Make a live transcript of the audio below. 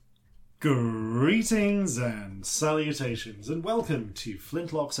Greetings and salutations, and welcome to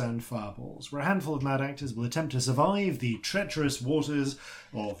Flintlocks and Fireballs, where a handful of mad actors will attempt to survive the treacherous waters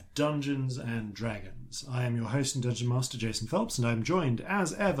of Dungeons and Dragons. I am your host and Dungeon Master, Jason Phelps, and I'm joined,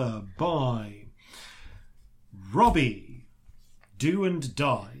 as ever, by Robbie, Do and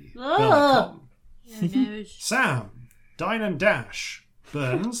Die, Belcom, Sam, Dine and Dash,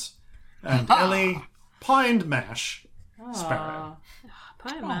 Burns, and Ellie, Pie and Mash, Sparrow.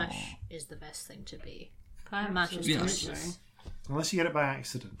 Pie and mash is the best thing to be. Pie and mash is delicious. Unless you get it by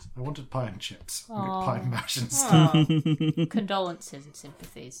accident. I wanted pie and chips. I get pie and mash instead. Condolences and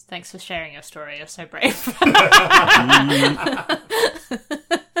sympathies. Thanks for sharing your story. You're so brave.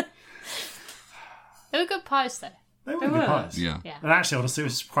 They were good pies, though. They were good pies. Yeah. And actually, honestly, it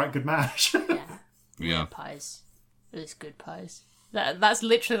was quite good mash. Yeah. Pies. It was good pies. That's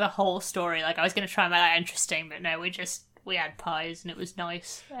literally the whole story. Like, I was going to try and make that interesting, but no, we had pies and it was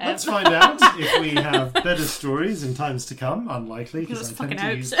nice. Let's find out if we have better stories in times to come. Unlikely, because I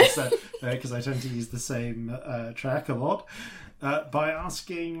tend to use the same track a lot. By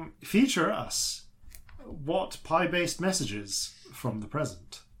asking, feature us, what pie-based messages from the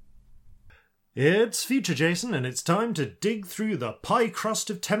present? It's Feature Jason, and it's time to dig through the pie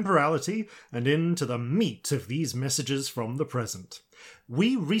crust of temporality and into the meat of these messages from the present.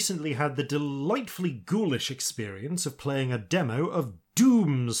 We recently had the delightfully ghoulish experience of playing a demo of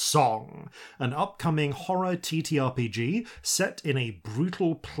Doom Song, an upcoming horror TTRPG set in a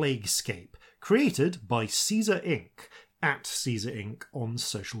brutal plaguescape, created by Caesar Inc., at Caesar Inc. on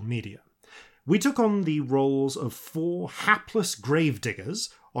social media. We took on the roles of 4 hapless gravediggers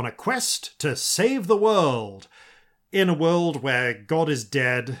on a quest to save the world, in a world where God is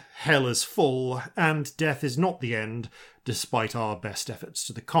dead, hell is full, and death is not the end, despite our best efforts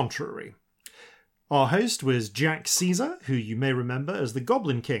to the contrary. Our host was Jack Caesar, who you may remember as the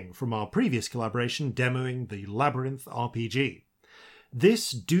Goblin King from our previous collaboration demoing the Labyrinth RPG.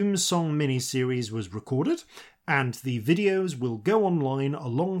 This Doom Song mini-series was recorded, and the videos will go online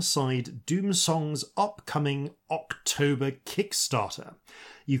alongside Doom Song's upcoming October Kickstarter.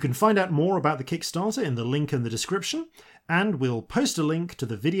 You can find out more about the Kickstarter in the link in the description, and we'll post a link to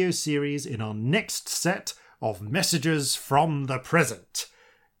the video series in our next set of Messages from the Present,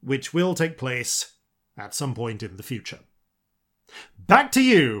 which will take place at some point in the future. Back to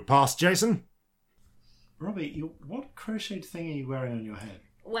you, Past Jason. Robbie, what crocheted thing are you wearing on your head?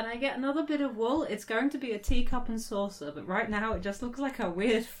 When I get another bit of wool, it's going to be a teacup and saucer, but right now it just looks like a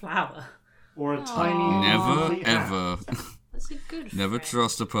weird flower. Or a tiny... Never, hat. ever. That's a good Never friend.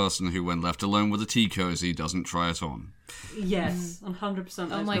 trust a person who, when left alone with a tea cozy, doesn't try it on. Yes,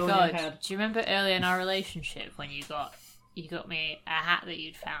 100%. Oh my god! Do you remember earlier in our relationship when you got me a hat that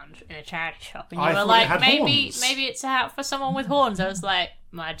you'd found in a charity shop, and you were like, maybe it's a hat for someone with horns? I was like,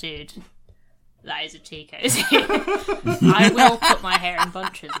 my dude, that is a tea cozy. I will put my hair in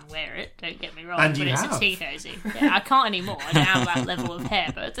bunches and wear it. Don't get me wrong, And but it's a tea cozy. Yeah, I can't anymore. I don't have that level of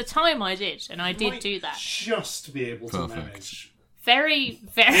hair, but at the time I did, and I did do that. Just be able to Perfect. manage. Very,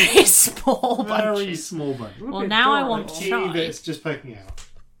 very small bunches. Very small bunch. Well, now I want to Tea try. that's just poking out.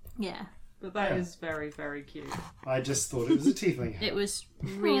 Yeah. But that is very, very cute. I just thought it was a tiefling hat. It was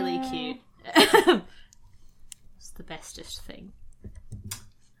really cute. It's the bestest thing.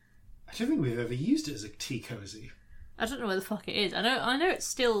 I don't think we've ever used it as a tea cozy. I don't know where the fuck it is. I know it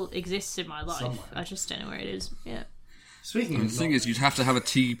still exists in my life. Somewhere. I just don't know where it is. Yeah. Speaking And of the thing is, you'd have to have a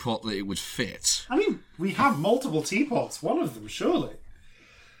teapot that it would fit. I mean, we have multiple teapots. One of them, surely.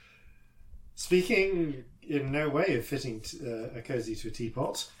 Speaking in no way of fitting a cozy to a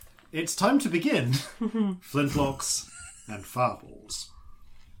teapot, it's time to begin Flintlocks and Fireballs.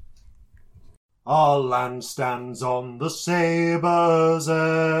 Our land stands on the sabre's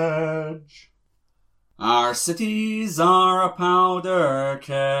edge. Our cities are a powder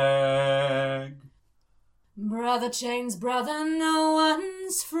keg. Brother chains brother, no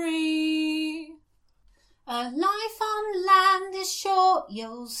one's free. A life on land is short,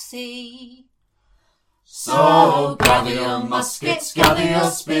 you'll see. So gather your muskets, gather your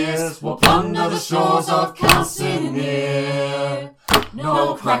spears, we'll plunder the shores of Calcinear.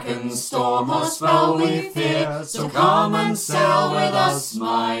 No kraken, storm or spell we fear, so come and sail with us,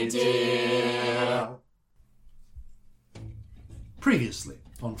 my dear. Previously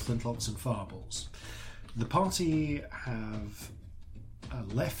on Flintlocks and Fireballs, the party have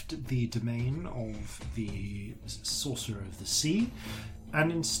left the domain of the Sorcerer of the Sea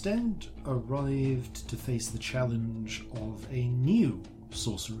and instead arrived to face the challenge of a new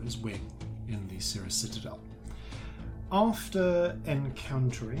Sorcerer's Wing in the Cirrus Citadel. After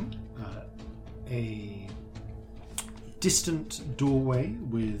encountering a distant doorway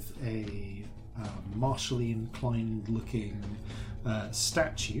with a martially inclined looking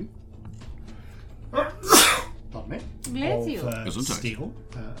statue. Pardon me. Of steel.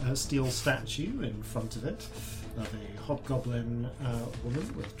 A steel statue in front of it of a hobgoblin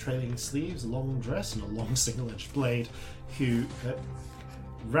woman with trailing sleeves, a long dress, and a long single-edged blade, who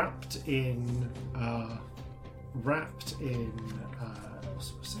wrapped in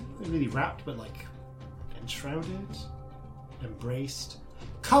really wrapped, but like enshrouded, embraced,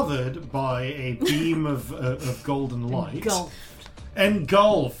 covered by a beam of golden light.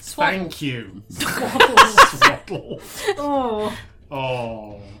 Engulfed. Thank you. Swaddle.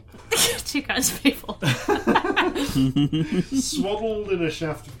 Oh. Two kinds of people. Swaddled in a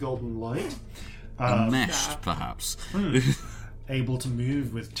shaft of golden light. Meshed, perhaps. Able to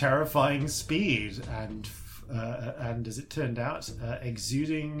move with terrifying speed and as it turned out,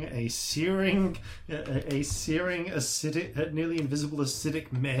 exuding a searing, acidic, nearly invisible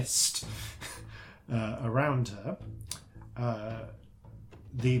acidic mist around her.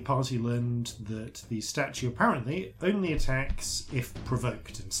 The party learned that the statue apparently only attacks if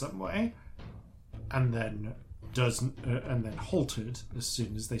provoked in some way, and then halted as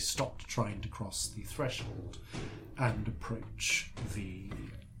soon as they stopped trying to cross the threshold and approach the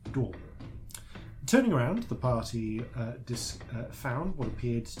door. Turning around, the party found what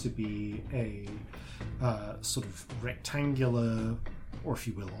appeared to be a sort of rectangular, or if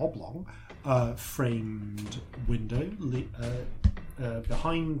you will, oblong, framed window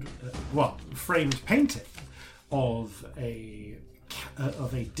behind, framed painting of a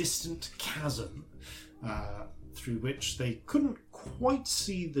distant chasm through which they couldn't quite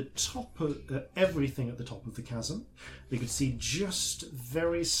see the top of everything at the top of the chasm. They could see just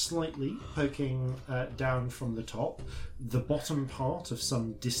very slightly poking down from the top the bottom part of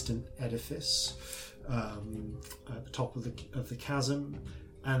some distant edifice at the top of the chasm,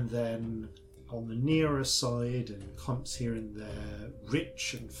 and then on the nearer side, and clumps here and there,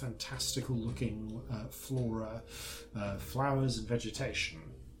 rich and fantastical looking flora, flowers and vegetation.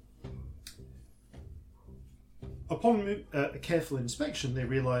 Upon a careful inspection, they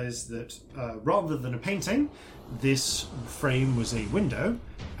realised that rather than a painting, this frame was a window,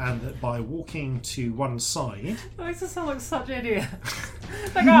 and that by walking to one side... That makes us sound like such an idiot.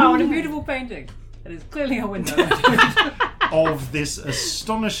 Like, what a beautiful painting. It is clearly a window. Of this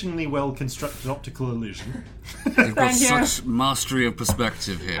astonishingly well-constructed optical illusion. You've got such mastery of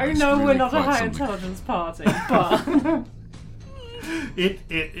perspective here. I know we're not a high intelligence party, but...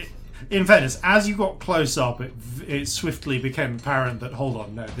 In fairness, as you got close up, it swiftly became apparent that, hold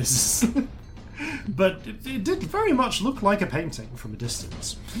on, no, this is... But it did very much look like a painting from a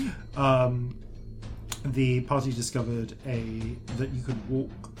distance. The party discovered that you could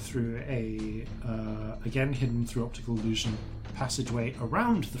walk through again hidden through optical illusion, passageway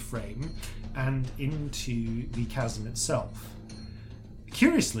around the frame and into the chasm itself.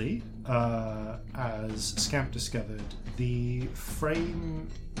 Curiously, as Scamp discovered, the frame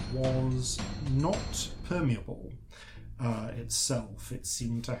was not permeable itself. It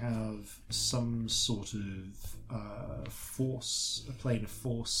seemed to have some sort of force, a plane of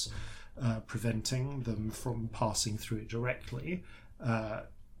force, preventing them from passing through it directly,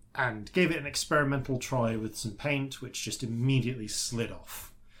 and gave it an experimental try with some paint, which just immediately slid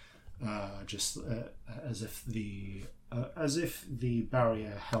off, as if the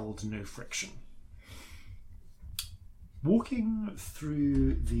barrier held no friction. Walking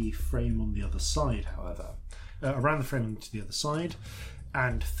through the frame on the other side, however, around the frame to the other side,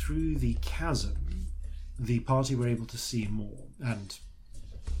 and through the chasm, the party were able to see more, and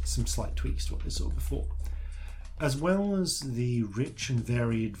some slight tweaks to what they saw before, as well as the rich and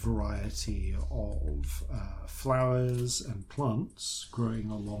varied variety of flowers and plants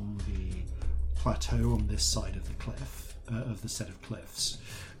growing along the plateau on this side of the cliff, of the set of cliffs.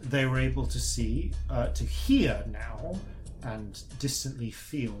 They were able to see, to hear now, and distantly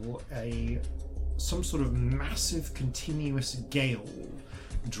feel some sort of massive continuous gale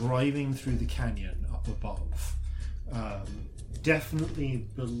driving through the canyon up above. Definitely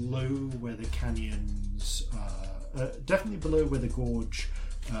below where the canyons, definitely below where the gorge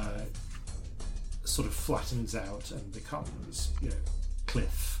sort of flattens out and becomes,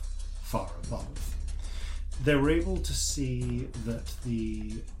 cliff far above. They were able to see that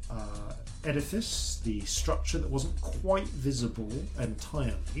the edifice, the structure that wasn't quite visible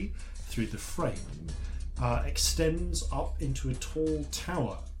entirely through the frame, extends up into a tall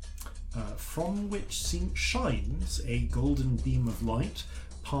tower, from which shines a golden beam of light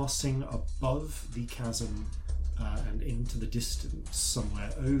passing above the chasm and into the distance somewhere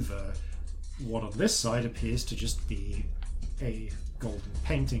over what on this side appears to just be a golden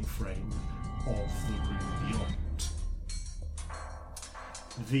painting frame of the room beyond.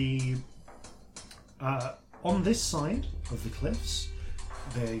 On this side of the cliffs,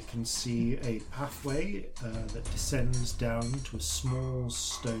 they can see a pathway that descends down to a small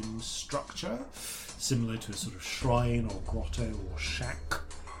stone structure, similar to a sort of shrine or grotto or shack.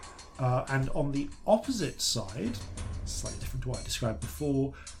 And on the opposite side, slightly different to what I described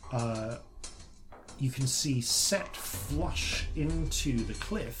before, you can see set flush into the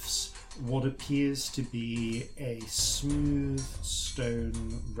cliffs what appears to be a smooth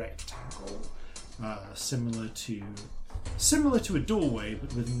stone rectangle, similar to a doorway,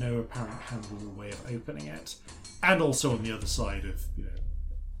 but with no apparent handle or way of opening it. And also on the other side of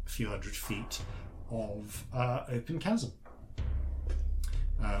a few hundred feet of open chasm,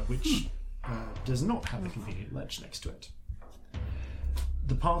 which does not have a convenient ledge next to it.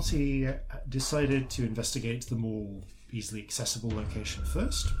 The party decided to investigate the more easily accessible location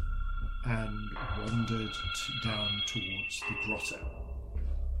first, and wandered down towards the grotto.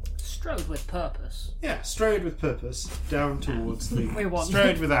 Strode with purpose. Yeah, strode with purpose down towards the...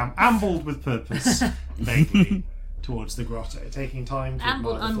 Strode with ambled with purpose, vaguely, towards the grotto, taking time to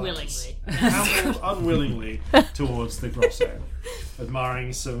ambled unwillingly. Ambled unwillingly towards the grotto,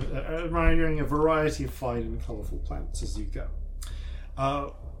 admiring a variety of fine and colourful plants as you go.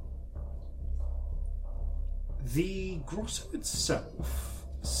 The grotto itself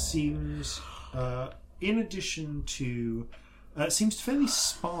seems, in addition to... seems fairly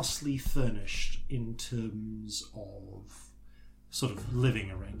sparsely furnished in terms of sort of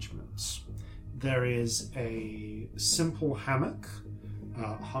living arrangements. There is a simple hammock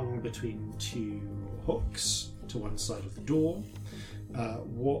hung between two hooks to one side of the door.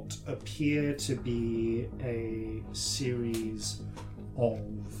 What appear to be a series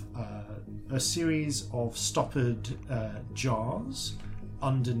of stoppered jars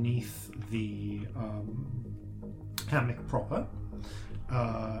underneath the hammock proper,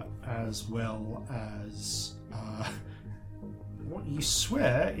 as well as what you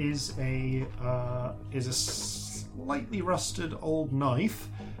swear is a slightly rusted old knife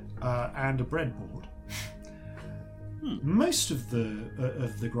and a breadboard. Most of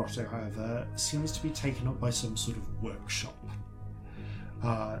the grotto, however, seems to be taken up by some sort of workshop.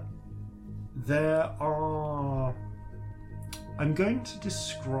 There are... I'm going to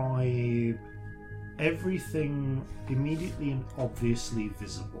describe everything immediately and obviously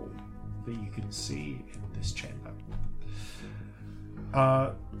visible that you can see in this chamber.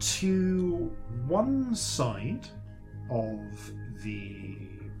 To one side of the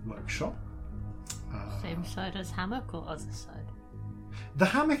workshop... Same side as hammock or other side? The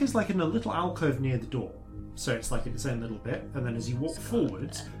hammock is like in a little alcove near the door. So it's like in its own little bit, and then as you walk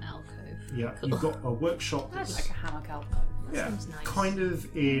forwards... An alcove. Yeah, you've got a workshop That's like a hammock alcove. Yeah, Sounds nice. kind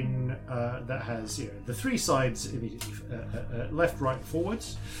of in that has the three sides immediately left, right,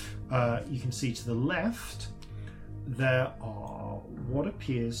 forwards. You can see to the left there are what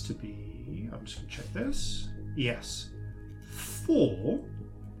appears to be. I'm just going to check this. Yes, 4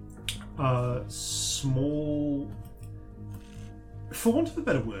 small, for want of a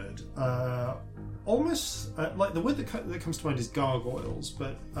better word, almost like the word that comes to mind is gargoyles,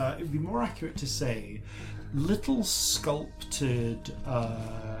 but it would be more accurate to say little sculpted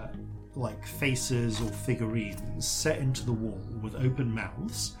like faces or figurines set into the wall with open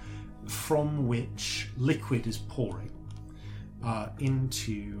mouths from which liquid is pouring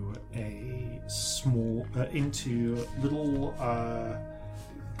into a small into little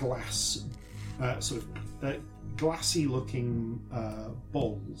glass sort of glassy looking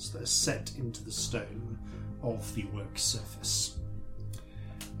bowls that are set into the stone of the work surface.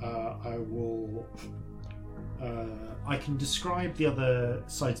 I can describe the other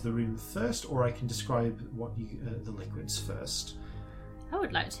sides of the room first, or I can describe what the liquids first. I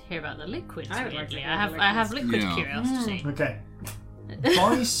would like to hear about the liquids. I would like to weirdly. hear I the have liquids. liquid Yeah. curiosity. Okay.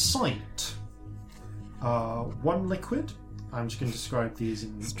 By sight, one liquid. I'm just going to describe these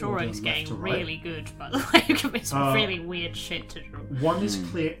in This order drawing's left getting to right. really good, by the way. You can make some really weird shit to draw. One is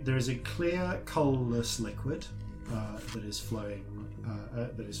clear. There is a clear, colourless liquid that is flowing.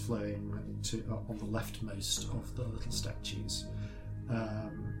 To on the leftmost of the little statues.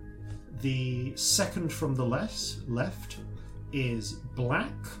 The second from the left is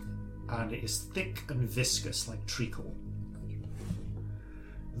black, and it is thick and viscous like treacle.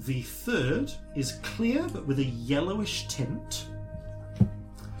 The third is clear but with a yellowish tint,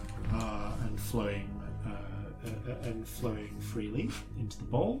 and flowing freely into the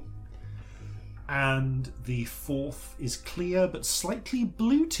bowl. And the fourth is clear but slightly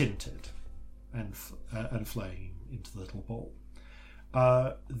blue tinted, and flowing into the little bowl.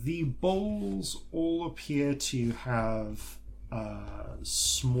 The bowls all appear to have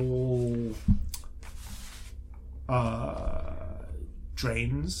small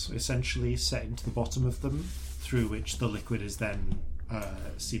drains, essentially, set into the bottom of them, through which the liquid is then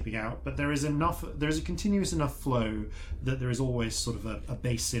seeping out. But there is a continuous enough flow that there is always sort of a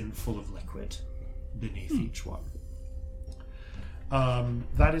basin full of liquid beneath each one.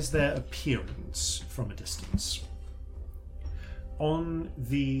 That is their appearance from a distance. On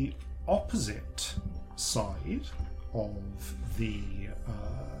the opposite side of the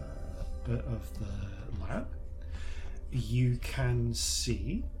lab, you can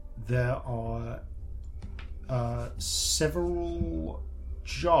see there are several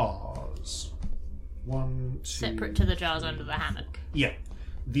jars. One, two, separate to the jars under the hammock. Yeah,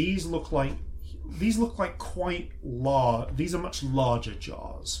 these look like quite large. These are much larger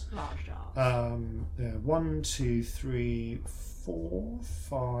jars. Large jars. 1, 2, 3, 4,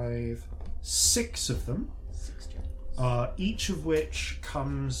 5, 6 of them. 6 jars. Each of which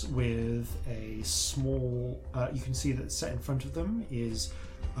comes with a small. You can see that set in front of them is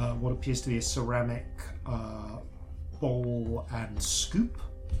what appears to be a ceramic bowl and scoop.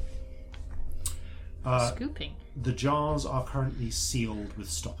 Scooping. The jars are currently sealed with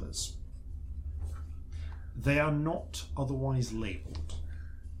stoppers. They are not otherwise labelled.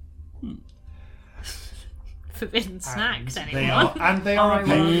 Forbidden snacks, anyone? They are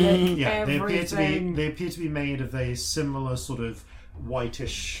opaque. Yeah, they appear to be made of a similar sort of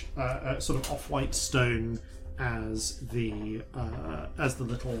whitish, sort of off-white stone as the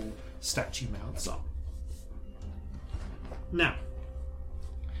little statue mouths are. Now,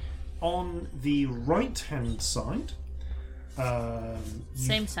 on the right-hand side,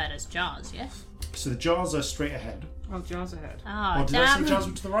 same side as jars, yes. So the jars are straight ahead. Oh, jars ahead. Oh, did I say jars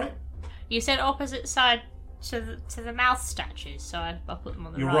were to the right? You said opposite side to the mouth statues, so I put them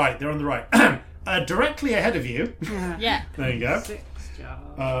on the You're right. right. They're on the right. Directly ahead of you. Yeah. There you go. 6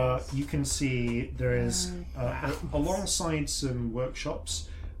 jars. You can see there is alongside some workshops,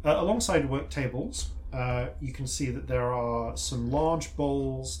 alongside work tables. You can see that there are some large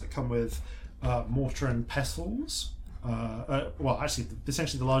bowls that come with mortar and pestles. Well, actually,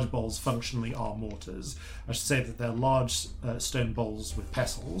 essentially the large bowls functionally are mortars. I should say that they're large stone bowls with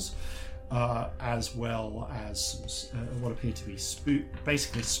pestles, as well as what appear to be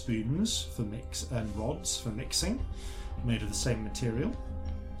basically spoons for mix and rods for mixing, made of the same material.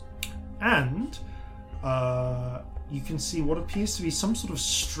 And you can see what appears to be some sort of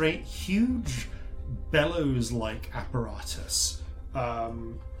straight, huge bellows-like apparatus,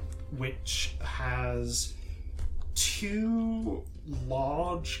 which has 2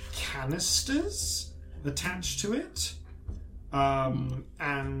 large canisters attached to it,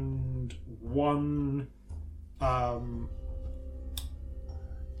 and one. I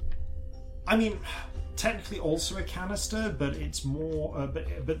mean, technically also a canister, but it's more.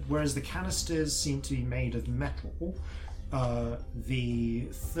 But whereas the canisters seem to be made of metal, the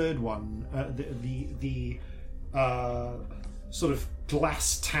third one, the sort of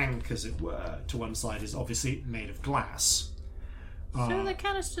glass tank, as it were, to one side is obviously made of glass. So the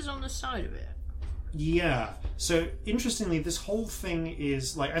canister's on the side of it? Yeah. So, interestingly, this whole thing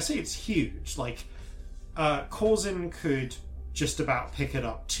is, like, I say it's huge. Like, Corzin could just about pick it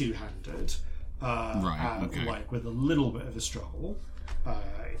up two-handed. Like, with a little bit of a struggle.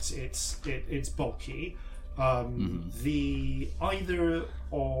 It's bulky. Either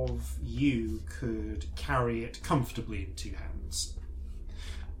of you could carry it comfortably in 2 hands.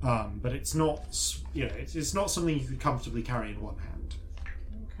 But it's not, it's not something you could comfortably carry in 1 hand.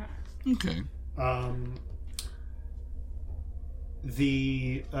 Okay.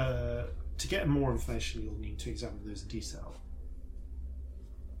 To get more information, you'll need to examine those in detail.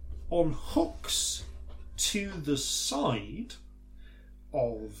 On hooks to the side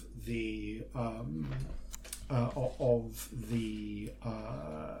of the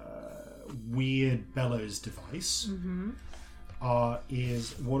weird bellows device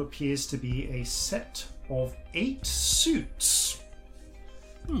is what appears to be a set of 8 suits.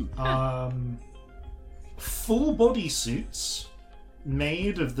 Full body suits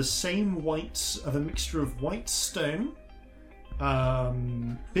made of the same of a mixture of white stone,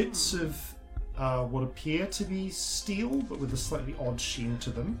 bits of what appear to be steel but with a slightly odd sheen to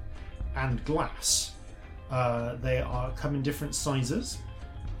them, and glass. They come in different sizes,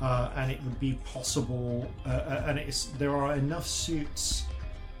 and it would be possible, there are enough suits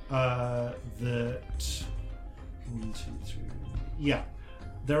that 1, 2, 3, yeah.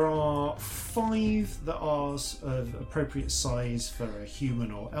 There are 5 that are of appropriate size for a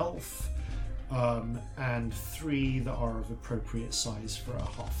human or elf, and 3 that are of appropriate size for a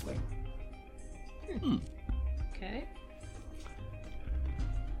halfling. Okay.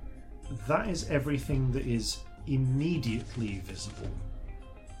 That is everything that is immediately visible.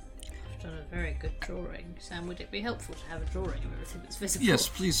 I've done a very good drawing. Sam, would it be helpful to have a drawing of everything that's visible? Yes,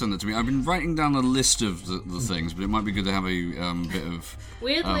 please send it to me. I've been writing down a list of the things, but it might be good to have a bit of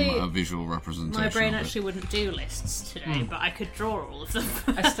weirdly, a visual representation. My brain actually wouldn't do lists today, but I could draw all of them.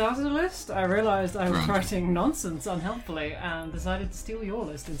 I started a list, I realised I was writing nonsense unhelpfully, and decided to steal your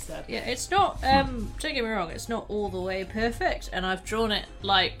list instead. Yeah, it's not, don't get me wrong, it's not all the way perfect, and I've drawn it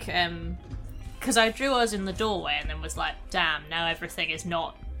like, because I drew us in the doorway and then was like, damn, now everything is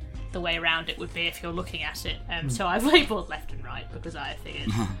not the way around it would be if you're looking at it. So I've labelled left and right because I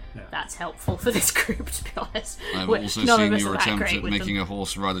figured that's helpful for this group, to be honest. I've also seen your attempt at making a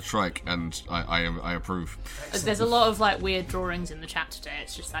horse ride a trike, and I approve. There's a lot of like weird drawings in the chat today.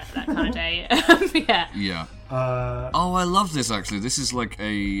 It's just like that kind of day. Yeah. I love this actually. This is like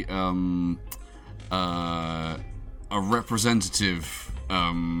a representative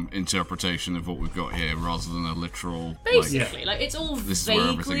interpretation of what we've got here, rather than a literal. Basically, like it's all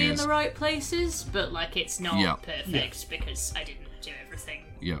vaguely in the right places, but like it's not perfect because I didn't do everything.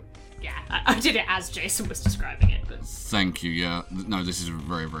 Yeah. Yeah, I did it as Jason was describing it, but. Thank you. Yeah, no, this is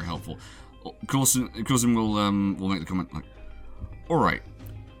very, very helpful. Coulson will make the comment like, all right.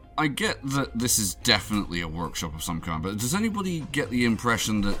 I get that this is definitely a workshop of some kind, but does anybody get the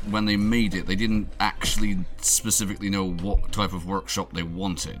impression that when they made it, they didn't actually specifically know what type of workshop they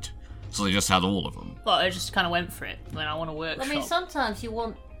wanted? So they just had all of them? Well, I just kind of went for it when I want a workshop. I mean, sometimes you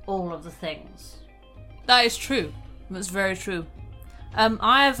want all of the things. That is true. That's very true.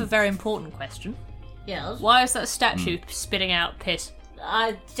 I have a very important question. Yes? Why is that statue spitting out piss?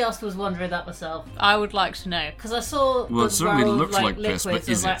 I just was wondering that myself. I would like to know. Because I saw well, it certainly looks like piss, but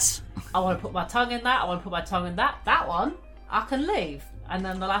is it? I want to put my tongue in that, I want to put my tongue in that. That one, I can leave. And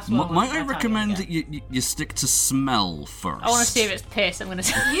then the last one... Might I recommend that you stick to smell first? I want to see if it's piss. I'm going to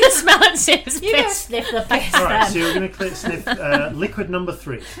smell it and see if it's you piss. Sniff the piss. Alright, so you're going to sniff liquid number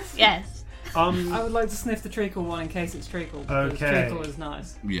 3. Yes. I would like to sniff the treacle one in case it's treacle. Okay. Treacle is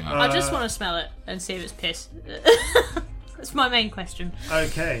nice. Yeah. I just want to smell it and see if it's piss. That's my main question.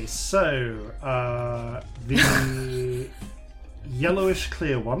 Okay, so the yellowish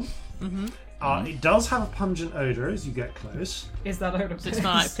clear one. Mm-hmm. It does have a pungent odour as you get close. Is that odor piss? Does it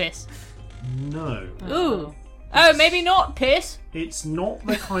smell like piss? No. Ooh. Oh, maybe not piss. It's not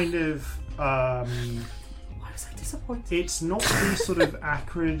the kind of... Why was I disappointed? It's not the sort of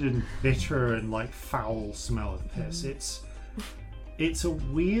acrid and bitter and like foul smell of piss. It's a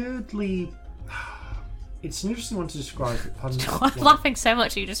weirdly... It's an interesting one to describe. I'm laughing so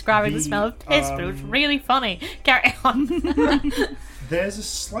much at you describing the smell of piss, but it was really funny. Carry on. There's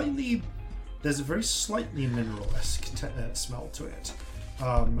a very slightly mineral-esque smell to it,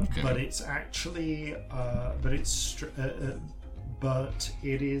 but it's actually, but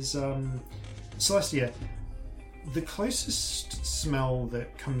it is Celestia. The closest smell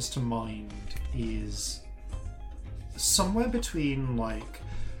that comes to mind is somewhere between like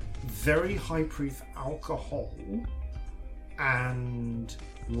very high proof alcohol and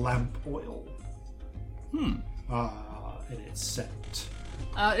lamp oil in its scent.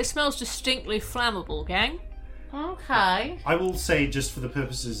 It smells distinctly flammable, gang. Okay. I will say, just for the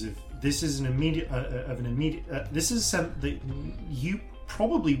purposes of this, is an immediate this is a scent that you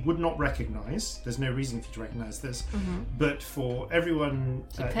probably would not recognise. There's no reason for you to recognise this, but for everyone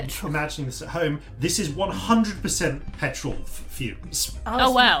imagining this at home, this is 100% petrol fumes.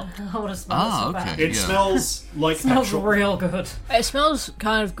 Oh wow! I want to smell it. It smells like It smells petrol. real good. It smells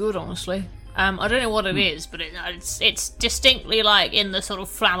kind of good, honestly. I don't know what it is, but it's distinctly like in the sort of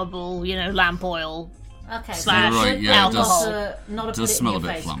flammable, lamp oil. Okay, Slash right, yeah, alcohol. Not It does smell a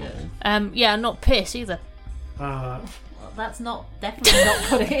bit flammable. Yeah, not piss either. Well, that's definitely not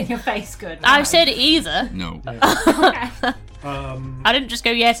put it in your face good. No. I said either. No. I didn't just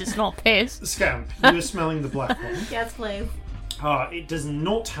go, yes, it's not piss. Scamp, you were smelling the black one. Yes, please. It does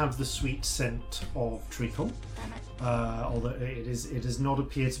not have the sweet scent of treacle, although it does not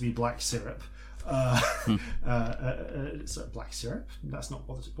appear to be black syrup. So black syrup? That's not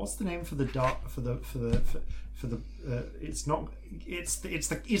what's the name for the dark it's not it's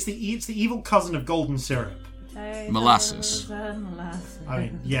the evil cousin of golden syrup. Molasses. I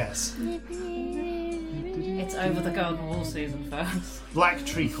mean, yes. It's over the golden wool season first. Black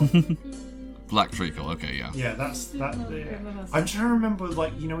treacle. Black treacle, okay, yeah. Yeah, that's that. I'm trying to remember,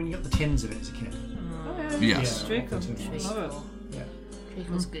 like, when you got the tins of it as a kid. Yes. Treacle. Yeah. Love it.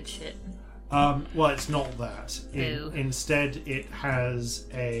 Treacle's good shit. Well, it's not that. Instead, it has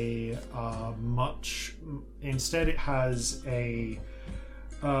a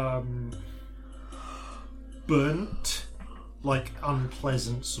burnt, like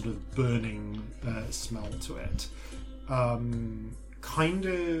unpleasant sort of burning smell to it. Kind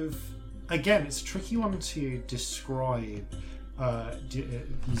of. Again, it's a tricky one to describe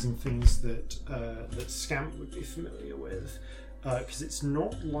using things that Scamp would be familiar with. Because it's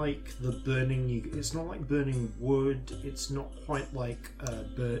not like the burning. It's not like burning wood. It's not quite like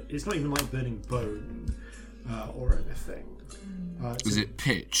it's not even like burning bone or anything. Is it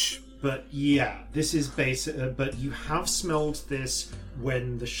pitch? But yeah, this is basic. But you have smelled this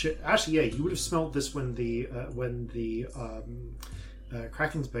when the ship. Actually, yeah, you would have smelled this when the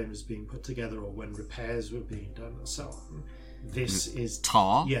Kraken's bone was being put together, or when repairs were being done, and so on. This is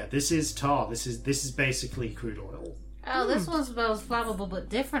tar. Yeah, this is tar. This is basically crude oil. Oh, this one smells flammable, but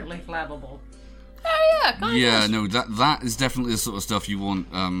differently flammable. Oh yeah, kind of. Yeah, no, that is definitely the sort of stuff you want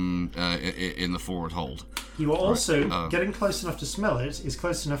in the forward hold. You are also getting close enough to smell it. Is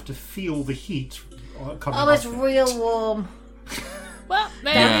close enough to feel the heat coming. Oh, it's real warm. Well,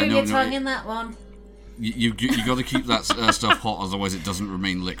 maybe Don't move your tongue in that one. You got to keep that stuff hot, otherwise it doesn't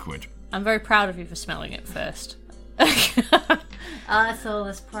remain liquid. I'm very proud of you for smelling it first. I saw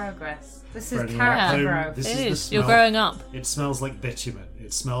this progress. This is Brendan, character home, growth. this It is the is. smell. You're growing up. It smells like bitumen.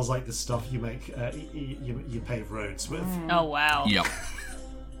 It smells like the stuff you make you pave roads with. Oh wow. Yep.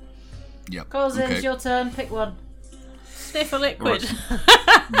 Cousins, Okay. your turn. Pick one. Sniff a liquid.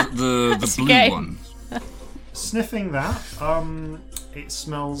 The blue game. one. Sniffing that, it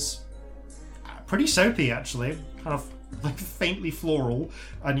smells pretty soapy actually, kind of like faintly floral,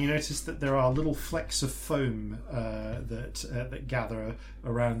 and you notice that there are little flecks of foam that gather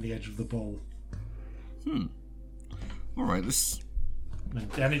around the edge of the bowl. All right, this.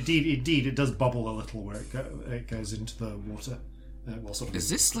 And indeed, it does bubble a little where it goes into the water. Is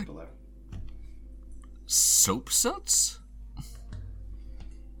this like below. soap suds?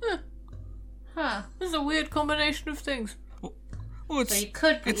 Huh. This is a weird combination of things. Well, it's, So you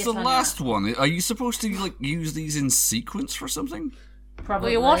could put it's your the tongue last one. Are you supposed to use these in sequence for something?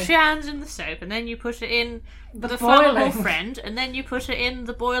 Probably. Well, you wash your hands in the soap, and then you put it in the boiling. flammable friend, and then you put it in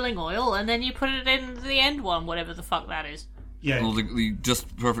the boiling oil, and then you put it in the end one, whatever the fuck that is. Yeah. Well, the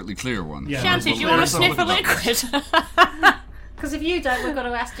just perfectly clear one. Yeah. Shanty, do you want to sniff a liquid? Because if you don't, we've got to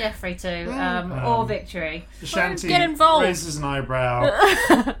ask Jeffrey to, or Victory. Shanty Get involved. raises an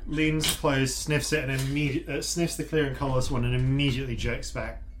eyebrow, leans close, sniffs it, and sniffs the clear and colourless one, and immediately jerks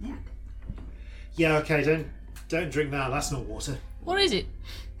back. Yeah, okay, don't drink that. That's not water. What is it?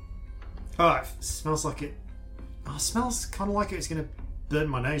 Oh, it smells like it. Oh, it smells kind of like it's going to burn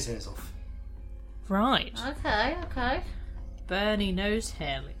my nose hairs off. Right. Okay. Burny nose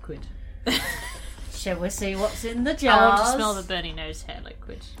hair liquid. Shall we see what's in the I jars? want to smell the burny nose hair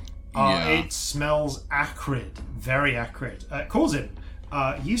liquid. Yeah. It smells acrid, very acrid. Corzin,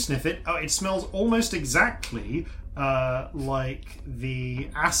 you sniff it. Oh, it smells almost exactly like the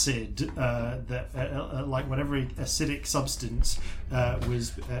acid like whatever acidic substance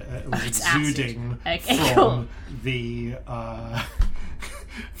was exuding Okay, from cool. the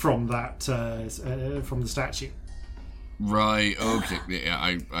from the statue. Right. Okay.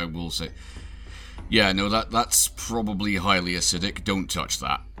 Yeah. I will say. Yeah. No. That's probably highly acidic. Don't touch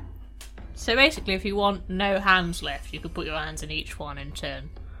that. So basically, if you want no hands left, you could put your hands in each one in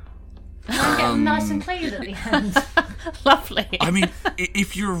turn. And I get them nice and clean at the end. Lovely. I mean,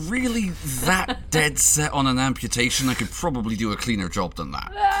 if you're really that dead set on an amputation, I could probably do a cleaner job than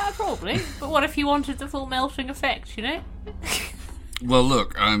that. Probably. But what if you wanted the full melting effect, you know? Well,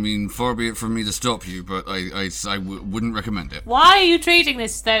 look, I mean, far be it from me to stop you, but I wouldn't recommend it. Why are you treating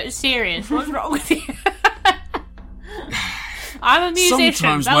this serious? What's wrong with you? I'm a musician.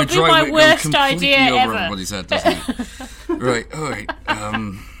 Sometimes That my would be dry my wit goes worst completely idea over ever. everybody's head, doesn't it? Right, alright.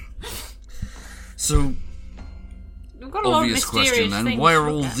 So, We've got a lot of obvious mysterious question then. things Why to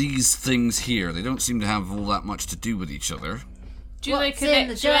are look all at. these things here? They don't seem to have all that much to do with each other. Do they What's in connect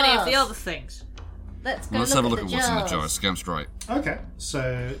the to any of the jars? other things? Let's go Let's have a look at at the what's in the jars. jars. Scamp's right. Okay,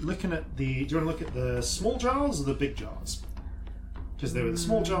 so looking at the... Do you want to look at the small jars or the big jars? Because there were the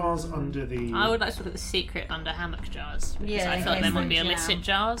small jars under the... I would like to look at the secret under hammock jars. Because Yeah, I in feel like case there might they be jam. illicit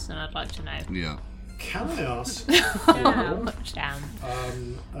jars, and I'd like to know. Yeah. Can I ask Jam. Jam.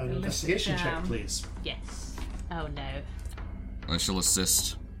 an investigation check, jam. please? Yes. Oh no. I shall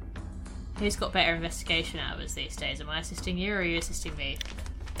assist. Who's got better investigation out of us these days? Am I assisting you or are you assisting me?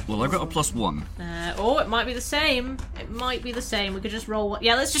 Well, I've got a +1. Oh, it might be the same. It might be the same. We could just roll one.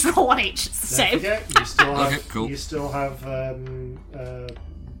 Yeah, let's just roll one each. It's the Don't same. forget, you still have, Okay, cool. you still have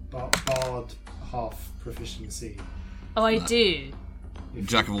bard half proficiency. Oh, I do.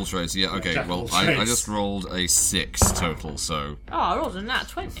 Jack of all trades, yeah, okay. Well, I just rolled a 6 total, so... Oh, I rolled a nat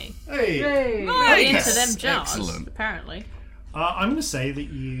 20. Hey! Right Nice. into them jars, Excellent. apparently. I'm going to say that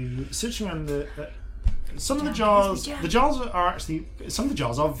you searching around some of the jars. The jars are actually some of the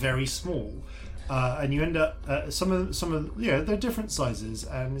jars are very small, and you end up some of they're different sizes.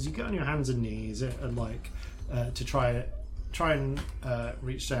 And as you get on your hands and knees and to try and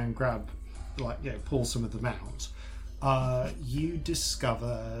reach down and grab, pull some of them out, you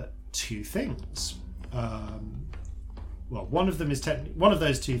discover 2 things. Well, one of them is one of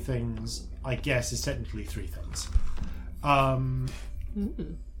those 2 things, I guess, is technically 3 things.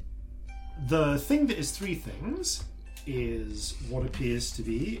 The thing that is 3 things is what appears to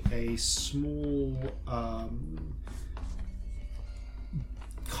be a small,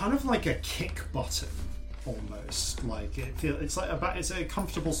 kind of like a kick button, almost. Like it's a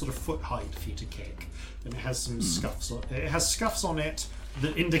comfortable sort of foot height for you to kick, and it has some scuffs. It has scuffs on it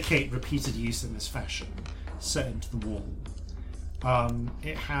that indicate repeated use in this fashion, set into the wall.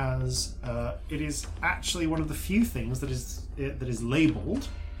 It is actually one of the few things that is labelled,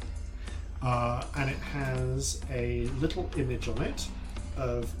 and it has a little image on it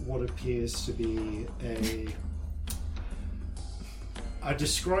of what appears to be I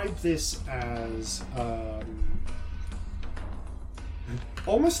describe this as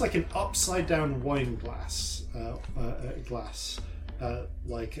almost like an upside down wine glass,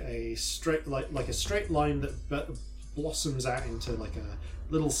 like a straight line that blossoms out into like a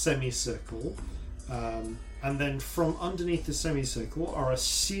little semicircle, and then from underneath the semicircle are a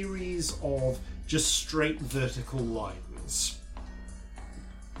series of just straight vertical lines.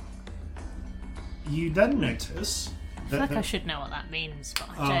 You then notice I feel like I should know what that means, but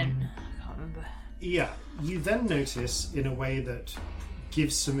I can't remember. Yeah, you then notice in a way that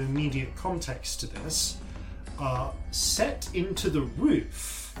gives some immediate context to this, set into the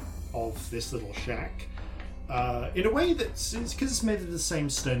roof of this little shack, in a way that's, because it's made of the same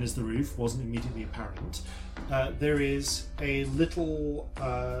stone as the roof, wasn't immediately apparent. There is a little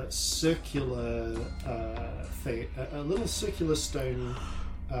circular thing, a little circular stone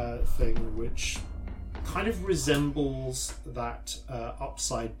thing, which kind of resembles that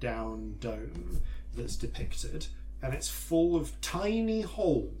upside down dome that's depicted, and it's full of tiny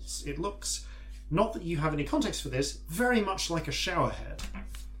holes. It looks, not that you have any context for this, very much like a shower head.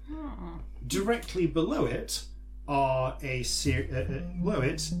 Directly below it are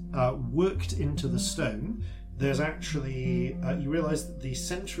worked into the stone, there's actually, you realise that the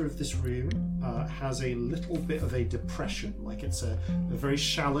centre of this room has a little bit of a depression, like it's a very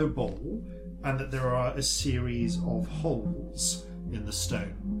shallow bowl, and that there are a series of holes in the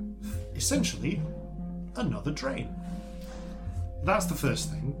stone. Essentially, another drain. That's the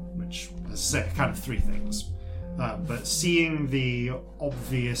first thing, which, as I say, kind of 3 things. But seeing the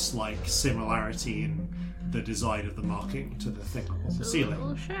obvious similarity in the design of the marking to the thing on the ceiling. A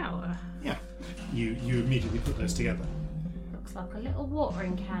little shower. Yeah, you immediately put those together. Looks like a little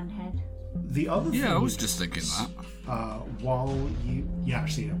watering can head. The other thing, I was just thinking that. Watering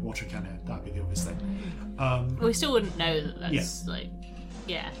can head, that'd be the obvious thing. We still wouldn't know that that's We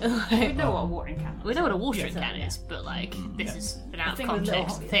know what a watering can is. We know what a watering can is, but this is an out of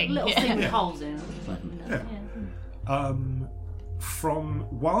context thing. Little thing with holes in it. From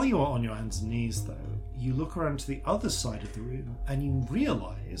while you are on your hands and knees, though, you look around to the other side of the room and you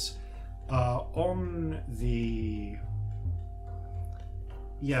realise on the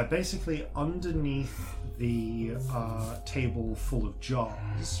basically underneath the table full of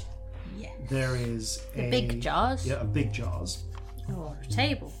jars, there is big jars. Yeah, big jars. Oh, a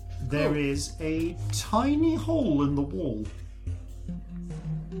table. There is a tiny hole in the wall.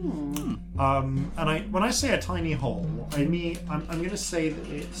 And when I say a tiny hole, I mean I'm going to say that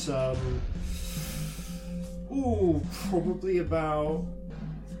it's probably about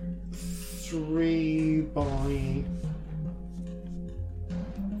 3 by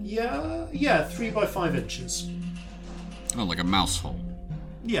 3 by 5 inches. Oh, like a mouse hole.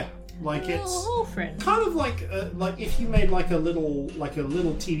 Yeah, like it's hole friend. Kind of like if you made like a little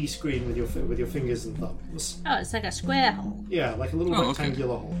TV screen with your fingers and thumbs. Oh, it's like a square hole. Yeah, like a little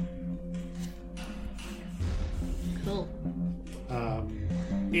rectangular hole. Cool.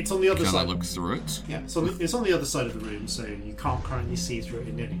 It's on the other side. Can I look through it? Yeah, so it's on the other side of the room, so you can't currently see through it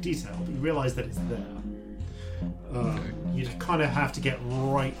in any detail, but you realise that it's there. You kind of have to get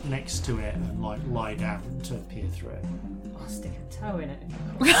right next to it and lie down to peer through it. I'll stick a toe in it.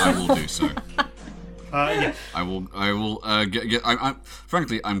 I will do so. Yeah. I will.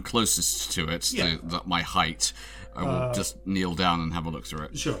 Frankly, I'm closest to it. Yeah. My height. I will just kneel down and have a look through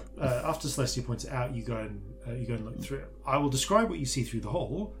it. Sure. After Celestia points it out, you go and look through it. I will describe what you see through the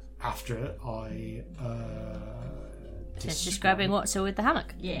hole after I. Just describing what's up with the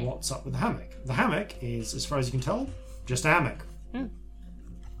hammock. Yeah. What's up with the hammock? The hammock is, as far as you can tell, just a hammock.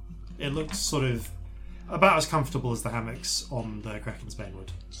 It looks sort of about as comfortable as the hammocks on the Kraken's Banewood.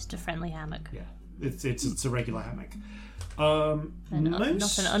 Just a friendly hammock. Yeah, it's a regular hammock.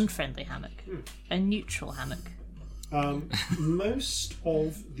 Not an unfriendly hammock. A neutral hammock. Most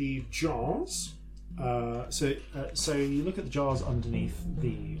of the jars. So you look at the jars underneath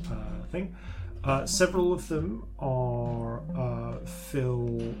the thing. Several of them are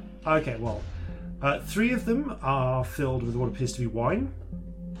filled. Okay, well, 3 of them are filled with what appears to be wine,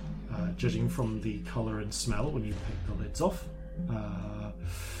 judging from the colour and smell when you take the lids off.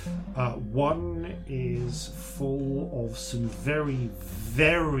 1 is full of some very,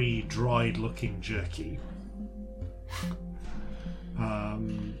 very dried-looking jerky.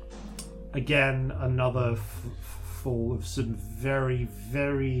 Again, another full of some very,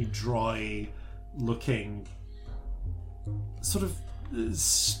 very dry-looking, sort of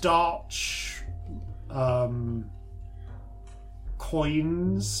starch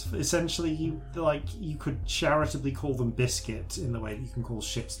coins. Essentially, you could charitably call them biscuit in the way that you can call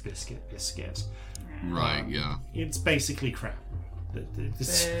ship's biscuit. Right. Yeah. It's basically cram.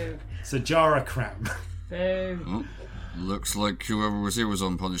 It's a jar of cram. Well, looks like whoever was here was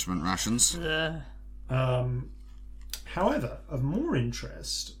on punishment rations. However, of more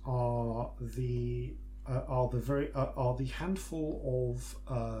interest are the handful of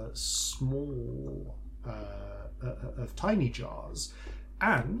small of tiny jars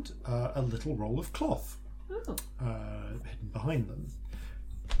and a little roll of cloth hidden behind them.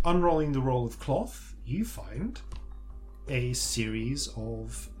 Unrolling the roll of cloth, you find a series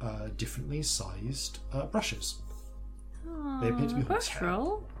of differently sized brushes. They appear to be brush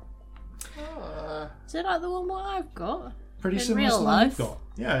roll. Is it like the one what I've got? Pretty in similar real to life? what you've got.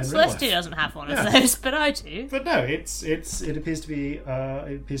 Yeah, in real Celestia life. doesn't have one of those, but I do. But no, it appears to be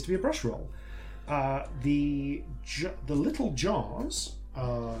a brush roll. The little jars,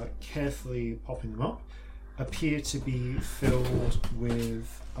 carefully popping them up, appear to be filled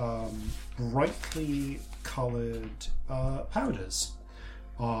with brightly coloured powders.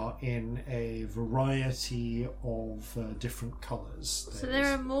 Are in a variety of different colours. So there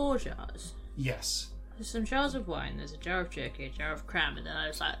are more jars. Yes. There's some jars of wine. There's a jar of jerky, a jar of cram, and then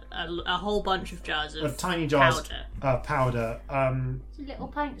there's like a whole bunch of jars of tiny jars powder. Powder. It's a little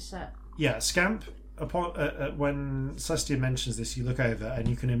paint set. Yeah, Scamp. Upon when Celestia mentions this, you look over and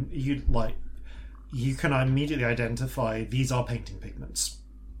you can immediately identify these are painting pigments.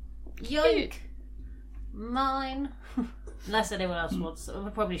 Yoink! Mine. Unless anyone else wants. We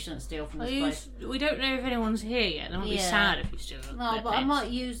probably shouldn't steal from this place. We don't know if anyone's here yet. That would be sad if you steal them. No, but I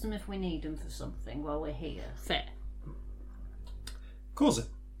might use them if we need them for something while we're here. Fair. Course,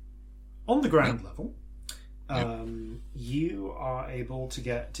 on the ground level, you are able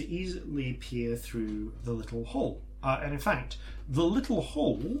to easily peer through the little hole. And in fact, the little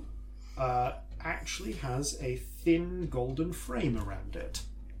hole actually has a thin golden frame around it.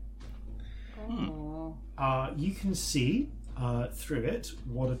 You can see through it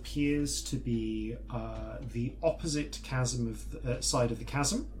what appears to be the opposite chasm of the side of the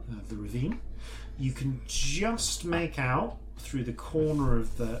chasm of the ravine. You can just make out through the corner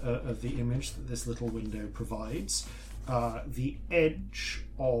of the image that this little window provides the edge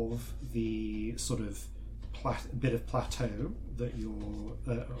of the sort of bit of plateau that you're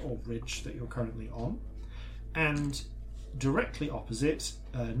or ridge that you're currently on, and directly opposite,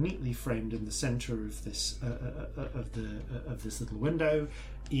 neatly framed in the centre of this of this little window,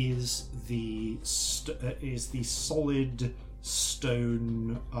 is the solid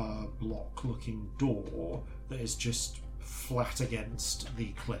stone block-looking door that is just flat against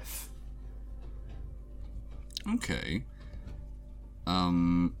the cliff. Okay.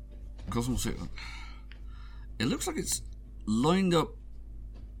 It looks like it's lined up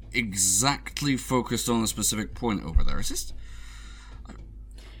exactly focused on a specific point over there. Is this?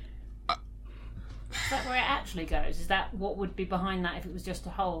 Is that where it actually goes? Is that what would be behind that if it was just a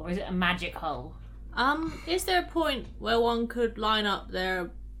hole, or is it a magic hole? Is there a point where one could line up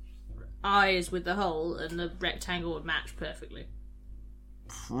their eyes with the hole and the rectangle would match perfectly?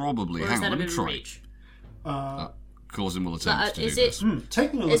 Probably. Or Hang is that on, a let me bit of try. reach? Causing will attempt to do is this.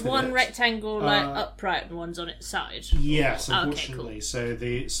 Taking a look Is at one it, rectangle like upright and one's on its side? Yes, Okay, unfortunately.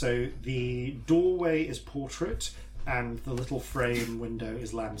 cool. So the doorway is portrait, and the little frame window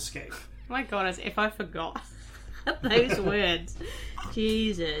is landscape. My God, as if I forgot those words.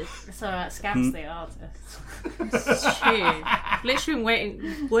 Jesus. It's alright, Scab's the artist. Shoot. Literally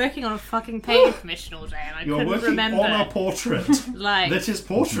been working on a fucking painting commission all day and I couldn't remember. You're working on a portrait. That is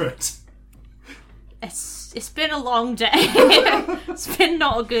portrait. It's been a long day. It's been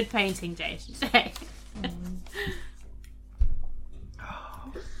not a good painting day today.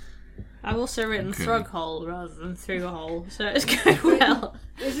 I've also written thrug hole rather than through a hole, so it's going well.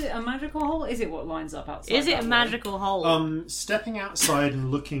 Is it a magical hole? Is it what lines up outside? Is it a magical hole? Stepping outside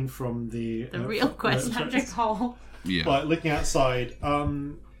and looking from the real question. Magic hole. Yeah. But looking outside,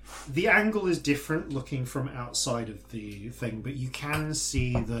 the angle is different looking from outside of the thing, but you can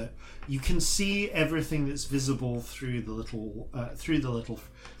see everything that's visible through the little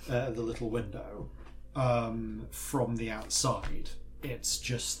window from the outside. It's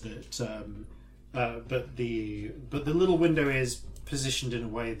just that, but the little window is positioned in a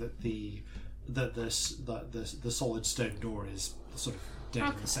way that the solid stone door is sort of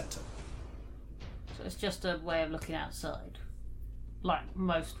dead in the centre. So it's just a way of looking outside, like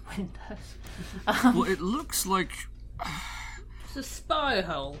most windows. Well, it looks like It's a spy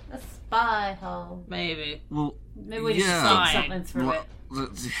hole. A spy hole. Maybe. Well, maybe we just stick something through it.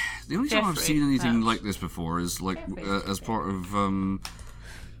 The only time I've seen anything like this before is like as part of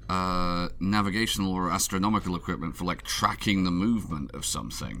navigational or astronomical equipment for like tracking the movement of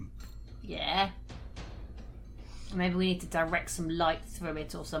something. Yeah. Maybe we need to direct some light through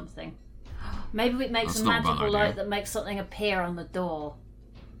it or something. Maybe we make some magical light that makes something appear on the door.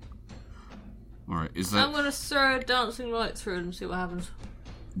 Alright, is that... I'm going to throw a dancing light through it and see what happens.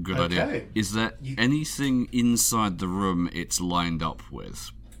 Good idea. Is there anything inside the room it's lined up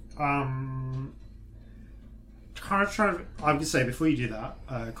with? I would say before you do that,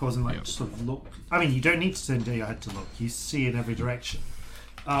 causing sort of look. I mean, you don't need to turn your head to look. You see in every direction.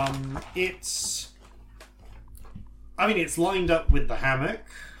 It's lined up with the hammock,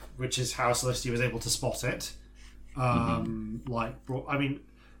 which is how Celestia was able to spot it.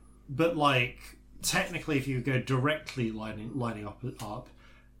 Technically, if you go directly lining up,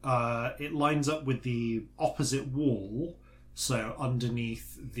 it lines up with the opposite wall. So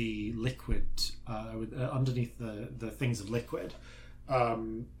underneath the liquid, underneath the things of liquid,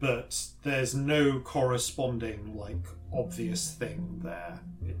 but there's no corresponding obvious thing there.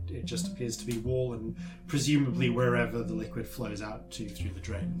 It just appears to be wall, and presumably wherever the liquid flows out to through the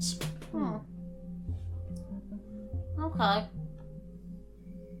drains. Okay.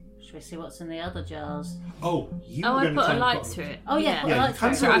 Should we see what's in the other jars? I put a light through it. Oh yeah, put a light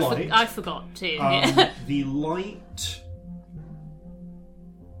through it. I forgot to. The light.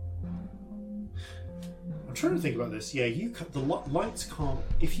 I'm trying to think about this. Yeah, the lights can't.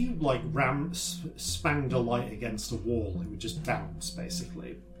 If you spanged a light against a wall, it would just bounce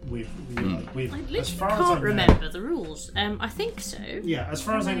basically. I literally can't remember the rules. I think so. Yeah, as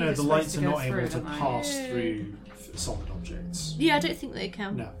far as I know, the lights are not able to pass through solid objects. Yeah, I don't think they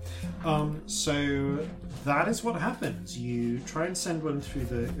can. No. So that is what happens. You try and send one through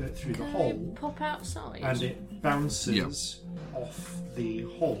the hole. Pop outside. And it bounces off the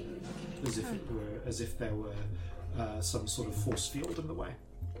hole as if there were some sort of force field in the way.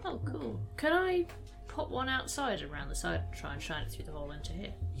 Oh, cool. Can I pop one outside around the side and try and shine it through the hole into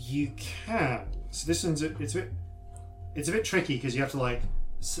here? You can. So this one's it's a bit tricky because you have to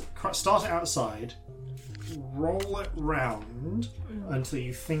start it outside, roll it round until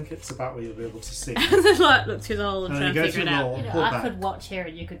you think it's about where you'll be able to see. And then look through the hole and try and figure it out. I could watch here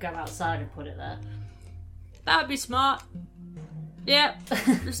and you could go outside and put it there. That would be smart. Yeah,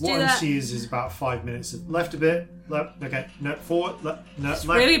 let's do that. What ensues is about 5 minutes of left a bit, left, okay, no, forward, left, no, it's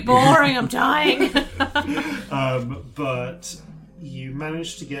left. really boring, I'm dying. But you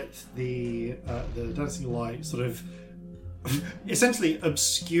manage to get the dancing light sort of essentially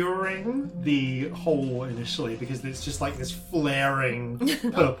obscuring the hole initially because it's just like this flaring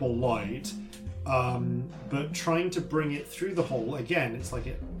purple light. But trying to bring it through the hole, again, it's like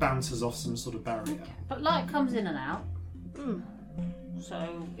it bounces off some sort of barrier. But light comes in and out.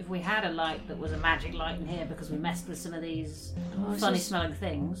 So if we had a light that was a magic light in here because we messed with some of these funny smelling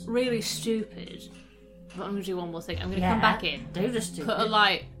things. Really stupid. But I'm going to do one more thing. I'm going to come back in. Do the stupid. Put a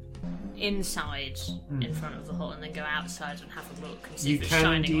light inside in front of the hole and then go outside and have a look and see if it's shining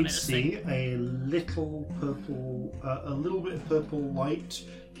on it. You can indeed see a little bit of purple light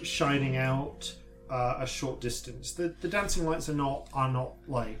shining out a short distance. The dancing lights are not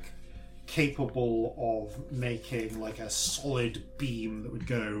capable of making a solid beam that would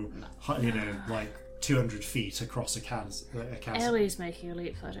go 200 feet across a chasm. Ellie's making a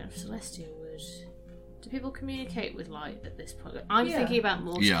leap, so I don't know if Celestia would. Do people communicate with light at this point? I'm thinking about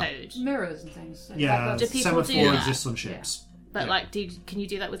Morse code. Mirrors and things. So yeah, do people do that? Exists on ships. Yeah. But like, can you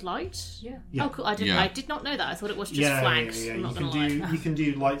do that with light? Yeah. Oh, cool. I did not know that. I thought it was just flags. I'm not gonna lie. You can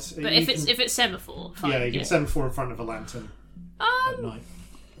do lights. But if it's semaphore, fine. You can semaphore in front of a lantern at night.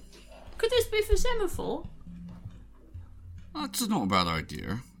 Could this be for semaphore? That's not a bad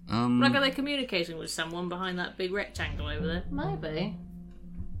idea. Like, are they communicating with someone behind that big rectangle over there? Maybe.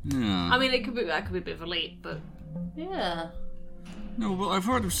 Yeah. I mean, that could be a bit of a leap, but Yeah. No, well, I've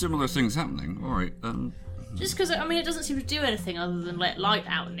heard of similar things happening. All right. Just because, I mean, it doesn't seem to do anything other than let light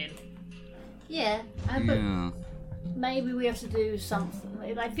out and in. Yeah. But maybe we have to do something.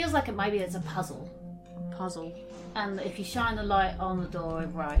 It feels like maybe it's a puzzle. And if you shine the light on the door,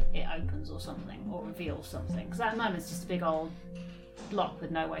 it opens or something, or reveals something. Because at the moment it's just a big old block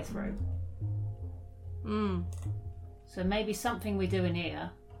with no way through. So maybe something we do in here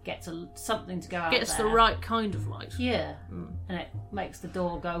gets something to go out Gets there. the right kind of light. Yeah. And it makes the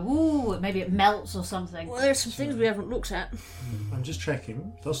door go, ooh, maybe it melts or something. Well, there's some things we haven't looked at. I'm just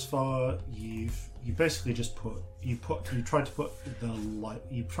checking. Thus far, you basically just you tried to put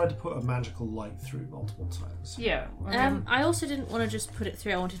a magical light through multiple times. Yeah. I also didn't want to just put it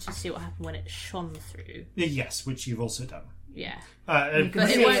through. I wanted to see what happened when it shone through. Yes, which you've also done. Yeah. But it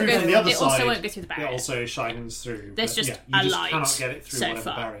won't go. From the other it side, also won't go through the barrier. It also shines through. There's just you a just light. Cannot get it through so whatever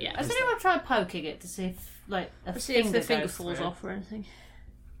far. barrier. Yeah. Has anyone tried poking it to see if, See if the finger goes falls through? off or anything.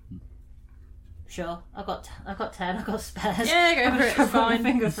 Sure, I got 10. I got spares. Yeah, go for it. It's fine.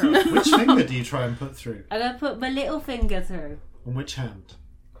 Finger through. Which finger do you try and put through? I'm gonna put my little finger through. On which hand?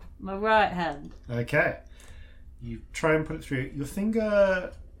 My right hand. Okay. You try and put it through. Your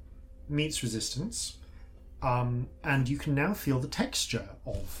finger meets resistance, and you can now feel the texture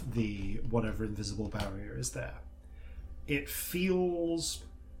of the whatever invisible barrier is there. It feels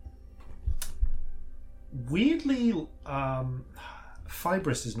weirdly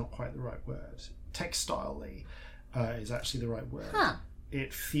fibrous is not quite the right word. Textilely is actually the right word. Huh.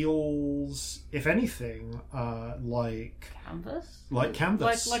 It feels, if anything, like Canvas? Like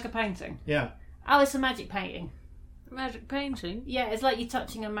canvas. Like a painting. Yeah. Oh, it's a magic painting. Magic painting? Yeah, it's like you're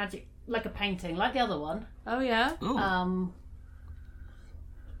touching like a painting, like the other one. Oh, yeah? Ooh.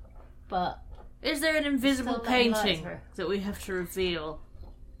 But Is there an invisible Still letting light painting through. that we have to reveal?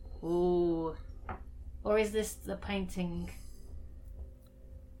 Ooh. or is this the painting?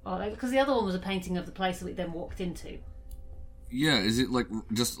 Because the other one was a painting of the place that we then walked into. Yeah, is it like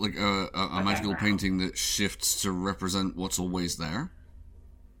just like a magical round. painting that shifts to represent what's always there?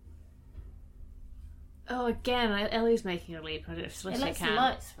 Oh, again, Ellie's making a leap. I don't know if It I lets the can.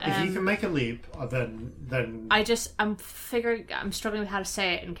 lights. If you can make a leap, then I'm struggling with how to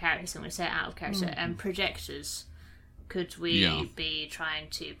say it in character, so I'm going to say it out of character. Projectors. Could we be trying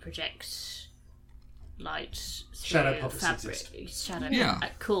to project light through Shadow puppets fabric? exist. Shadow. Yeah.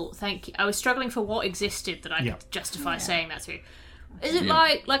 Cool. Thank you. I was struggling for what existed that I could justify saying that through. Is it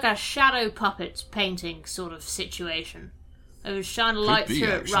like a shadow puppet painting sort of situation? I would shine a light be, through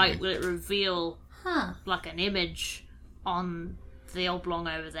it. actually. Right? Will it reveal Huh. like an image on the oblong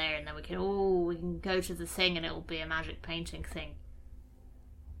over there, and then we can go to the thing, and it will be a magic painting thing.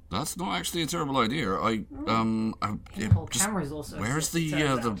 That's not actually a terrible idea. Cameras also. Where's exist, the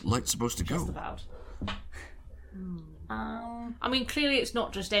turns the out. light supposed to Just go? about. I mean, clearly it's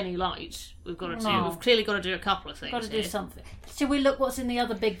not just any light. We've got to do. No. We've clearly got to do a couple of things. Got to do here. something. Should we look what's in the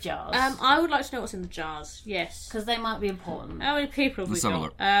other big jars? I would like to know what's in the jars. Yes. Because they might be important. How many people have we Let's have a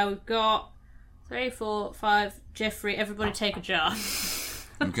got? look. We've got 3, 4, 5. Jeffrey, everybody take a jar.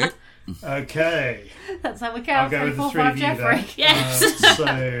 Okay. okay. That's how we I'll count. go 3, with the 4, three 5, of you Jeffrey. then. Yes.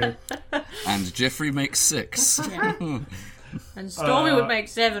 So And Jeffrey makes 6. And Stormy would make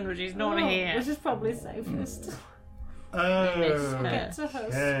 7, but she's not here. Which is probably safest. Get to her.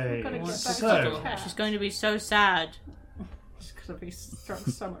 Okay. We've got to get back So- to the cat. She's going to be so sad. She's going to be drunk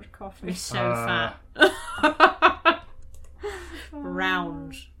so much coffee. Be so fat.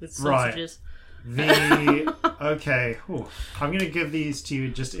 Round with Right. sausages. Okay. Ooh. I'm going to give these to you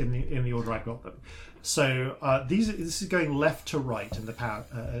just in the order I got them. So this is going left to right in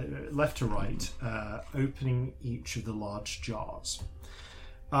the left to right, opening each of the large jars.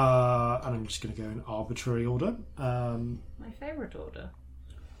 And I'm just going to go in arbitrary order. My favourite order.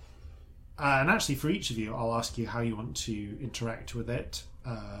 And actually, for each of you, I'll ask you how you want to interact with it,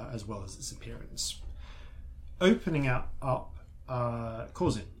 as well as its appearance. Opening up,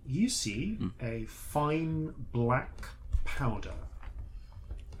 Corzin, you see a fine black powder.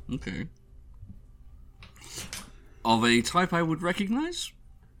 Okay. Of a type I would recognise?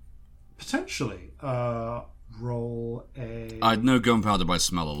 Potentially. Roll a... I'd know gunpowder by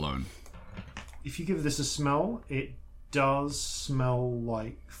smell alone. if you give this a smell, it does smell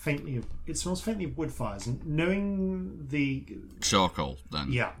like faintly. It smells faintly of wood fires. And knowing the charcoal,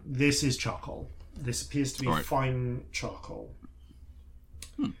 then. Yeah, this is charcoal. This appears to be fine charcoal.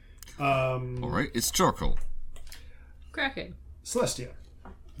 All right, it's charcoal. Cracking. Celestia,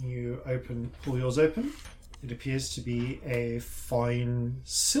 you pull yours open. It appears to be a fine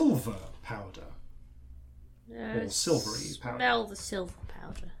silver powder. Or silvery powder. Smell the silver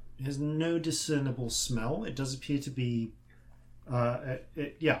powder. It has no discernible smell. It does appear to be,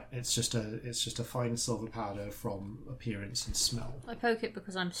 it's just a fine silver powder from appearance and smell. I poke it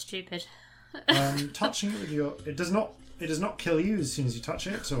because I'm stupid. Touching it with it does not kill you as soon as you touch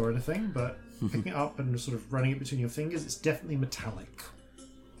it or anything. But picking it up and sort of running it between your fingers, it's definitely metallic.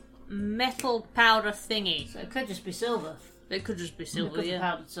 Metal powder thingy. So it could just be silver. It could just be silver. It could be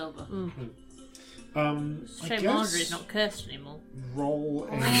powdered silver. Shame Marjorie's not cursed anymore. Roll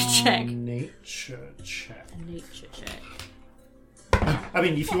a check. nature check. A nature check. I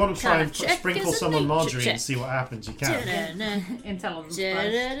mean, if you want to try and sprinkle some on Marjorie and see what happens, you can.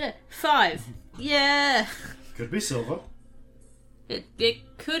 Intelligence. 5. Yeah. Could be silver. It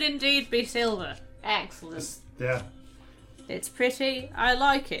could indeed be silver. Excellent. Yeah. It's pretty. I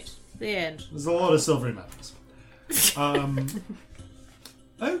like it. The end. There's a lot of silvery metals.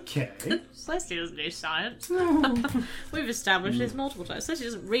 Okay. Celestia doesn't do science. We've established this multiple times. Celestia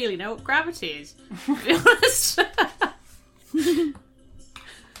doesn't really know what gravity is, to be honest.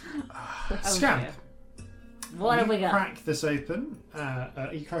 Scamp. What have we got? You crack this open.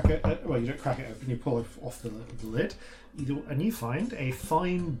 You crack it. Well, you don't crack it open. You pull it off the lid, and you find a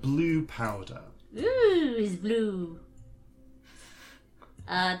fine blue powder. Ooh, it's blue.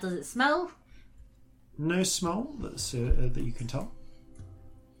 Does it smell? No smell that you can tell.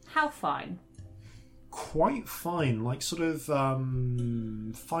 How fine? Quite fine, like sort of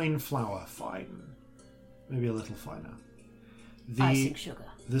fine flour fine. Maybe a little finer. Icing sugar.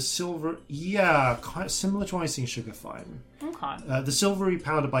 The silver, yeah, quite similar to icing sugar fine. Okay. The silvery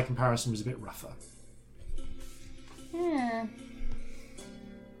powder, by comparison, was a bit rougher. Yeah.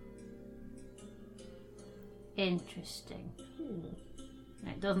 Interesting.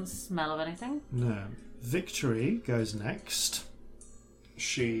 It doesn't smell of anything. No. Victory goes next.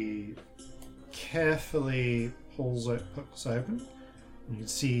 She carefully pulls it open. And you can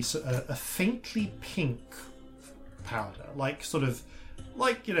see a faintly pink powder, like sort of,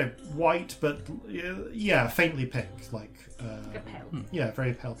 like, you know, white, but yeah, faintly pink, like pale. Yeah,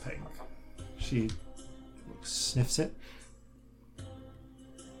 very pale pink. She sniffs it.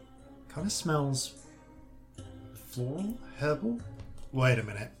 Kind of smells floral, herbal. Wait a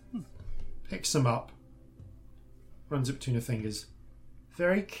minute. Picks them up. Runs it between her fingers.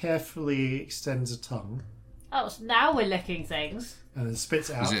 Very carefully extends a tongue. Oh, so now we're licking things. And then spits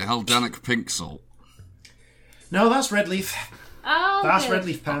it out. Is it Haldanic pink salt? No, that's red leaf. Oh, that's good. red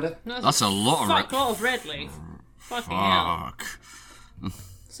leaf powder. That's a lot of red leaf. Fucking hell.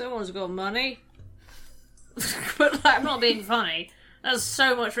 Someone's got money. But like, I'm not being funny. That's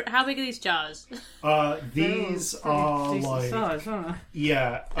so much. How big are these jars? These are like size, aren't they?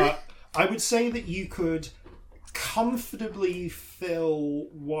 Yeah. I would say that you could comfortably fill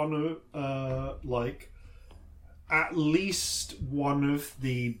one like at least one of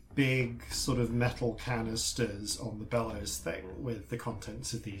the big sort of metal canisters on the bellows thing with the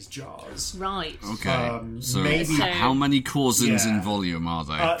contents of these jars. Right. Okay. So maybe how many corzins in volume are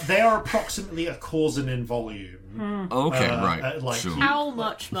they? They are approximately a corzin in volume. Okay, right. Like sure. How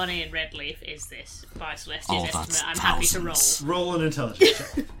much money in red leaf is this by Celestia's estimate? I'm happy to roll. Roll an intelligence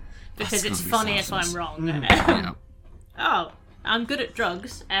check. Because it's funny if I'm wrong. Yeah. Oh, I'm good at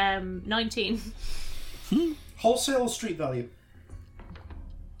drugs. 19. Wholesale or street value?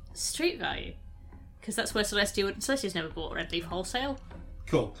 Street value. Because that's where Celestia's never bought red leaf wholesale.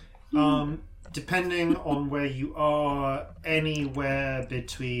 Cool. Depending on where you are, anywhere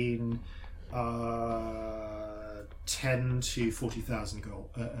between 10 to 40,000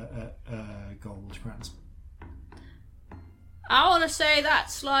 gold crowns. I want to say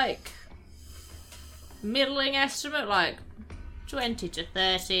that's like middling estimate, like 20 to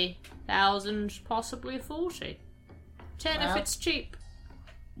 30,000, possibly 40. 10 if it's cheap.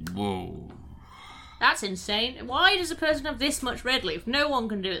 Whoa. That's insane. Why does a person have this much red leaf? No one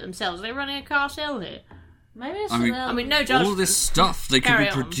can do it themselves. Are they running a cartel here? Maybe it's I mean, no judgment. all this stuff, they could be Carry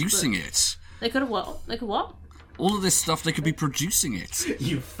on, producing it. They could have what? They could what? all of this stuff, they could be producing it.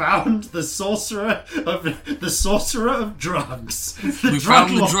 You found the sorcerer of drugs. We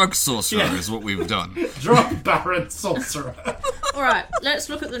found the drug sorcerer, is what we've done. Drug baron sorcerer. All right, let's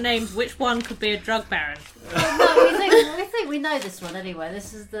look at the names. Which one could be a drug baron? No, we think we know this one anyway.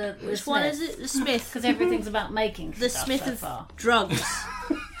 This is the Which one is it? The Smith. Because everything's about making the stuff Smith so of far. drugs.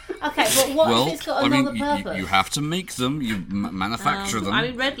 Okay, but what if it's got another purpose? You have to make them. You manufacture them. I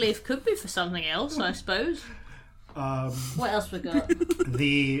mean, Red Leaf could be for something else, I suppose. What else we got?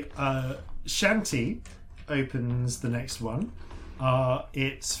 The shanty opens the next one.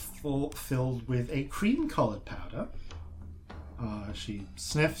 It's filled with a cream-coloured powder. She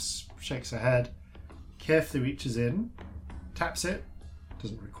sniffs, shakes her head, carefully reaches in, taps it,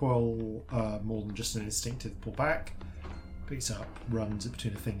 doesn't recoil more than just an instinctive pull back, picks it up, runs it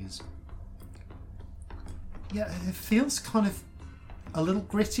between her fingers. Yeah, it feels kind of a little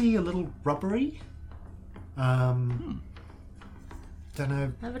gritty, a little rubbery. Don't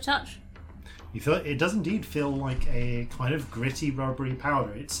know. Have a touch. You feel it does indeed feel like a kind of gritty, rubbery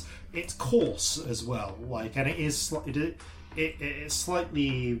powder. It's coarse as well, and it is it's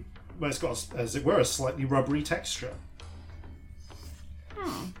slightly, well, it's got as it were a slightly rubbery texture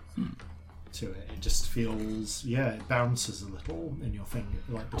to it. It just feels, it bounces a little in your finger,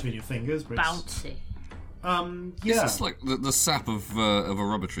 like between your fingers. But bouncy. Yeah. It's like the sap of a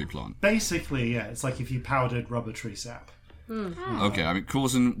rubber tree plant. Basically, yeah. It's like if you powdered rubber tree sap. Okay, I mean,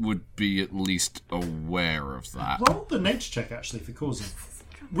 Corzin would be at least aware of that. Roll the nature check, actually, for Corzin.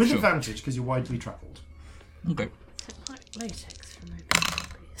 With advantage, because you're widely travelled. Okay. Latex from open.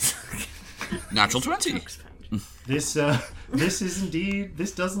 Natural 20. This does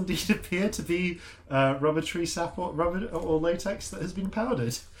indeed appear to be rubber tree sap or latex that has been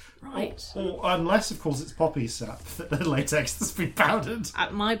powdered. Right. Or unless, of course, it's poppy sap, the latex that's been powdered.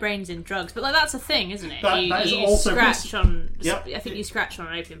 My brain's in drugs, but that's a thing, isn't it? That is you also scratch on. Yep. I think you scratch on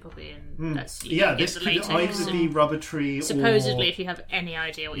an opium poppy, and that's This the could latex. either be rubber tree Supposedly, or... if you have any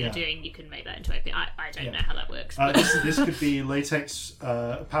idea what you're doing, you can make that into opium. I don't know how that works. This could be latex,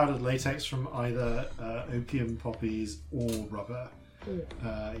 powdered latex from either opium poppies or rubber.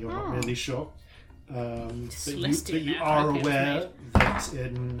 You're not really sure. But you are aware that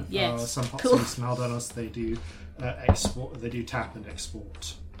in some parts of East Maldanos they do export. They do tap and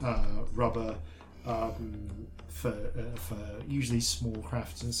export rubber for usually small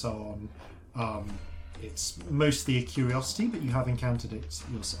crafts and so on. It's mostly a curiosity, but you have encountered it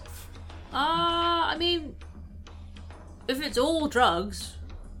yourself. I mean, if it's all drugs.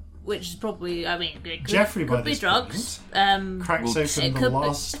 Which is probably, it Jeffrey could be drugs. Cracks open the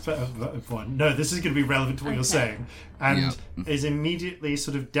last bit of one. No, this is going to be relevant to what you're saying. And is immediately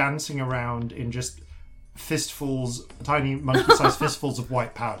sort of dancing around in just fistfuls, tiny monkey-sized fistfuls of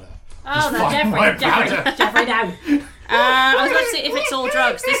white powder. Oh, no, Jeffrey, no. I was about to say, if it's all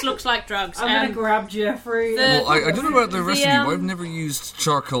drugs, this looks like drugs. I'm going to grab Jeffrey. Well, I don't know about the rest of you, I've never used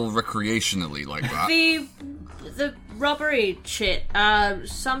charcoal recreationally like that. The rubbery shit,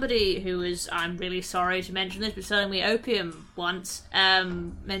 somebody who is, I'm really sorry to mention this, but selling me opium once,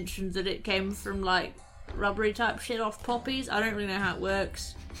 mentioned that it came from, like, rubbery type shit off poppies. I don't really know how it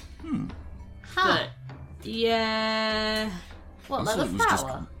works. But, yeah... What, like the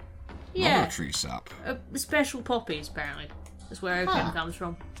flower? Yeah. Rubber tree sap. Special poppies, apparently. That's where opium comes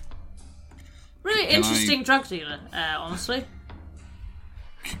from. Really interesting drug dealer, honestly.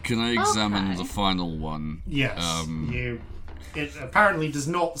 Can I examine the final one? Yes. It apparently does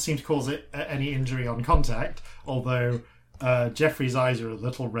not seem to cause it any injury on contact, although Jeffrey's eyes are a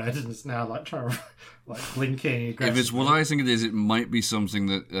little red and it's now like trying to, blinking aggressively. If it's what I think it is, it might be something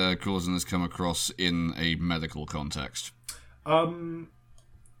that Corzin has come across in a medical context.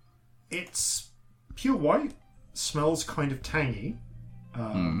 It's pure white, smells kind of tangy,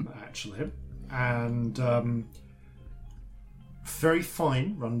 actually, and very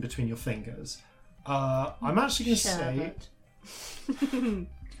fine, run between your fingers. I'm actually going to say...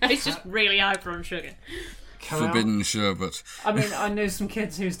 It's just really hyper on sugar. Forbidden sherbet. I mean, I knew some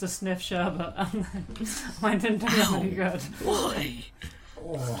kids who used to sniff sherbet and I didn't do them any good. Why?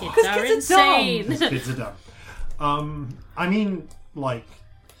 Kids are insane. Kids are dumb. I mean,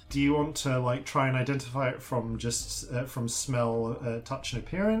 do you want to try and identify it from just from smell, touch, and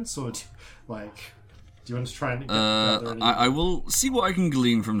appearance, or do you want to try and? I will see what I can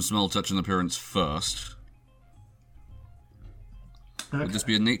glean from smell, touch, and appearance first. Okay. Would this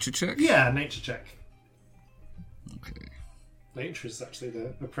be a nature check? Yeah, nature check. Okay. Nature is actually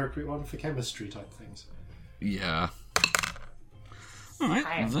the appropriate one for chemistry type things. Yeah. All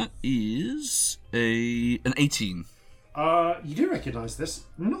right, that is an 18. You do recognise this,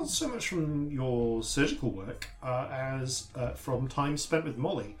 not so much from your surgical work as from time spent with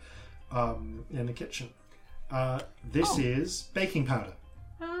Molly in the kitchen. This is baking powder.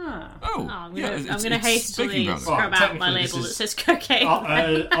 I'm gonna hastily scrub out my label that says cocaine.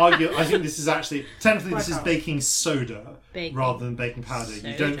 I think this is actually technically this is baking soda rather than baking powder.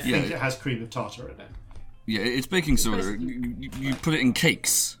 You don't think it has cream of tartar in it? Yeah, it's baking soda. You put it in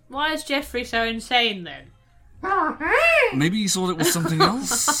cakes. Why is Jeffrey so insane then? Maybe he thought it was something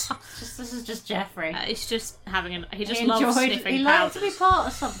else. This is just Jeffrey. He's just having he just loves sniffing powder. He likes to be part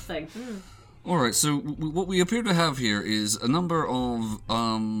of something. Alright, so what we appear to have here is a number of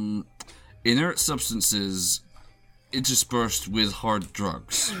inert substances interspersed with hard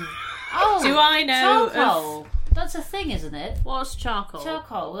drugs. Oh, do I know? Charcoal. That's a thing, isn't it? What's charcoal?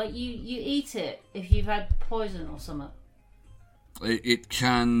 Charcoal, like you eat it if you've had poison or something. It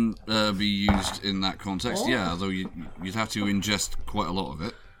can be used in that context, yeah, although you'd have to ingest quite a lot of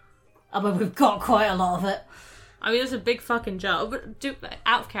it. I mean, we've got quite a lot of it. I mean, there's a big fucking jar. But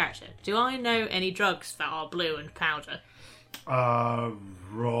out of character, do I know any drugs that are blue and powder?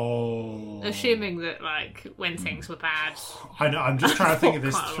 Roll. Assuming that, like, when things were bad. I know. I'm just trying to think of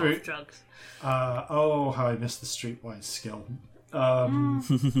this quite through. A lot of drugs. How I missed the streetwise skill.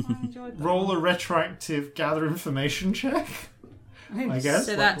 Roll a retroactive gather information check. I guess.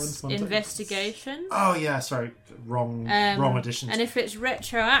 So that's investigation. Oh yeah, sorry, wrong edition. And if it's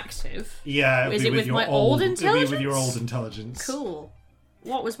retroactive, is it with my old intelligence? It'd be with your old intelligence. Cool.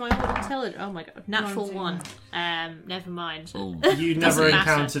 What was my old intelligence? Oh my god, natural 1. Never mind. Oh. You never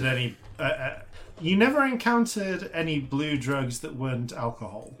encountered any. You never encountered any blue drugs that weren't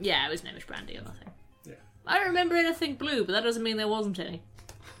alcohol. Yeah, it was Nemish brandy or nothing. Yeah. I don't remember anything blue, but that doesn't mean there wasn't any.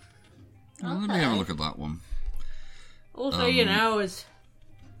 Let me have a look at that one. Also, I was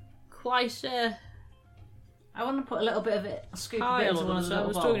quite. I want to put a little bit of it, scoop a bit into one of the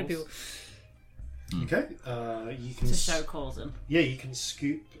little talking to people. Okay, you can to show Corzin. Yeah, you can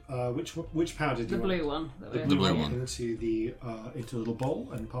scoop. Which powder do you want? The blue one. The blue one into the little bowl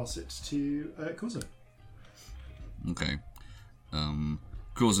and pass it to Corzin. Okay.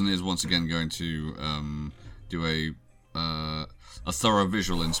 Corzin is once again going to do a thorough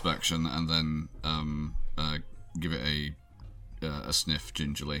visual inspection and then give it a sniff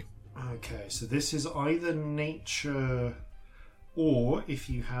gingerly. Okay, so this is either nature, or if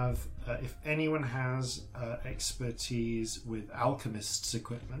you have, if anyone has expertise with alchemists'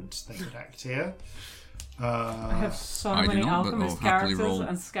 equipment, they could act here. I have so many alchemist characters,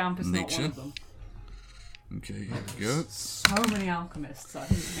 and Scamp is nature. not one of them. Okay, here we go. So many alchemists. I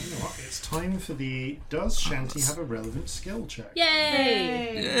think. You know what? It's time for the Does Shanty have a relevant skill check?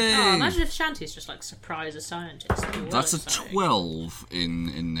 Yay! Yay! Oh, imagine if Shanty's just like surprise a scientist. That's a 12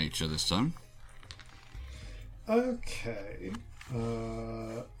 in nature this time. Okay.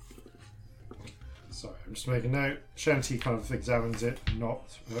 Sorry, I'm just making a note. Shanty kind of examines it,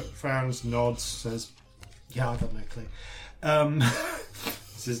 frowns, nods, says, "Yeah, I got no clue."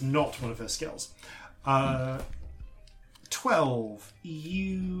 This is not one of her skills. 12.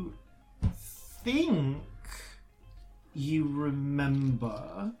 You think you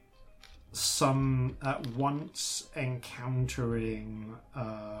remember once encountering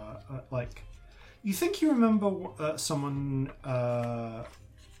you think you remember someone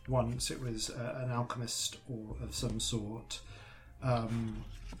once, it was an alchemist or of some sort,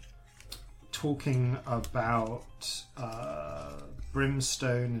 talking about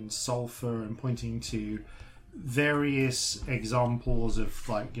brimstone and sulfur and pointing to various examples of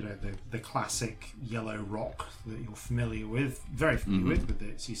the classic yellow rock that you're very familiar with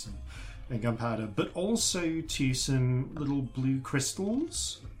its use in gunpowder, but also to some little blue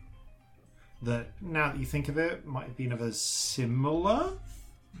crystals that, now that you think of it, might have been of a similar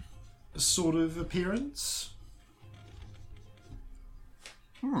sort of appearance.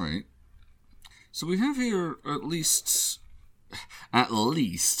 Alright. So we have here at least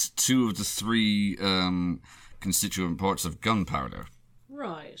 2 of the 3 constituent parts of gunpowder.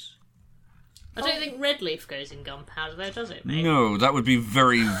 Right. I don't think red leaf goes in gunpowder, though, does it, mate? No, that would be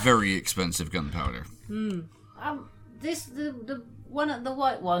very, very expensive gunpowder. The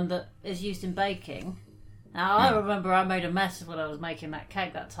white one that is used in baking. Now, I remember I made a mess when I was making that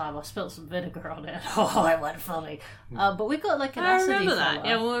cake that time. I spilt some vinegar on it. Oh, it went funny. But we've got like an acidy remember that. fella.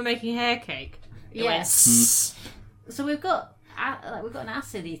 Yeah, when we were making hair cake. Yes. So we've got an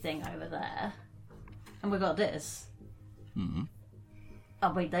acidy thing over there, and we've got this. Mm-hmm.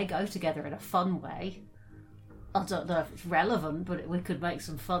 I mean, they go together in a fun way. I don't know if it's relevant, but we could make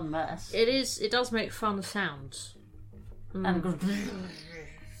some fun mess. It is. It does make fun sounds. And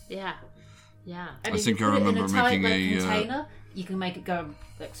yeah. Yeah. I think I remember making a container. You can make it go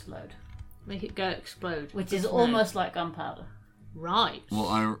explode. Make it go explode. Which is almost like gunpowder. Right.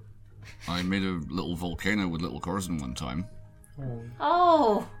 Well, I made a little volcano with little Corzin one time.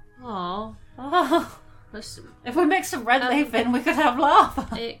 Oh. Oh. Oh. If we mix some red leaf in, we could have lava.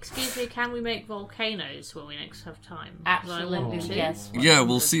 Excuse me, can we make volcanoes when we next have time? Absolutely, yes. Yeah,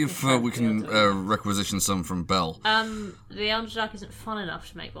 we'll see if we can requisition some from Belle. The Underdark isn't fun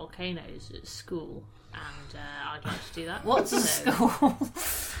enough to make volcanoes at school, and I'd like to do that. What's a school?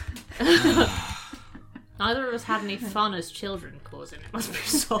 Neither of us had any fun as children, Corzin. It must be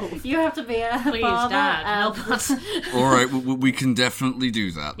solved. You have to be a Please, father. Dad, help us. Alright, we can definitely do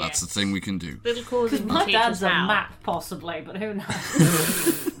that. That's the thing we can do. Little Corzin My teach dad's us a how. map, possibly, but who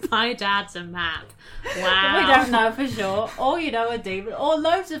knows? My dad's a map. Wow. We don't know for sure. Or, a demon. Or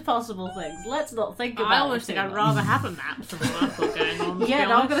loads of possible things. Let's not think about it. I almost think I'd rather have a map than what I've got going on. Yeah,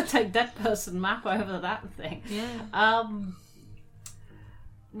 no, I'm going to take dead person map over that thing. Yeah.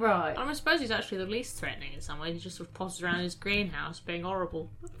 Right. I suppose he's actually the least threatening in some ways. He just sort of potters around his greenhouse being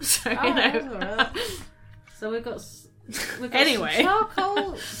horrible. So, Alright. So we've got Anyway. some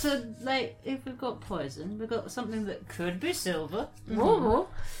charcoal. So, if we've got poison, we've got something that could be silver.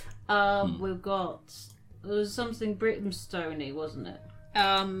 Mm-hmm. We've got... There was something brimstone-y, wasn't it?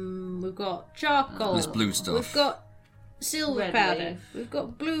 We've got charcoal. This blue stuff. We've got silver Red powder. leaf. We've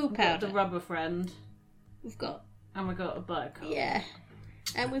got blue We've got powder. the rubber friend. We've got And we've got a black coal.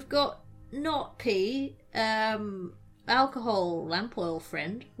 and we've got not pea, alcohol lamp oil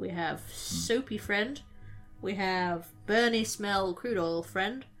friend. We have soapy friend. We have Bernie smell crude oil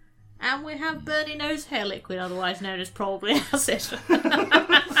friend. And we have Bernie nose hair liquid, otherwise known as probably acid.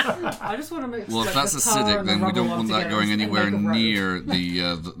 I just want to mix. Well, if that's acidic, then we don't want that going anywhere near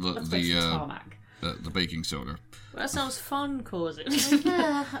the baking soda. That sounds fun, Corzin.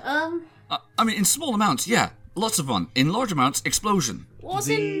 I mean, in small amounts, yeah, lots of fun. In large amounts, explosion. What's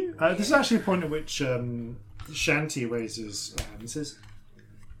This is actually a point at which Shanti raises and says,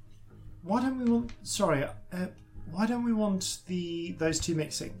 "Why don't we want? Sorry, why don't we want those two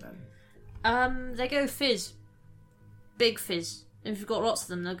mixing then?" They go fizz. Big fizz. If you've got lots of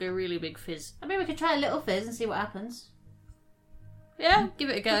them, they'll go really big fizz. I mean, we could try a little fizz and see what happens. Yeah, give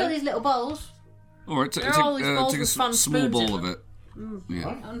it a We've got go. these little bowls. Alright, There are all these bowls take a with fun small spoons in bowl of them. it.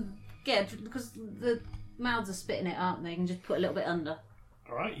 Yeah. Yeah, because the mouths are spitting it, aren't they? You can just put a little bit under.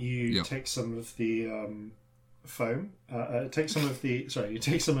 All right, you take some of the foam. You take some of the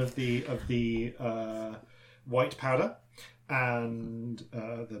white powder and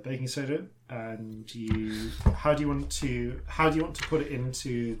the baking soda, and how do you want to put it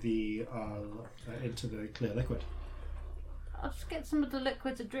into the clear liquid? I'll just get some of the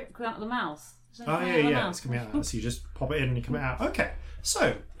liquid to drip out of the mouth. It's coming out. So you just pop it in and you come out. Okay,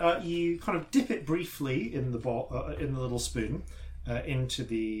 so you kind of dip it briefly in the in the little spoon into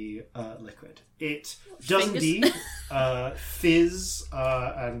the liquid. It does indeed fizz,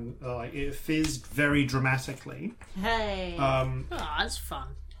 and it fizzed very dramatically. Hey. That's fun.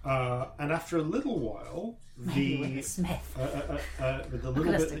 And after a little while, with the little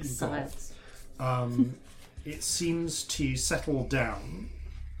bit that you've got, it seems to settle down.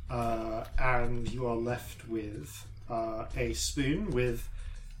 And you are left with a spoon with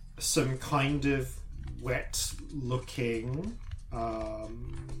some kind of wet-looking,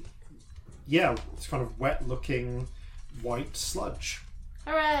 it's kind of wet-looking white sludge.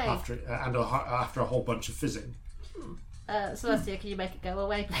 Hooray! After a whole bunch of fizzing. Celestia, can you make it go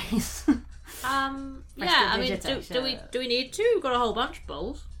away, please? Yeah, I mean, do we need to? We've got a whole bunch of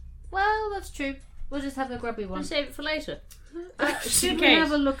bowls. Well, that's true. We'll just have a grubby one. We'll save it for later. Should we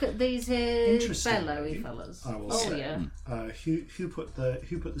have a look at these here Interesting. bellowy fellas? I will Oh say. yeah. Who put the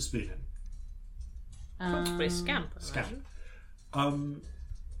spoon in? Probably Scamp. I Scamp.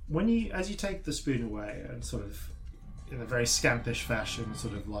 imagine. As you take the spoon away and sort of in a very scampish fashion,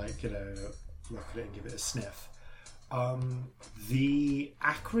 sort of look at it and give it a sniff. The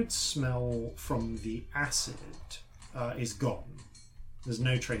acrid smell from the acid is gone. There's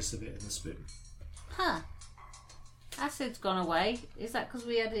no trace of it in the spoon. Huh. Acid's gone away. Is that because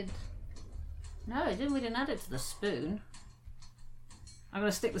we added... No, we didn't add it to the spoon. I'm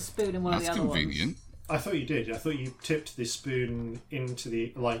going to stick the spoon in one of the other convenient. ones. I thought you did. I thought you tipped the spoon into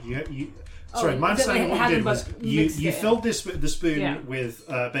the... Oh, Sorry, my understanding of what you did was you filled the spoon with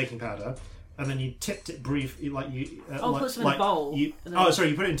baking powder, and then you tipped it briefly, put some in a bowl. You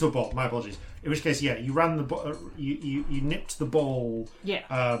put it into a bowl. My apologies. In which case, you ran the you nipped the bowl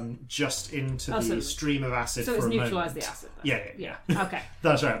just into the stream of acid so for a moment. So it's neutralised the acid. Then. Yeah. Okay.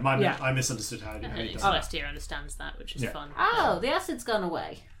 That's right. I misunderstood how you done that. Celestia understands that, which is fun. Oh, the acid's gone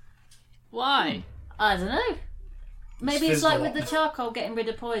away. Why? I don't know. Maybe it's like with the charcoal getting rid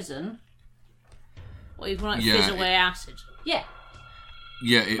of poison. Or you can like fizz away acid. Yeah.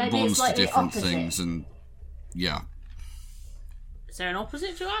 Yeah, it bonds to different things, and yeah. Is there an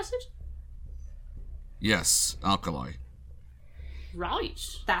opposite to acid? Yes, alkali. Right.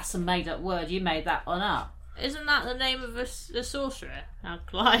 That's a made-up word. You made that one up. Isn't that the name of a sorcerer?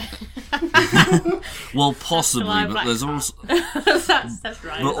 Alkali. Well, possibly, but there's also. that's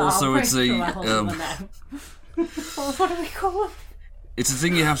right. But also, it's a. What do we call it? It's a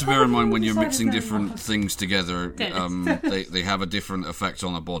thing you have to bear in mind when you're mixing different things together. They have a different effect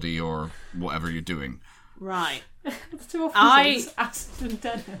on a body or whatever you're doing. Right. Acid and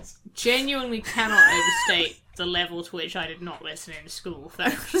Dennis. Genuinely cannot overstate the level to which I did not listen in school,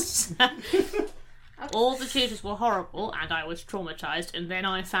 folks. All the tutors were horrible, and I was traumatised, and then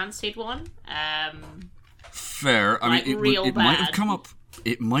I fancied one. Fair. I mean, it might have come up.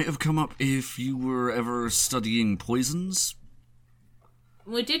 It might have come up if you were ever studying poisons.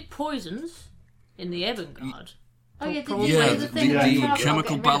 We did poisons in the Ebengard. Oh yeah, the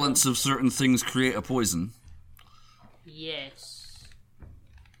chemical balance of certain things create a poison. Yes.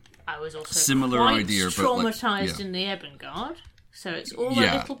 I was also similar quite idea, traumatised in the Ebengard, so it's all a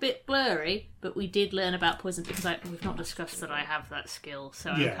little bit blurry, but we did learn about poison because we've not discussed that I have that skill, so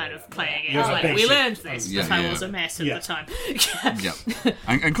I'm kind of playing it. Like, we learned this, but I was a mess at the time. Yeah.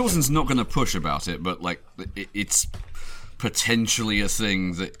 And Coulson's not going to push about it, but like it's potentially a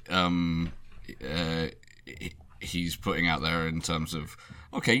thing that he's putting out there in terms of,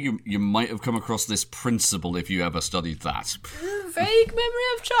 okay, you might have come across this principle if you ever studied that. Vague memory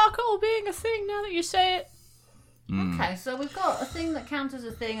of charcoal being a thing now that you say it. Okay, so we've got a thing that counts as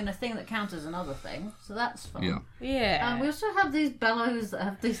a thing and a thing that counts as another thing, so that's fun. Yeah. We also have these bellows that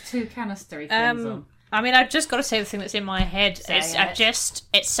have these two canistery things on. I mean, I've just got to say the thing that's in my head. It's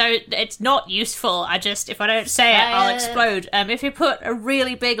not useful. If I don't say it, I'll explode. If you put a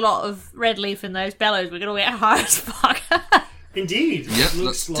really big lot of red leaf in those bellows, we're going to get high as fuck. Indeed. Yep,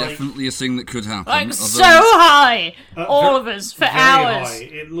 that's definitely a thing that could happen. Like, so high! All of us, for hours. High.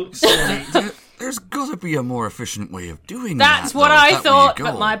 It looks like... There's got to be a more efficient way of doing that. That's what I thought,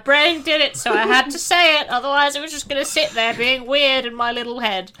 but my brain did it, so I had to say it. Otherwise, it was just going to sit there being weird in my little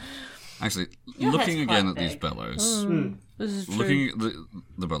head. Actually, looking again at these bellows, looking at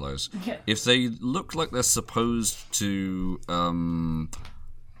the bellows, if they look like they're supposed to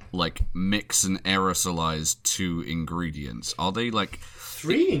like mix and aerosolize 2 ingredients, are they like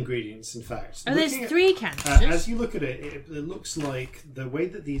 3 ingredients? In fact, there's 3 canisters. As you look at it, it looks like the way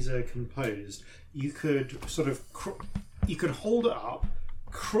that these are composed. You could sort of you could hold it up,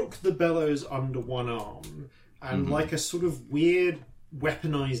 crook the bellows under one arm, and like a sort of weird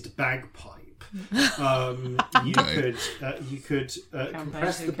weaponized bagpipe. You could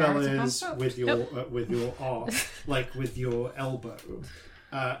compress the bellows with your arm, like with your elbow,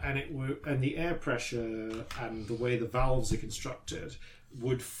 and the air pressure and the way the valves are constructed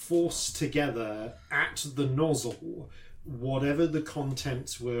would force together at the nozzle whatever the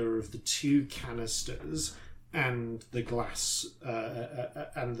contents were of the 2 canisters and the glass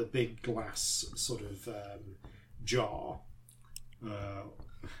and the big glass sort of jar.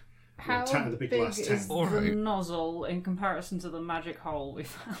 How the big big glass tank. is the nozzle in comparison to the magic hole we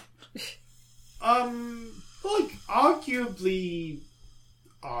found? Like arguably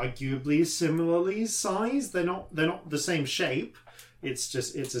similarly sized. They're not the same shape. It's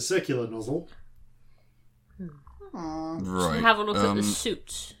a circular nozzle. Right. Have a look at the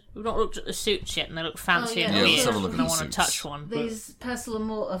suits. We've not looked at the suits yet, and they look fancy and weird. Let's have a look at I the want to suits. touch one. These pestle and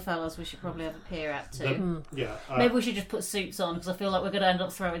mortar fellas, we should probably have a peer at too. Maybe we should just put suits on because I feel like we're going to end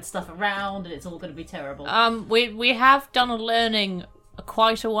up throwing stuff around and it's all going to be terrible. We have done a learning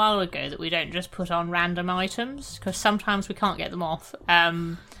quite a while ago that we don't just put on random items because sometimes we can't get them off.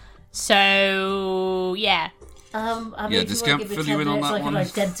 So yeah. Discount fill you in on that one. I can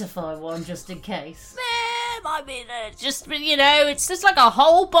identify one just in case. I mean, it's just like a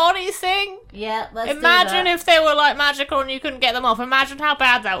whole body thing. Yeah, let's Imagine if they were like magical and you couldn't get them off. Imagine how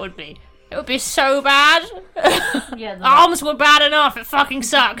bad that would be. It would be so bad. Arms were bad enough. It fucking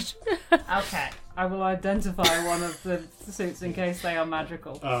sucked. Okay. I will identify one of the suits in case they are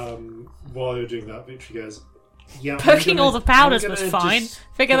magical. While you're doing that, Victory goes, poking all the powders was fine.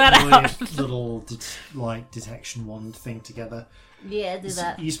 Figure that out. Little detection wand thing together. Yeah, do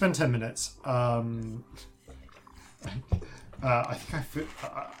that. You spend 10 minutes. I feel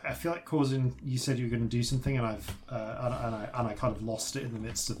like Corzin, you said you were going to do something, and I kind of lost it in the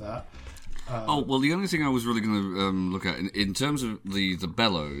midst of that. The only thing I was really going to look at in terms of the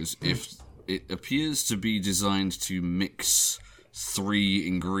bellows, if it appears to be designed to mix 3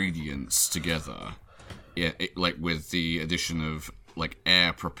 ingredients together, like with the addition of like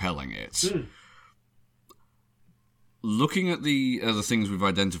air propelling it. Looking at the things we've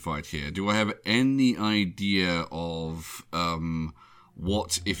identified here, do I have any idea of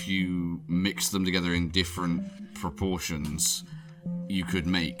what, if you mix them together in different proportions, you could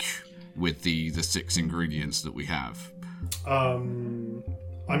make with the 6 ingredients that we have? I'm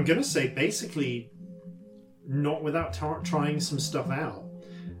gonna say basically not without trying some stuff out.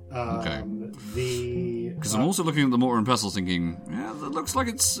 Okay. Because I'm also looking at the mortar and pestle, thinking, yeah, that looks like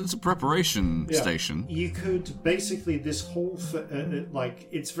it's a preparation station. You could basically this whole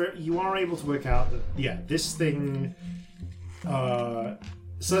it's very. You are able to work out that this thing.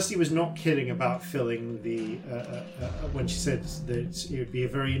 Cersei was not kidding about filling the when she said that it would be a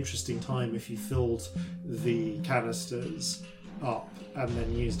very interesting time if you filled the canisters up and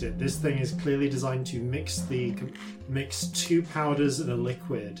then used it. This thing is clearly designed to mix 2 powders and a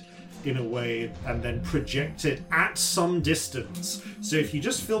liquid in a way and then project it at some distance. So if you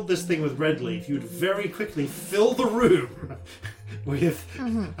just filled this thing with red leaf, you would very quickly fill the room with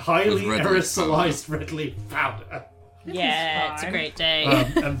highly aerosolized red leaf powder. Yeah, it's a great day.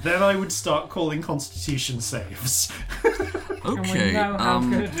 And then I would start calling Constitution saves. Okay. And we know how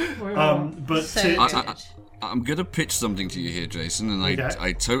good we are. But I'm going to pitch something to you here, Jason, and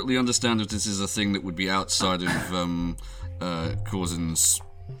I totally understand if this is a thing that would be outside of Corzin's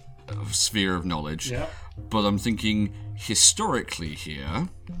sphere of knowledge, but I'm thinking historically here,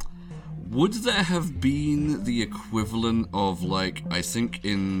 would there have been the equivalent of, like, I think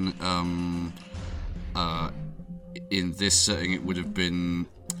in this setting it would have been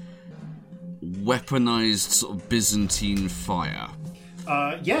weaponized sort of Byzantine fire?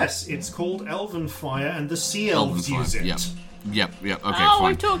 Yes, it's called Elven Fire, and the Sea Elves use it. Yep. Okay, fine.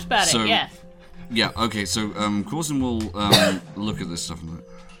 We've talked about it, yeah. Yeah, okay, so Corzin will look at this stuff and...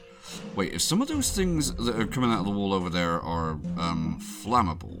 Wait, if some of those things that are coming out of the wall over there are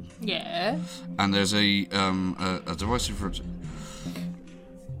flammable... Yeah. And there's a device for...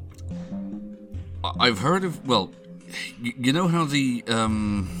 I've heard of... Well, you know how the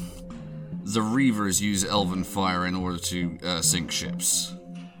Reavers use Elven Fire in order to sink ships?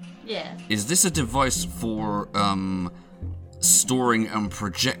 Yeah. Is this a device for storing and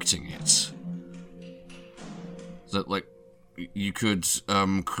projecting it? That, like, you could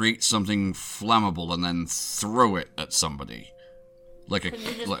create something flammable and then throw it at somebody, like a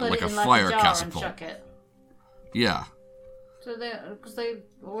fire catapult. And chuck it? Yeah. So because they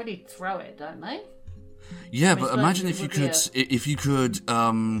already throw it, don't they? Yeah, but imagine if you could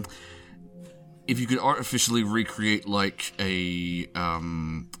artificially recreate like a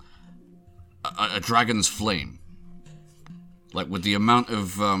dragon's flame, like with the amount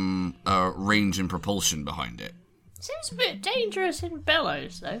of range and propulsion behind it. Seems a bit dangerous in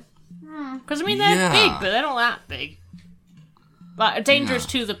bellows, though. Because, I mean, they're big, but they're not that big. Like, dangerous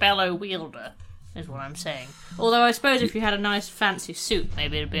to the bellow wielder, is what I'm saying. Although, I suppose if you had a nice fancy suit,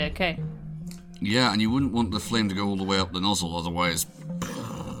 maybe it'd be okay. Yeah, and you wouldn't want the flame to go all the way up the nozzle, otherwise...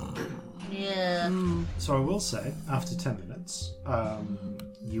 Yeah. So I will say, after 10 minutes,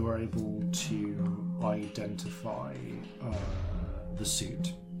 you are able to identify the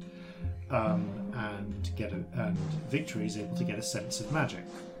suit. And Victory is able to get a sense of magic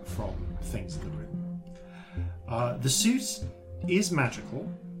from things in the room. The suit is magical.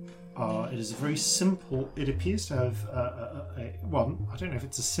 It is a very simple. It appears to have I don't know if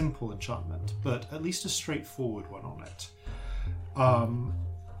it's a simple enchantment, but at least a straightforward one on it.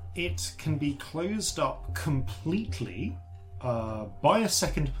 It can be closed up completely by a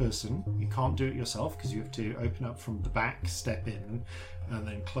second person. You can't do it yourself because you have to open up from the back, step in, and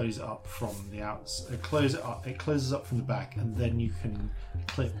then close it up from the outside. It closes up from the back, and then you can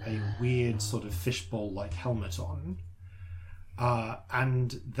clip a weird sort of fishbowl-like helmet on.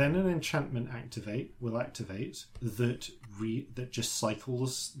 And then an enchantment will activate that just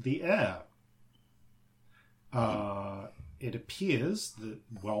cycles the air. It appears that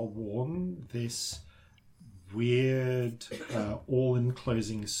while worn, this weird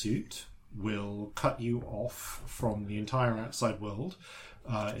all-enclosing suit will cut you off from the entire outside world,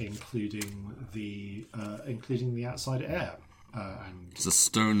 including the outside air. It's a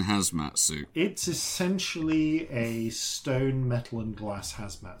stone hazmat suit. It's essentially a stone, metal, and glass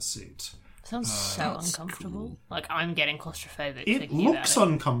hazmat suit. Sounds so uncomfortable. Cool. Like, I'm getting claustrophobic. It looks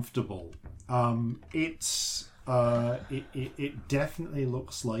uncomfortable. It definitely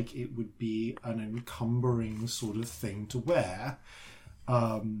looks like it would be an encumbering sort of thing to wear.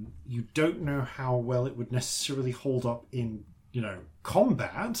 You don't know how well it would necessarily hold up in,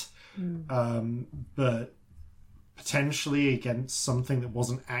 combat, but potentially against something that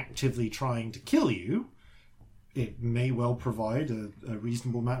wasn't actively trying to kill you, it may well provide a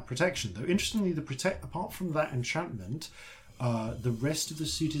reasonable amount of protection. Though, interestingly, apart from that enchantment, the rest of the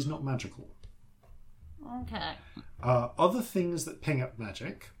suit is not magical. Okay. Other things that ping up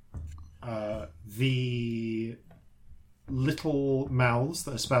magic, the little mouths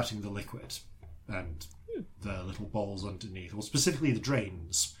that are spouting the liquid, and the little bowls underneath, or specifically the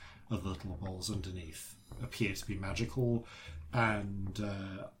drains of the little bowls underneath, appear to be magical. And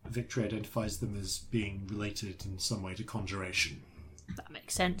Victory identifies them as being related in some way to conjuration. That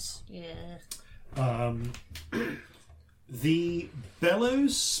makes sense. Yeah. The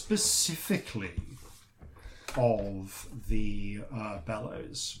bellows specifically of the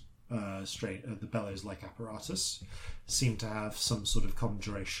bellows, the bellows-like apparatus, seem to have some sort of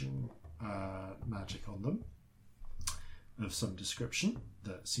conjuration magic on them of some description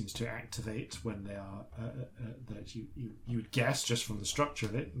that seems to activate when they are that you would guess just from the structure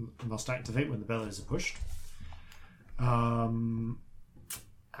of it must activate when the bellows are pushed.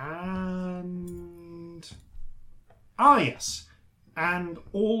 Yes, and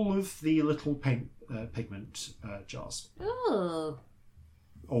all of the little pigment jars. Ooh.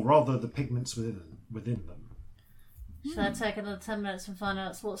 Or rather, the pigments within them. Should I take another 10 minutes and find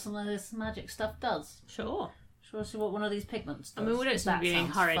out what some of this magic stuff does? Sure. Should I see what one of these pigments does? I mean, we don't seem to be being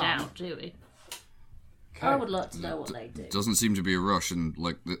hurried out, do we? Okay. I would like to know what they do. Doesn't seem to be a rush, and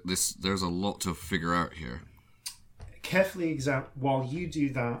there's a lot to figure out here. Carefully examine while you do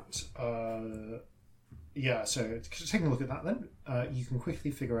that. So taking a look at that, then you can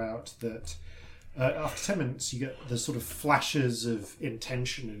quickly figure out that after 10 minutes, you get the sort of flashes of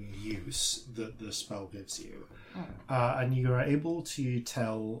intention and use that the spell gives you, and you are able to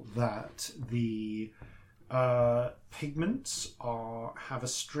tell that the pigments have a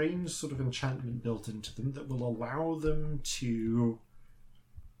strange sort of enchantment built into them that will allow them to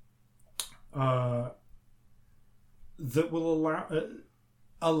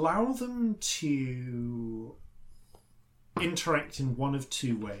allow them to interact in one of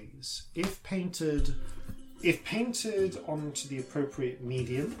two ways. If painted onto the appropriate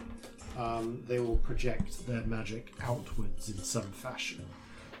medium, they will project their magic outwards in some fashion.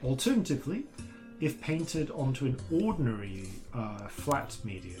 Alternatively, if painted onto an ordinary flat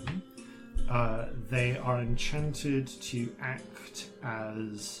medium, they are enchanted to act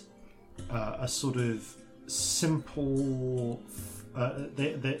as a sort of simple...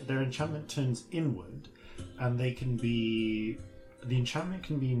 their enchantment turns inward, and the enchantment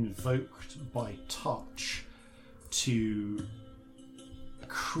can be invoked by touch to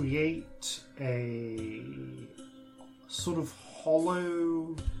create a sort of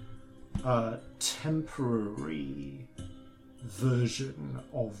hollow, temporary version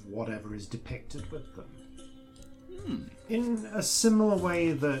of whatever is depicted with them. In a similar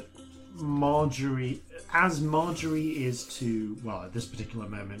way that Marjorie is to, well, at this particular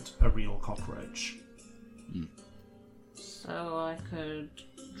moment, a real cockroach. So I could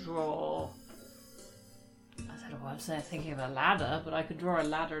draw... I don't know why I'm thinking of a ladder, but I could draw a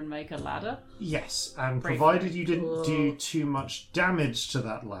ladder and make a ladder? Yes, and provided you didn't do too much damage to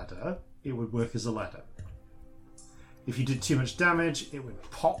that ladder, it would work as a ladder. If you did too much damage, it would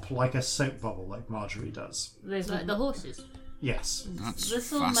pop like a soap bubble, like Marjorie does. Like the horses. Yes.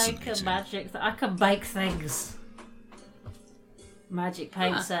 This will make a magic... I can bake things. Magic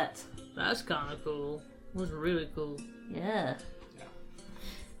paint set. That's kind of cool. It was really cool. Yeah.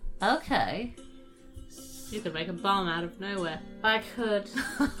 Okay. You could make a bum out of nowhere. I could.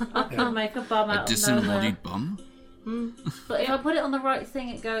 I could make a bum out of nowhere. A disembodied bum? But if I put it on the right thing,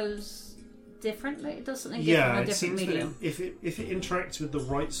 it goes differently. It does something different on a different medium. That if it interacts with the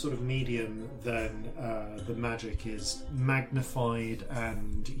right sort of medium, then the magic is magnified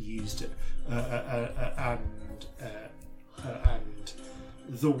and used, and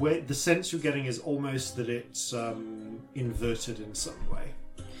the sense you're getting is almost that it's inverted in some way.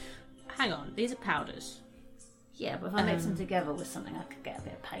 Hang on, these are powders. Yeah, but if I mix them together with something, I could get a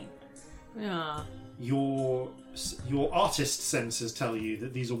bit of paint. Yeah. Your artist senses tell you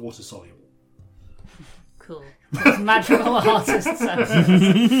that these are water soluble. Cool. Magical artist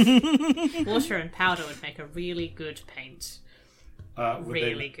senses. Water and powder would make a really good paint.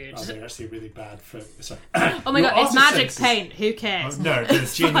 Really good. Are they actually really bad for... Sorry. Oh my god, it's magic paint. Who cares? No,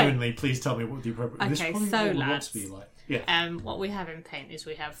 genuinely, please tell me what the appropriate... Okay, so lads. To be like. Yeah. What we have in paint is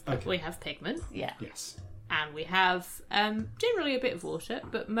we have pigment. Yeah. Yes. And we have generally a bit of water,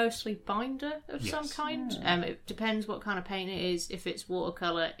 but mostly binder of some kind. It depends what kind of paint it is. If it's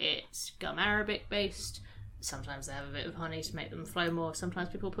watercolour, it's gum arabic based. sometimes they have a bit of honey to make them flow more. Sometimes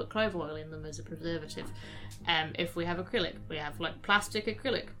people put clove oil in them as a preservative. If we have acrylic, we have like plastic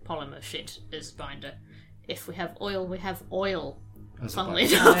acrylic polymer shit as binder. If we have oil, we have oil.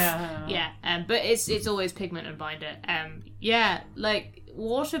 Funnily enough, but it's always pigment and binder. Like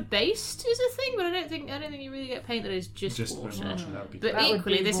water based is a thing, but I don't think you really get paint that is just water. But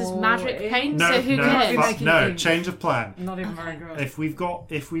equally, this is magic paint, so who cares? No, change of plan. Not even very good. If we've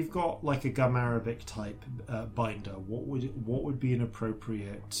got like a gum arabic type binder, what would be an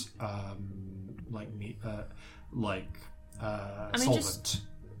appropriate solvent?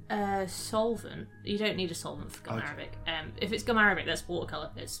 Solvent. You don't need a solvent for gum arabic. If it's gum arabic, that's watercolor.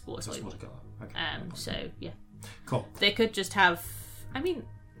 It's water soluble. Okay. So yeah. Cool. They could just have. I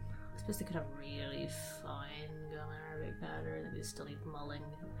suppose they could have really fine gum arabic powder, and they still need mulling.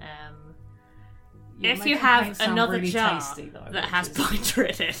 If you have another really jar tasty, though, that has binder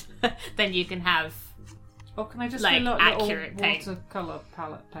in it, then you can have. Or can I just like accurate paint? Watercolor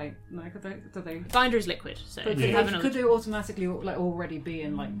palette paint? No, do they? Binder is liquid, so but could they automatically already be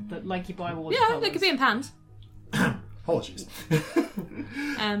in like you buy watercolors? Yeah, they could be in pans. Apologies. But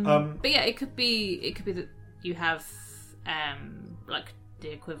yeah, it could be that you have like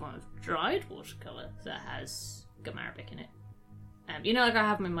the equivalent of dried watercolor that has gum arabic in it. Like I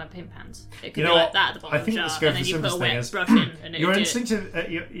have them in my paint pans. It could be like that at the bottom of the jar, and then you put a wet brush in, and your instinctive,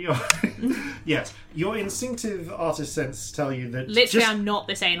 yes, your instinctive artist sense tell you that literally I'm not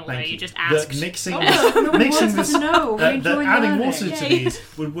this anal though. You just asked. Mixing this, adding water to these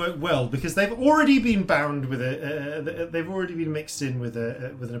would work well because they've already been bound with they've already been mixed in with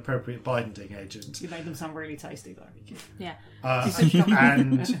an appropriate binding agent. You made them sound really tasty though. Yeah.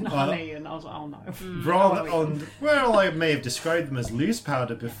 And honey, and I was like, oh no. I may have described them as loose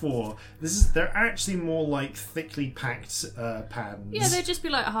powder before. They're actually more like thickly packed pans. Yeah, they'd just be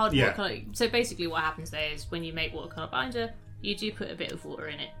like hard watercolor. So basically, what happens there is when you make watercolor binder, you do put a bit of water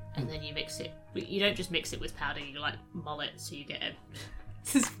in it, and then you mix it. You don't just mix it with powder. You like mull it, so you get a.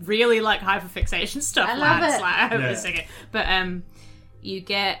 This is really like hyperfixation stuff. I love it. I hope it's singing. But you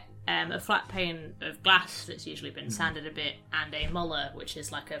get. A flat pane of glass that's usually been sanded a bit, and a muller, which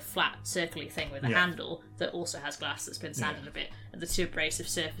is like a flat circly thing with a handle that also has glass that's been sanded a bit. And the two abrasive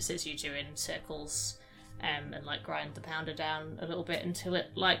surfaces you do in circles, and like grind the powder down a little bit until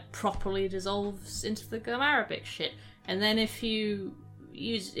it like properly dissolves into the gum arabic shit. And then if you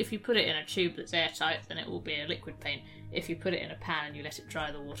put it in a tube that's airtight, then it will be a liquid paint. If you put it in a pan and you let it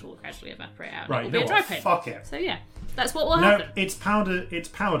dry, the water will gradually evaporate out. Right, it will be a dry paint. Fuck it. So yeah, that's what will happen. No, it's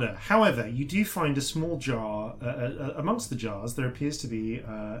powder. However, you do find a small jar amongst the jars. There appears to be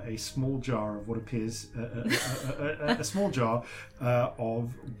a small jar of what appears a small jar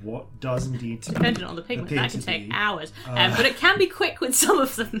of what does indeed. Dependent on the pigment, that can take hours, but it can be quick with some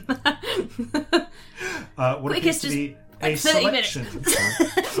of them. What appears to be like a selection.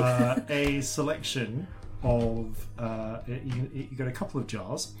 A selection of you got a couple of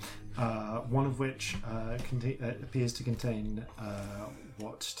jars, one of which appears to contain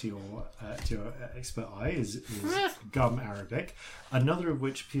what to your expert eye is gum arabic. Another of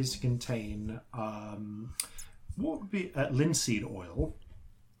which appears to contain what would be linseed oil.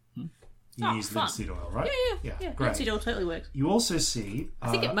 You use linseed oil, right? Yeah. Great. Linseed oil totally works. You also see...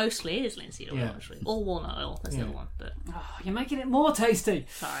 I think it mostly is linseed oil, actually. Or walnut oil, that's the other one. But you're making it more tasty.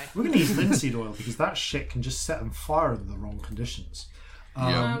 Sorry. We're going to use linseed oil because that shit can just set on fire in the wrong conditions.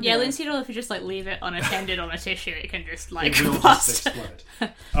 Linseed oil, if you just like leave it unattended on a tissue, it can just like it will bust. Just explode.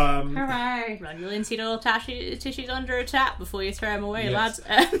 Hooray! Run your linseed oil tissues under a tap before you throw them away, lads.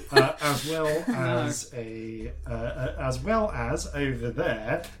 As well as over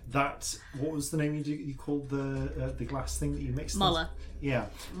there, that what was the name you called the glass thing that you mixed? Muller. Yeah.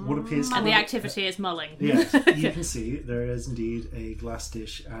 What appears to and the activity is mulling. Yes, you can see there is indeed a glass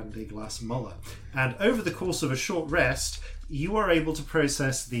dish and a glass muller. And over the course of a short rest, you are able to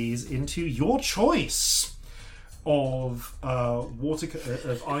process these into your choice of either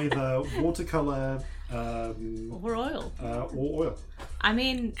watercolor or oil. Or oil. I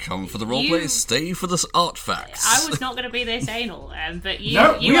mean, come for the roleplay, stay for the art facts. I was not going to be this anal, but you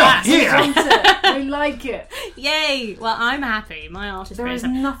we asked. Are here. We like it. Yay! Well, I'm happy. My art is there is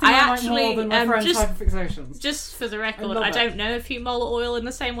present. nothing I like more than my friend's hyperfixations. Just for the record, I don't know if you mull oil in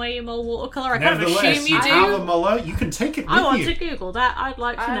the same way you mull watercolor. I kind of assume you do. Have a muller. You can take it with you. I want to Google that. I'd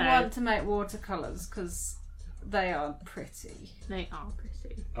like to know. I want to make watercolors because they are pretty. They are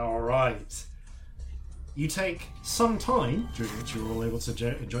pretty. All right. You take some time during which you're all able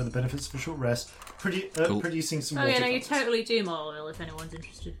to enjoy the benefits of a short rest, producing some watercolors. You totally do mull oil if anyone's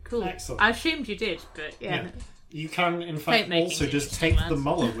interested. Cool. Excellent. I assumed you did, but yeah. You can, in fact, also just take the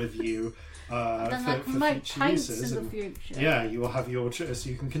Muller with you for future uses. In the future. Yeah, you will have your choice.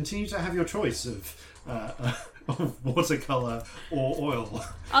 You can continue to have your choice of watercolor or oil.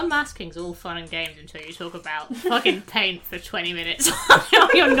 Unmasking's all fun and games until you talk about fucking paint for 20 minutes on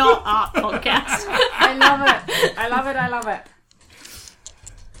your not art podcast. I love it. I love it.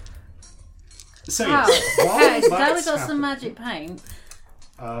 So, now we got happening, some magic paint.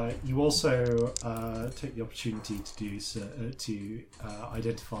 You also take the opportunity to do to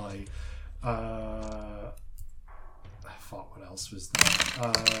identify. What else was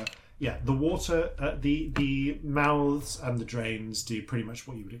there? The water, the mouths and the drains do pretty much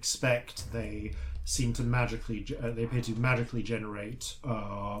what you would expect. They seem to they appear to magically generate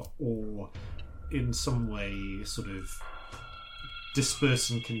or in some way sort of disperse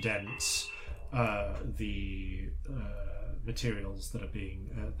and condense the materials that are being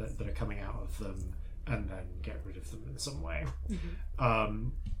that are coming out of them, and then get rid of them in some way.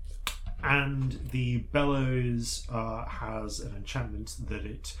 And the bellows has an enchantment that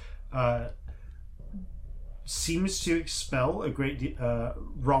it seems to expel a great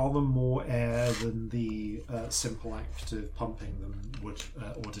rather more air than the simple act of pumping them would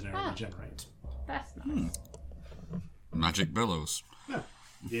ordinarily generate. That's nice. Magic bellows. Yeah,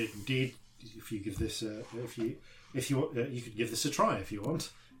 indeed. If you give this, you could give this a try if you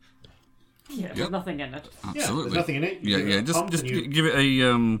want. Yeah, there's nothing in it. Absolutely. Yeah, there's nothing in it. Just give it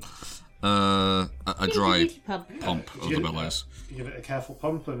a dry pump of the bellows. You give it a careful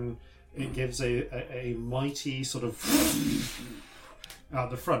pump, and it gives a mighty sort of out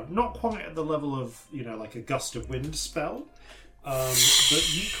the front. Not quite at the level of like a gust of wind spell, but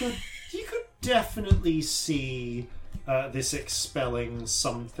you could definitely see this expelling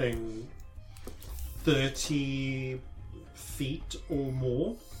something 30 feet or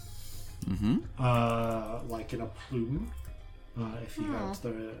more, like in a plume. If you had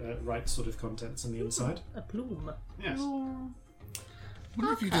the right sort of contents on the inside. A plume. Yes. I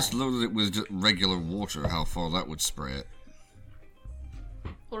wonder if you just loaded it with just regular water, how far that would spray it.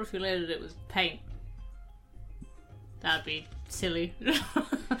 Or if you loaded it with paint. That'd be silly.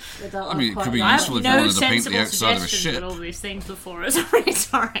 I mean, it could be useful if you wanted to paint the outside of a ship. With all these things before us. I'm really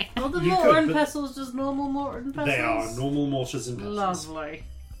sorry. Well, the mortar and pestles, just normal mortar and pestles? They are normal mortars and pestles. Lovely.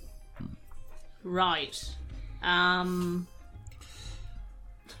 Right.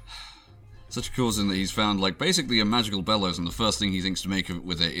 Such a cousin that he's found, basically a magical bellows, and the first thing he thinks to make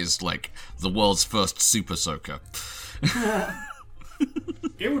with it is, the world's first super soaker.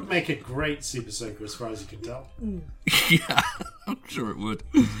 It would make a great super soaker as far as you can tell. Yeah, I'm sure it would.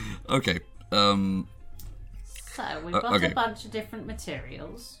 Okay. So, we've got a bunch of different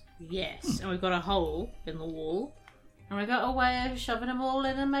materials. Yes, and we've got a hole in the wall. And we've got a way of shoving them all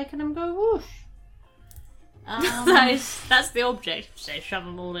in and making them go whoosh. That's the object. So shove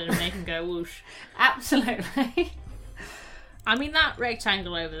them all in and make them go whoosh. Absolutely. I mean, that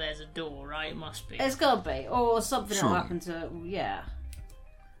rectangle over there's a door, right? It must be. It's got to be. Or something will happen to... Yeah.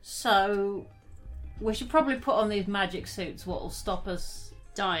 So, we should probably put on these magic suits what will stop us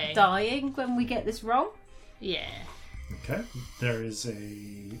dying when we get this wrong. Yeah. Okay. There is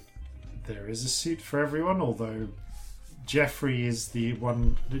a suit for everyone, although Jeffrey is the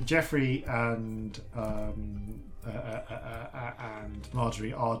one. Jeffrey and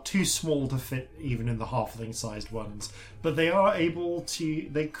Marjorie are too small to fit even in the halfling-sized ones, but they are able to.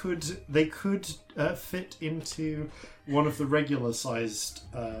 They could fit into one of the regular-sized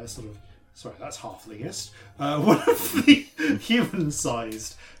sort of. Sorry, that's halflingist. One of the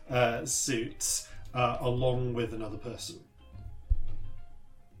human-sized suits, along with another person.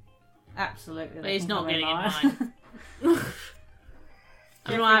 Absolutely. But he's not getting in mine.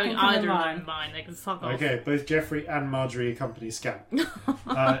 I'm not having either of them in mine. They can fuck off. Okay, both Jeffrey and Marjorie accompany Scamp.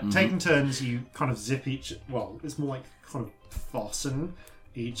 Taking turns, you kind of zip each... Well, it's more like kind of fasten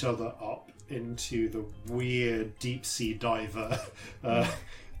each other up into the weird deep-sea diver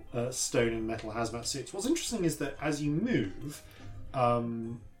stone and metal hazmat suits. What's interesting is that as you move,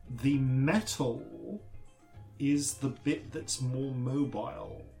 the metal is the bit that's more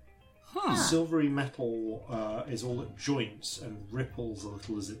mobile. Silvery metal is all at joints and ripples a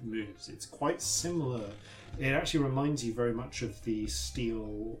little as it moves. It's quite similar. It actually reminds you very much of the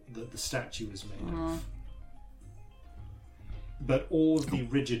steel that the statue was made of. But all of the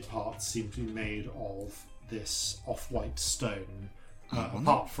rigid parts seem to be made of this off-white stone,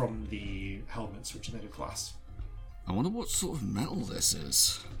 apart from the helmets, which are made of glass. I wonder what sort of metal this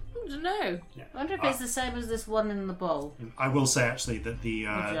is. I don't know. Yeah. I wonder if it's the same as this one in the bowl. I will say actually that the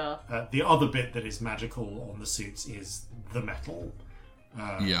other bit that is magical on the suits is the metal,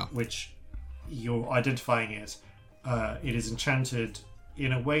 which you're identifying it, it is enchanted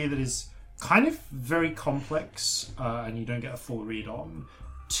in a way that is kind of very complex, and you don't get a full read on,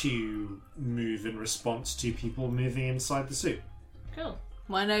 to move in response to people moving inside the suit. Cool.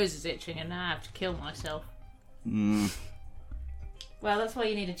 My nose is itching and now I have to kill myself. Well, that's why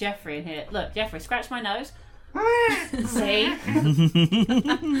you need a Jeffrey in here. Look, Jeffrey, scratch my nose. See?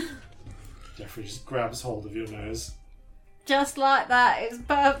 Jeffrey just grabs hold of your nose. Just like that. It's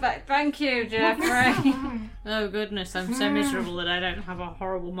perfect. Thank you, Jeffrey. Oh goodness, I'm so miserable that I don't have a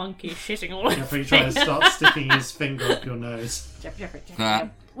horrible monkey shitting all over Jeffrey me. tries to start sticking his finger up your nose. Jeffrey.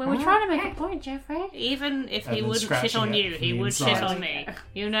 We were trying to make a point, Jeffrey. Even if And he then wouldn't shit scratching on it you, from he the would shit inside. on me.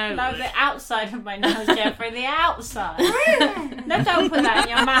 You know. No, the outside of my nose, Jeffrey. The outside. No, don't put that in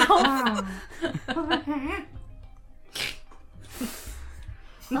your mouth.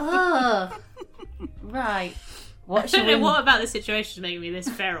 Oh. Right. I don't know what about this situation is making me this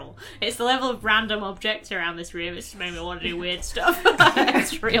feral. It's the level of random objects around this room. It's just making me want to do weird stuff.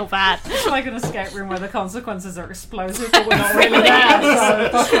 It's real bad. It's like an escape room where the consequences are explosive, but we're not really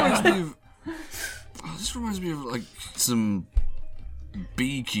there. So. This reminds me of like some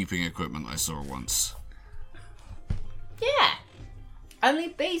beekeeping equipment I saw once. Yeah. Only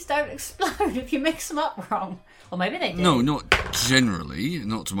bees don't explode if you mix them up wrong. Or maybe they do. No, not generally,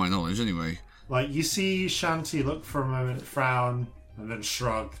 not to my knowledge anyway. Like, you see Shanti look for a moment, frown, and then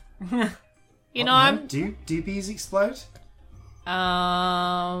shrug. You know, Do bees explode?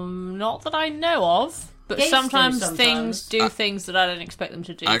 not that I know of. But Geese do sometimes sometimes. things do things that I don't expect them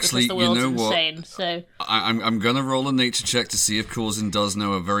to do Actually, because the world's you know what? insane. So I'm gonna roll a nature check to see if Corzin does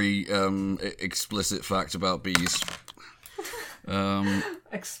know a very explicit fact about bees.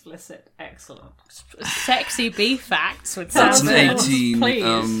 Explicit. Excellent. sexy bee facts would That's sound an good. 18. Please.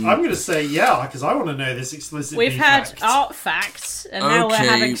 I'm going to say yeah, because I want to know this explicit We've bee had fact. art facts, and now we're Okay.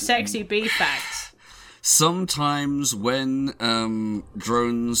 having sexy bee facts. Sometimes when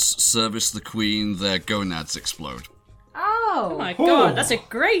drones service the queen, their gonads explode. Oh. Oh my god, that's a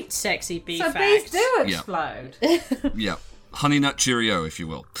great sexy bee So fact. bees do Yeah. explode. Yeah. Honey Nut Cheerio, if you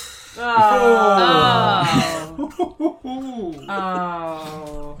will. Oh.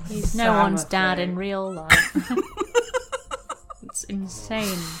 He's no one's dad in real life. It's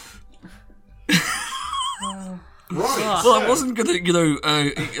insane. Right. Well, I wasn't gonna,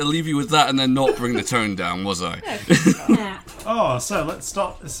 leave you with that and then not bring the tone down, was I? Oh, so let's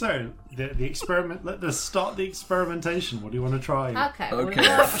start. So the experiment. Let's start the experimentation. What do you want to try? Okay. Okay.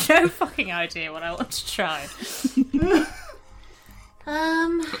 I have no fucking idea what I want to try.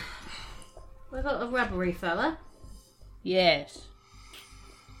 We've got a rubbery fella. Yes.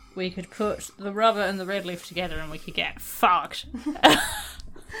 We could put the rubber and the red leaf together and we could get fucked.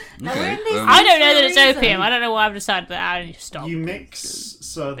 Now we're in these I don't know that it's for a reason. opium. I don't know why I've decided that I need to stop. You mix.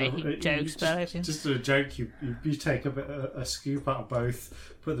 So Making jokes about opium. just a joke. You take a scoop out of both,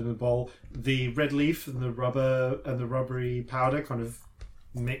 put them in a bowl. The red leaf and the rubber and the rubbery powder kind of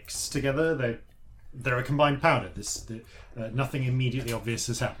mix together. They're a combined powder. Nothing immediately obvious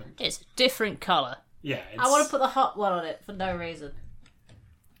has happened. It's a different colour. Yeah. I want to put the hot one on it for no reason.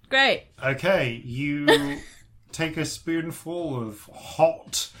 Great. Okay, you take a spoonful of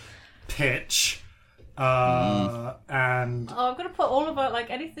hot pitch, and Oh, I'm gonna put all of our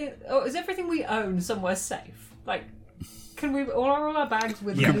anything. Oh, is everything we own somewhere safe? Can we all our bags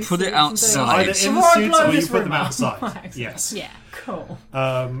with? Yeah. these Put it suits and things? outside. either in the Before I suits blow or you this put them room up. outside. Right. Yes. Yeah. Cool.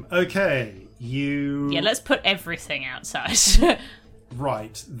 Okay, you. Yeah, let's put everything outside.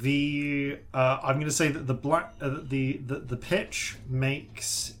 Right. I'm going to say that the black, the pitch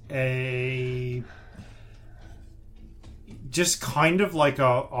makes a just kind of like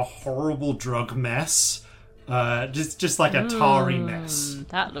a horrible drug mess, just like a tarry mess.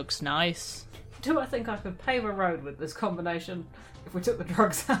 That looks nice. Do I think I could pave a road with this combination if we took the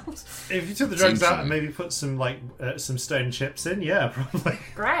drugs out? If you took the drugs out and Essentially. maybe put some some stone chips in, yeah, probably.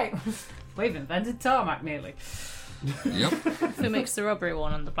 Great. We've invented tarmac nearly. Yep. If we mix the rubbery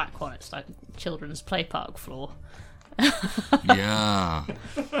one and the black one, it's like a children's play park floor. Yeah.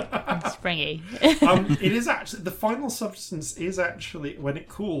 Springy. It is actually the final substance is actually when it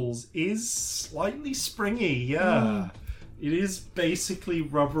cools is slightly springy. Yeah, it is basically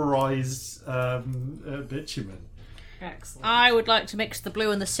rubberized bitumen. Excellent. I would like to mix the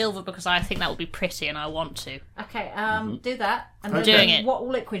blue and the silver because I think that would be pretty and I want to. Okay, do that. And Okay. Doing it. What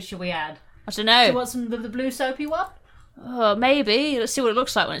liquid should we add? I don't Do you know. want some of the blue soapy one? Oh, maybe. Let's see what it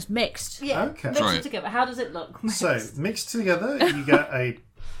looks like when it's mixed. Yeah. Okay. Mix Try it it. together. How does it look? So mixed together, you get a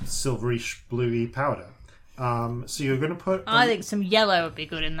silverish bluey powder. So you're going to put. I think some yellow would be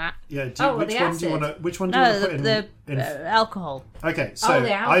good in that. Yeah. The Which one do you acid. want to? Which one do you No, want to put in? the alcohol. Okay. So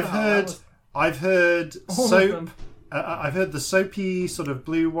the I've alcohol. heard I've heard soap. I've heard the soapy sort of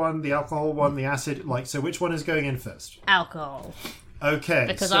blue one, the alcohol one, the acid. So which one is going in first? Alcohol. Okay.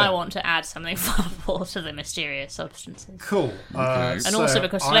 Because I want to add something flammable to the mysterious substances. Cool. Okay. And also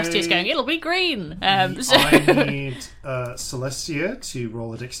because Celestia's going, it'll be green. I need Celestia to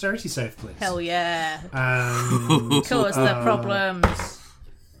roll a dexterity save, please. Hell yeah. And Cause the problems.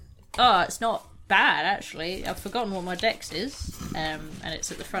 Oh, it's not bad, actually. I've forgotten what my dex is, and it's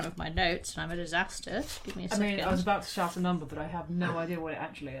at the front of my notes, and I'm a disaster. Give me a second. I was about to shout a number, but I have no idea what it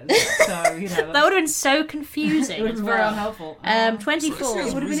actually is. So, that would have been so confusing. It would have been very unhelpful. 24.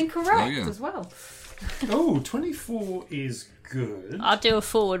 It would have been incorrect as well. 24 is good. I'll do a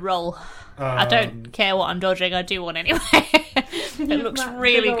forward roll. I don't care what I'm dodging, I do one anyway. It looks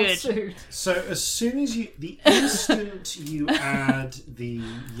really good. Suit. So as soon as the instant you add the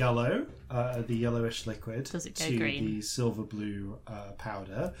yellow, the yellowish liquid to green? the silver blue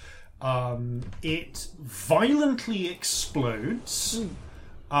powder, it violently explodes,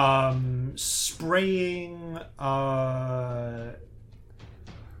 spraying.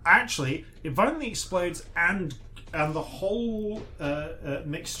 Actually, it violently explodes and the whole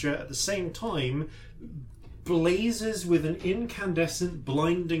mixture at the same time blazes with an incandescent,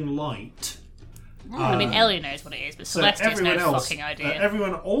 blinding light. I mean, Ellie knows what it is, but Celeste has no fucking idea.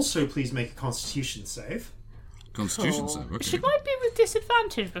 Everyone also please make a Constitution save. Constitution save, okay. Should I be with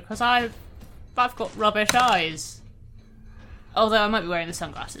disadvantage because I've got rubbish eyes? Although I might be wearing the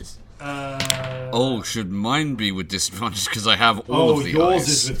sunglasses. Should mine be with disadvantage because I have all of the yours eyes?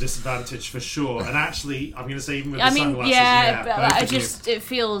 is with disadvantage for sure. And actually, I'm going to say even with the sunglasses, it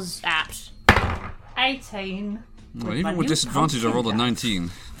feels apt. 18. Well, even with disadvantage, I rolled a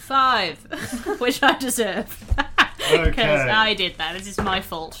 19. 5, which I deserve. Because I did that. This is my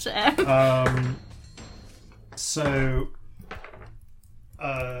fault. So,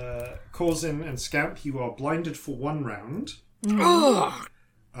 Corzin and Scamp, you are blinded for 1 round.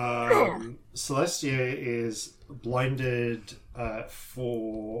 Celestia is blinded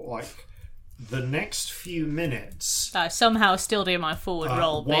for the next few minutes. I somehow still do my forward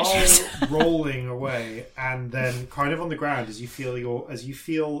roll, while bitch. rolling away, and then kind of on the ground as you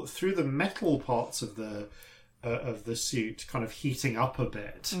feel through the metal parts of the suit kind of heating up a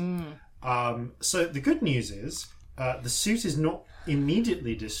bit. So the good news is the suit is not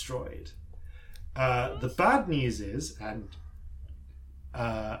immediately destroyed. The bad news is, and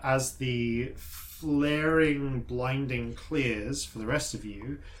as the flaring, blinding clears for the rest of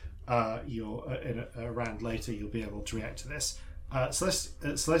you, you'll in a round later you'll be able to react to this.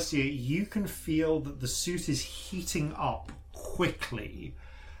 Celestia, you can feel that the suit is heating up quickly.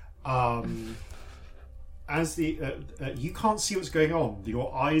 As you can't see what's going on.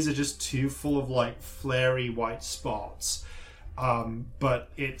 Your eyes are just too full of flary white spots. But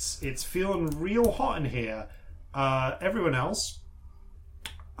it's feeling real hot in here. Everyone else,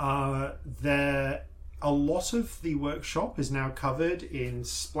 a lot of the workshop is now covered in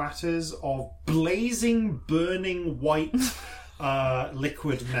splatters of blazing, burning white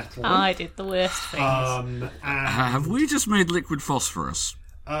liquid metal. I did the worst things. Have we just made liquid phosphorus?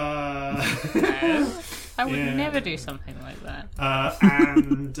 No. I would never do something like that.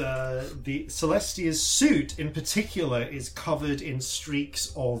 And the Celestia's suit in particular is covered in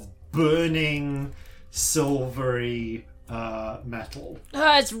streaks of burning, silvery metal.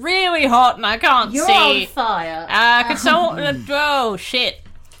 Oh, it's really hot and I can't You're see. on fire. Could someone... Oh, shit.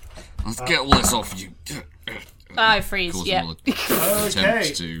 Let's get all this off you. I freeze, yeah.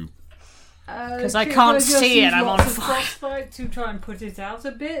 Attempt to... Because I can't see it, I'm on fire. Frostbite to try and put it out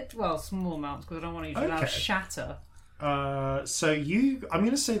a bit. Well, small amounts, because I don't want you to now shatter. So I'm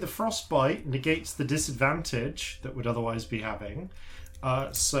going to say the frostbite negates the disadvantage that would otherwise be having.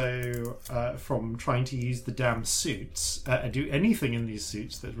 From trying to use the damn suits, do anything in these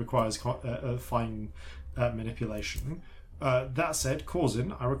suits that requires fine manipulation. That said,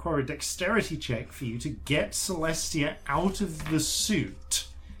 Corzin, I require a dexterity check for you to get Celestia out of the suit.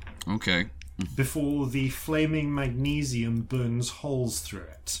 Okay. Before the flaming magnesium burns holes through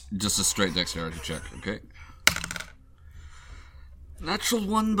it. Just a straight dexterity check, okay? Natural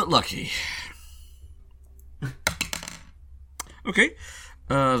 1, but lucky. Okay,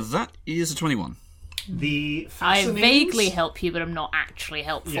 that is a 21. I vaguely help you, but I'm not actually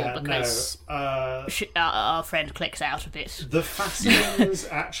helpful because our friend clicks out a bit. The fastenings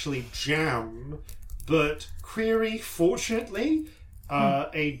actually jam, but Query, fortunately,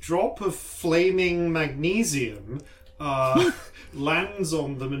 a drop of flaming magnesium lands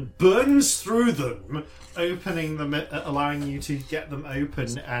on them and burns through them, opening them, allowing you to get them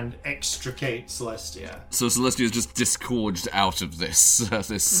open and extricate Celestia. So Celestia is just disgorged out of this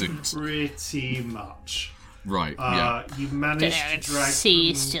this suit. Pretty much. Right. Yeah. You managed to drag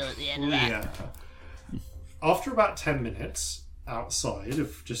see them still at the end of that. After about 10 minutes outside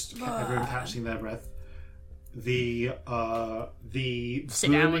of just everyone catching their breath, the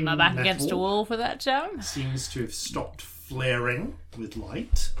sit down with my back against a wall for that time. Seems to have stopped flaring with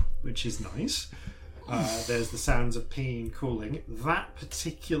light, which is nice. There's the sounds of pinging and cooling. That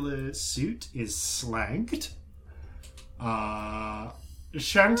particular suit is slagged.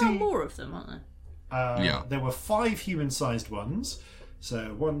 Shanty. There are more of them, aren't there? There were 5 human-sized ones.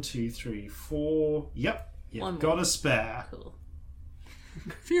 So 1, 2, 3, 4. Yep, you've got a spare. Cool.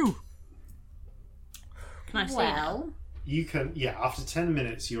 Phew. Can I see Well, You can, after 10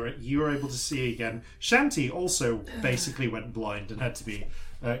 minutes, you're able to see again. Shanty also basically went blind and had to be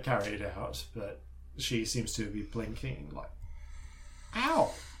carried out, but she seems to be blinking like,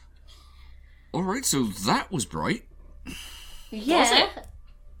 ow! Alright, so that was bright. yeah. Was it?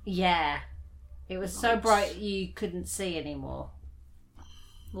 Yeah. It was so bright you couldn't see anymore.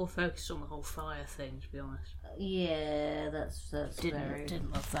 More focused on the whole fire thing, to be honest. Yeah, that's very...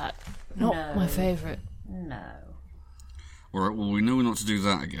 Didn't love that. Not my favourite. No. Alright, well, we know not to do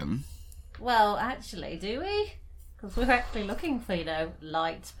that again. Well, actually, do we? Because we're actually looking for,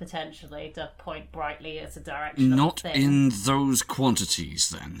 light, potentially, to point brightly at a direction Not of the thing. in those quantities,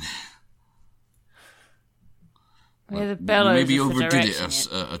 then. Yeah, the bellows Maybe is for overdid it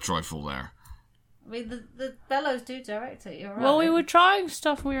directing a trifle there. I mean, the bellows do direct it, you're right. Well, we were trying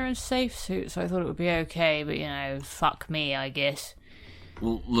stuff. We were in safe suits, so I thought it would be okay. But fuck me, I guess.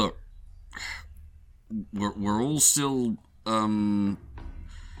 Well, look, we're all still in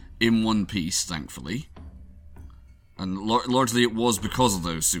one piece, thankfully, and largely it was because of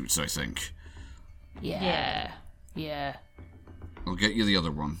those suits, I think. Yeah. I'll get you the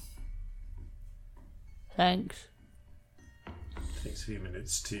other one. Thanks. It takes a few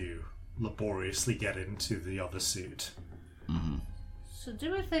minutes to laboriously get into the other suit. Mm-hmm. So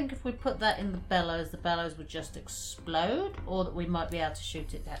do we think if we put that in the bellows would just explode? Or that we might be able to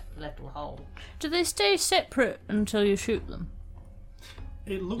shoot it at the little hole? Do they stay separate until you shoot them?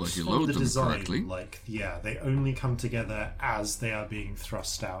 It looks you from load the them design correctly. like, they only come together as they are being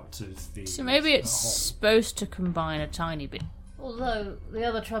thrust out of the So maybe it's hole. supposed to combine a tiny bit. Although, the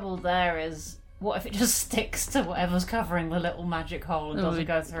other trouble there is, what if it just sticks to whatever's covering the little magic hole and doesn't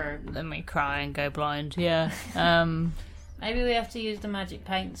go through? Then we cry and go blind, yeah. Maybe we have to use the magic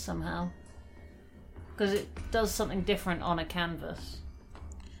paint somehow. Because it does something different on a canvas.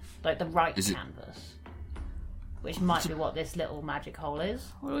 Like the right canvas. Which might be what this little magic hole is.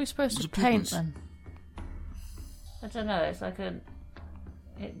 What are we supposed to paint then? I don't know, it's like a...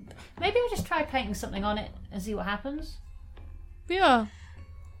 Maybe we'll just try painting something on it and see what happens. Yeah.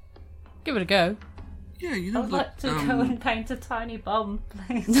 Give it a go. Yeah, I'd like to go and paint a tiny bum,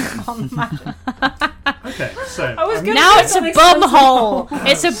 please, on the magic. Okay, so now it's a bum hole.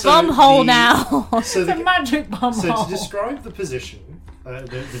 It's a bum hole now. It's a magic bum hole. So to describe the position,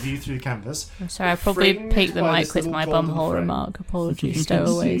 the view through the canvas. I'm sorry, I probably peaked the by mic this with little my golden bum hole frame, remark. Apologies, You can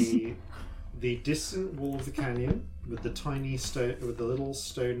stowaways. see the distant wall of the canyon with the tiny with the little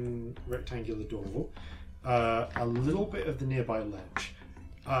stone rectangular door, a little bit of the nearby ledge.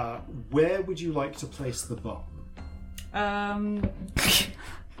 Where would you like to place the bum?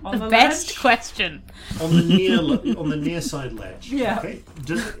 On the Best ledge? question. On the near side ledge. Yeah. Okay.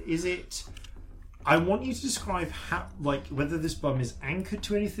 Is it? I want you to describe how, whether this bum is anchored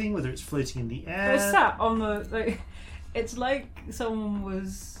to anything, whether it's floating in the air. It's sat on the. It's like someone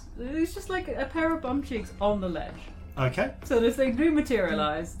was. It's just like a pair of bum cheeks on the ledge. Okay. So that if they do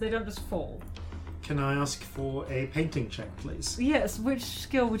materialise, they don't just fall. Can I ask for a painting check, please? Yes, which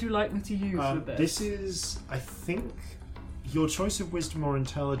skill would you like me to use with this? This is, I think, your choice of wisdom or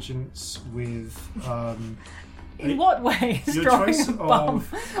intelligence with. In what way is your drawing choice a bum?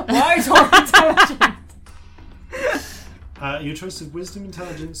 of- Why or intelligent? Your choice of wisdom,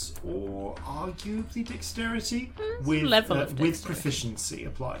 intelligence, or arguably dexterity level of with dexterity. proficiency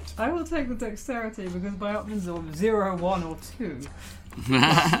applied. I will take the dexterity because my options are 0, 1, or 2.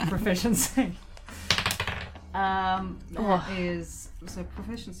 Proficiency. That is so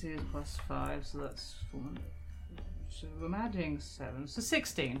proficiency is +5, so that's 4. So I'm adding 7, so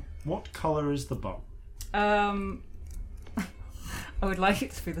 16. What colour is the bum? I would like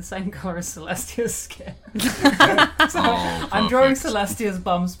it to be the same colour as Celestia's skin. Oh, I'm drawing perfect. Celestia's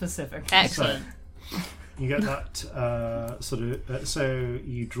bum specifically. Excellent. You get that sort of. So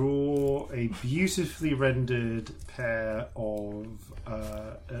you draw a beautifully rendered pair of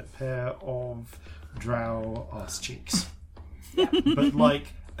drow arse cheeks, but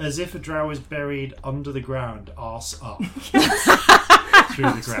like as if a drow is buried under the ground, arse up through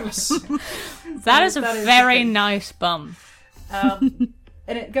the grass. That is a very nice bum. And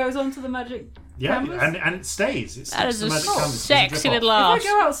it goes onto the magic. Yeah, canvas? and it stays. That is a canvas sexy little If arse. I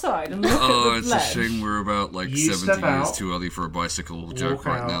go outside and look at the it's ledge, a shame we're about like You 70 step out, years too early for a bicycle joke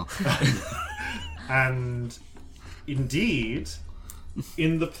right now. And indeed,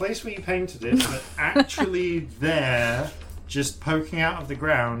 in the place where you painted it, but actually there, just poking out of the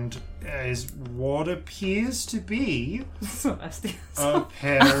ground, is what appears to be a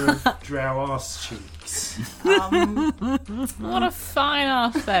pair of drow arse cheeks. What a fine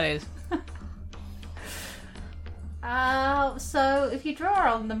arse that is. So if you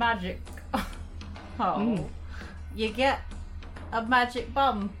draw on the magic hole, you get a magic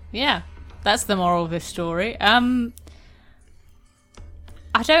bum. Yeah, that's the moral of this story. I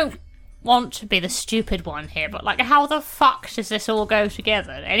don't want to be the stupid one here, but like, how the fuck does this all go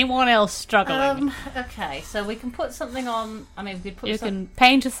together? Anyone else struggling? Okay, so we can put something on. I mean, we could put. You can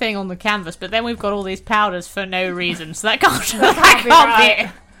paint a thing on the canvas, but then we've got all these powders for no reason, so that can't be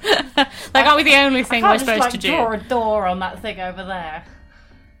it. That can't be the only thing we're supposed to do. Draw a door on that thing over there.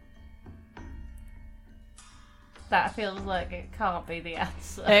 That feels like it can't be the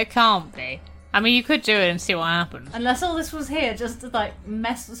answer. It can't be. I mean, you could do it and see what happens. Unless all this was here just to like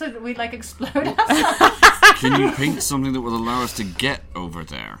mess, so that we'd like explode ourselves. Can you paint something that would allow us to get over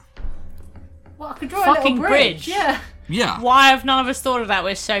there? Well, I could draw Fucking a little bridge. Yeah. Yeah. Why have none of us thought of that?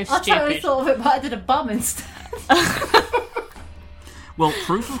 We're so I stupid. totally thought of it, but I did a bum instead. Well,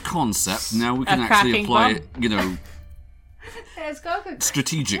 proof of concept. Now we can A actually cracking apply bum. it, you know, Yeah, it's got a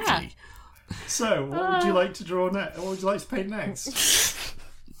strategically. Yeah. So, what would you like to draw next? What would you like to paint next?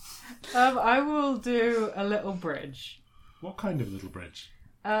 I will do a little bridge. What kind of little bridge?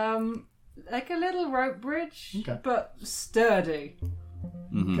 Like a little rope bridge, Okay. but sturdy.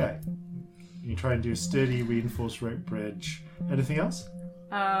 Okay. You try and do a sturdy, reinforced rope bridge. Anything else?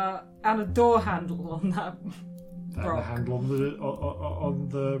 And a door handle on that. And the Rock. handle on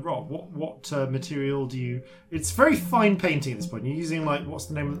the rock. What material do you? It's very fine painting at this point. You're using like what's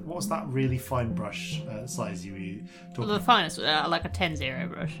that really fine brush size you talking? The finest, like a 10-0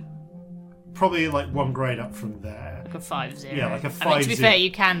 brush. Probably like one grade up from there. Like a 5-0. Yeah, like a I mean, to be 5-0. fair,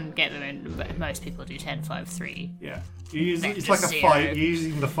 you can get them in, but most people do 10-5-3. Yeah. It's Vector like a zero. 5. You're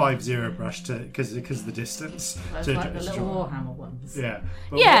using the 5-0 brush because of the distance. Those to like the little draw. Warhammer ones. Yeah.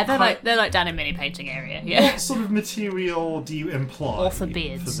 But Yeah, what they're like down in mini painting area. Yeah. What sort of material do you imply? Or for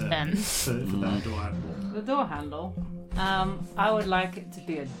beards, For that door handle? The door handle. I would like it to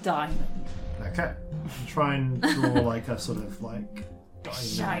be a diamond. Okay. Try and draw like a sort of like diamond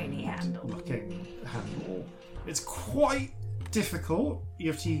shiny handle. looking handle. It's quite difficult.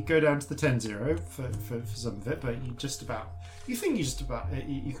 You have to go down to the 10-0 for some of it, but you can just about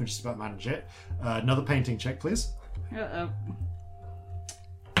manage it. Another painting check, please.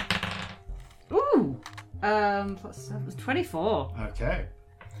 Ooh! What's that? 24. Okay.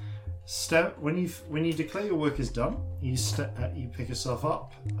 When you declare your work is done, you pick yourself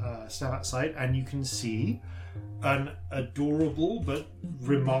up, step outside, and you can see an adorable but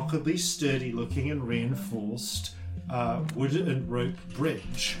remarkably sturdy-looking and reinforced wood and rope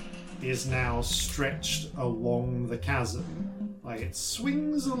bridge is now stretched along the chasm. Like it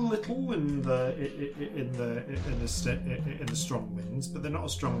swings a little in the strong winds, but they're not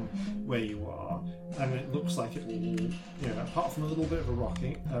as strong where you are, and it looks like it will, apart from a little bit of a rock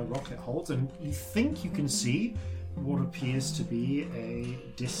it holds, and you think you can see what appears to be a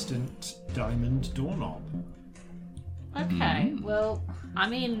distant diamond doorknob. Okay, well, I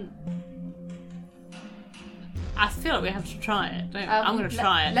mean, I feel like we have to try it. I'm going to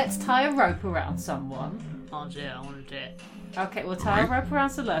try it. Let's tie a rope around someone. I'll do it. I want to do it. Okay, we'll tie a rope around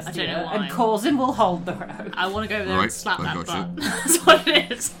Celestia, I don't know why. and Corzin will hold the rope. I want to go over there and slap I that gotcha. butt. That's what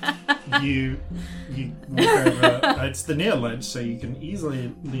it is. You walk over. It's the near ledge, so you can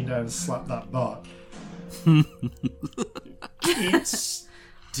easily lean down and slap that butt. It's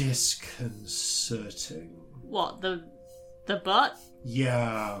disconcerting. What, the butt?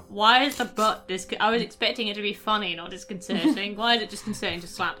 Yeah. Why is the butt I was expecting it to be funny, not disconcerting. Why is it disconcerting to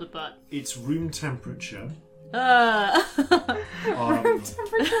slap the butt? It's room temperature.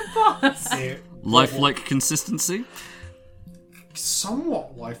 Lifelike consistency?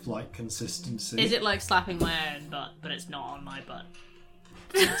 Somewhat lifelike consistency. Is it like slapping my own butt, but it's not on my butt?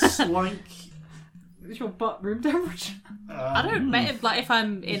 It's like Is your butt room temperature? I don't know. Like if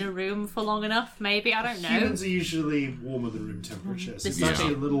I'm in a room for long enough, maybe I don't know. Humans are usually warmer than room temperature. So it's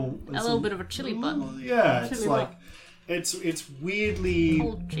actually a little bit of a chilly butt. Yeah, it's like it's weirdly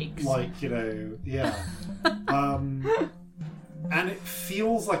cold cheeks. Like and it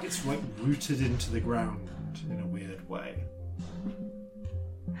feels like it's like rooted into the ground in a weird way.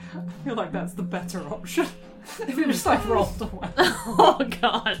 I feel like that's the better option. If it just like rolled away. Oh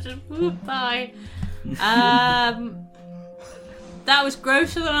god, bye. That was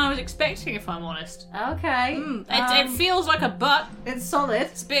grosser than I was expecting, if I'm honest. Okay. It feels like a butt. It's solid.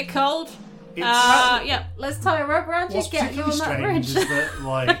 It's a bit cold. Yeah. Let's tie a rope around you. What's Get you on that bridge.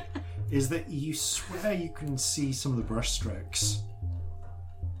 Is that you swear you can see some of the brush strokes.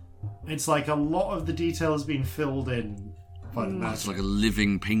 It's like a lot of the detail has been filled in by the magic. It's like a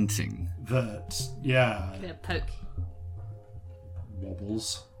living painting. That, A bit of poke.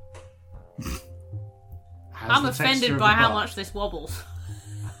 Wobbles. I'm offended by how much this wobbles.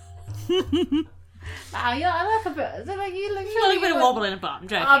 I like a bit. You look a bit of wobble in a butt. I'm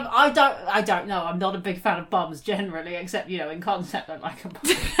joking. I don't know. I'm not a big fan of bums generally, except in concept I like a bum.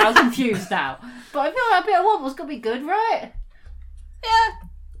 I'm confused now, but I feel like a bit of wobble's gonna be good, right? Yeah,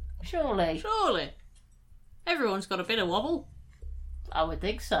 surely. Everyone's got a bit of wobble. I would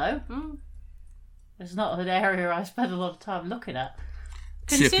think so. It's not an area I spend a lot of time looking at.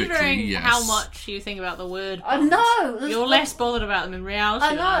 Considering yes. how much you think about the word, I know you're less bothered about them in reality.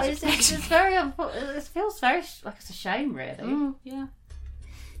 I know it's very. It feels very like it's a shame, really. Yeah.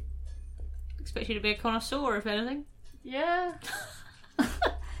 Expect you to be a connoisseur, if anything. Yeah.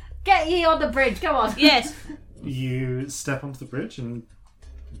 Get ye on the bridge. Go on. Yes. You step onto the bridge, and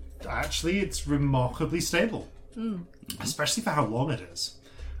actually, it's remarkably stable, especially for how long it is.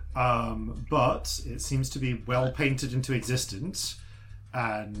 But it seems to be well painted into existence.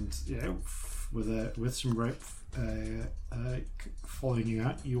 And with some rope following you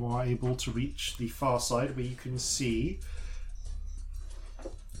out, you are able to reach the far side where you can see.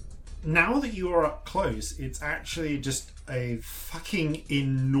 Now that you are up close, it's actually just a fucking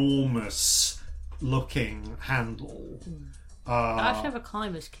enormous looking handle. I actually have a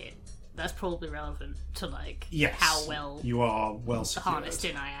climber's kit. That's probably relevant to how well you are secured. harnessed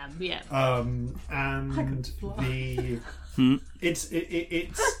in I am. Yeah. And the. It's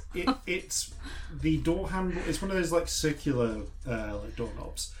the door handle. It's one of those circular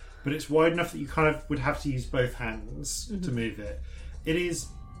doorknobs, but it's wide enough that you kind of would have to use both hands to move it. It is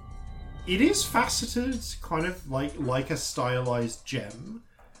faceted, kind of like a stylized gem.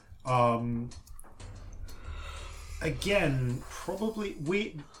 Again, probably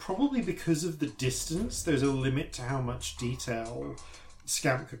because of the distance, there's a limit to how much detail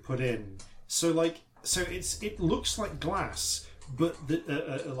Scamp could put in. So it looks like glass, but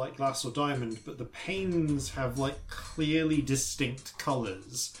like glass or diamond, but the panes have clearly distinct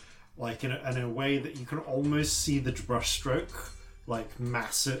colours, in a way that you can almost see the brushstroke,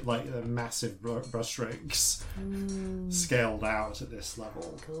 massive brushstrokes scaled out at this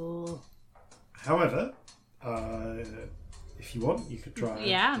level. Cool. However, if you want, you could try.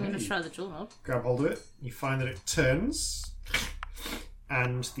 Yeah, I'm going to try the doorknob. Grab hold of it. You find that it turns.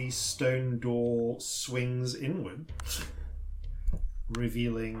 And the stone door swings inward,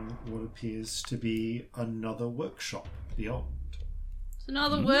 revealing what appears to be another workshop beyond. There's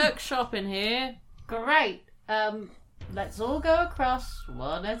another workshop in here. Great. Let's all go across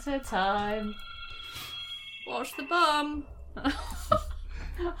one at a time. Watch the bum. I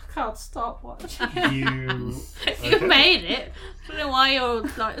can't stop watching. You made it. I don't know why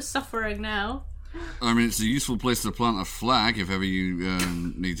you're suffering now. I mean, it's a useful place to plant a flag if ever you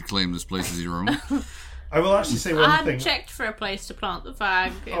need to claim this place as your own. I will actually say one thing. I hadn't checked for a place to plant the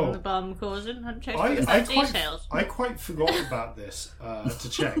flag in the bum causing. I hadn't checked for the details. I quite forgot about this to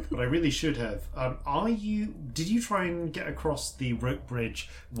check, but I really should have. Did you try and get across the rope bridge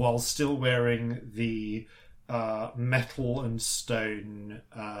while still wearing the metal and stone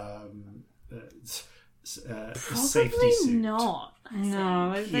safety suit? Not.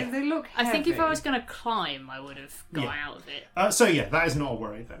 No, they look heavy. I think if I was going to climb, I would have got out of it. That is not a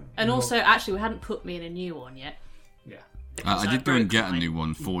worry then. And also, actually, we hadn't put me in a new one yet. Yeah. I did go and get a new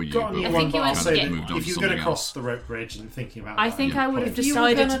one for you. I think you went to get one. If you're going to cross the rope bridge and thinking about I think I would have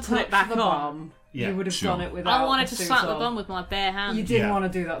decided to put it back on. You would have done it without. I wanted to slap the bum with my bare hands. You didn't want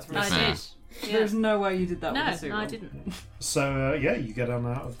to do that to me. I did. There's no way you did that with the suit. No, I didn't. So, you get on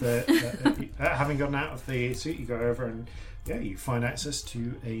out of the... having gotten out of the suit, you go over and, you find access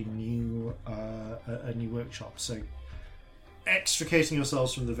to a new workshop. So, extricating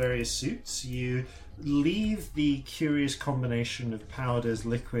yourselves from the various suits, you leave the curious combination of powders,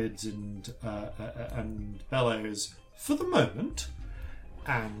 liquids, and bellows for the moment,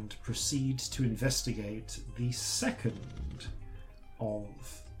 and proceed to investigate the second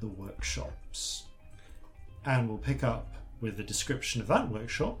of the workshops. And we'll pick up with a description of that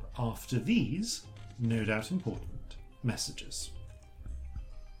workshop after these, no doubt important, messages.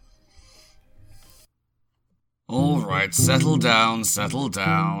 Alright, settle down.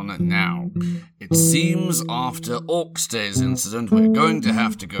 Now, it seems after Orkstay's incident, we're going to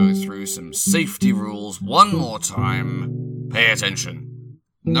have to go through some safety rules one more time. Pay attention.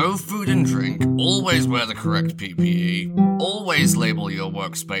 No food and drink, always wear the correct PPE, always label your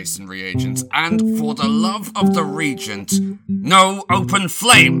workspace and reagents, and for the love of the Regent, no open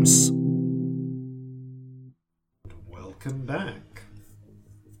flames! Welcome back.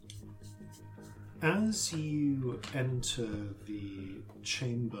 As you enter the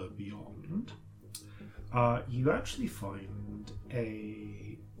chamber beyond, you actually find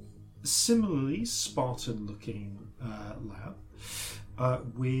a similarly Spartan-looking lab,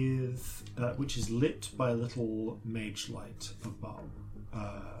 which is lit by a little mage light above,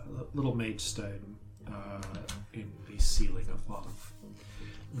 little mage stone in the ceiling above.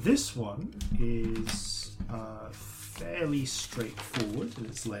 This one is fairly straightforward in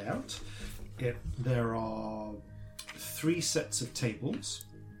its layout. There are 3 sets of tables.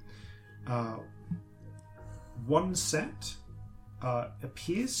 One set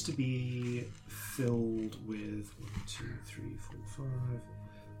appears to be filled with 1, 2, 3, 4, 5,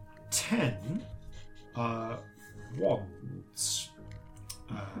 10 wands.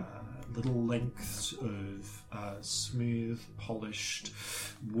 Little lengths of smooth, polished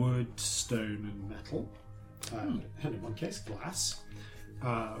wood, stone, and metal. And in one case, glass.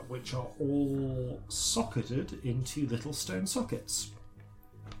 Which are all socketed into little stone sockets.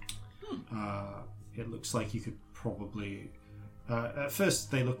 It looks like you could probably... at first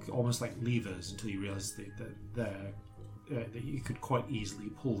they look almost like levers until you realise that you could quite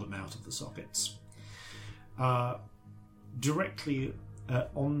easily pull them out of the sockets. Directly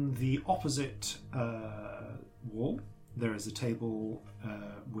on the opposite wall, there is a table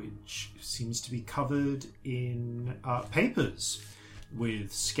which seems to be covered in papers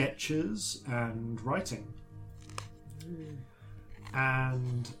with sketches and writing.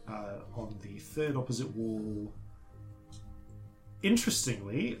 And on the third opposite wall,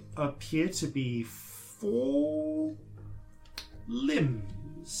 interestingly, appear to be 4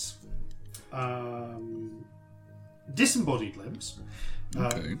 limbs. Disembodied limbs.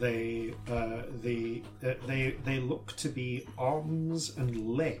 Okay. They look to be arms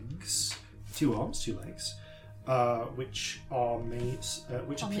and legs. 2 arms, 2 legs. Which are made,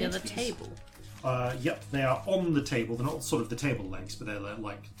 which on appear the other to be, table. Yep, they are on the table. They're not sort of the table legs, but they're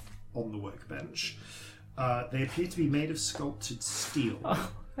like on the workbench. They appear to be made of sculpted steel.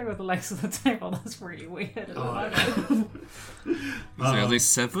 Oh, they were the legs of the table. That's really weird. Are they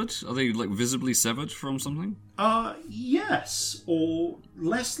severed? Are they like visibly severed from something? Yes, or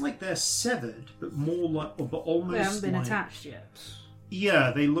less like they're severed, but more like, but almost. They haven't been like, attached yet.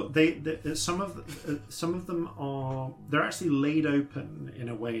 Yeah, they look. They some of them are. They're actually laid open in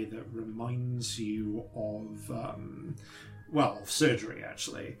a way that reminds you of, of surgery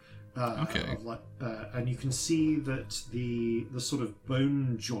actually. Okay. And you can see that the sort of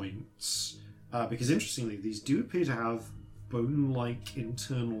bone joints, because interestingly, these do appear to have bone-like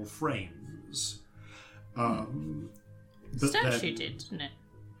internal frames. Statue did, didn't it?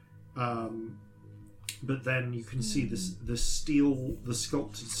 But then you can see this the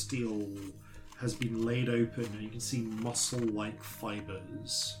sculpted steel has been laid open, and you can see muscle-like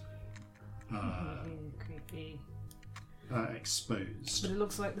fibers Creepy. Exposed. But it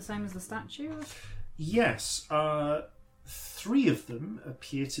looks like the same as the statue? Yes. 3 of them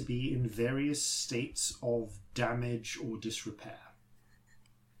appear to be in various states of damage or disrepair.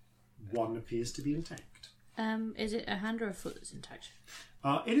 1 appears to be intact. Is it a hand or a foot that's intact?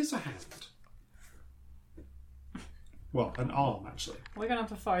 It is a hand. Well, an arm, actually. We're going to have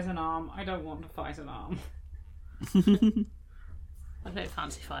to fight an arm. I don't want to fight an arm. I don't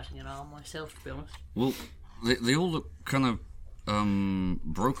fancy fighting an arm myself, to be honest. Well, they all look kind of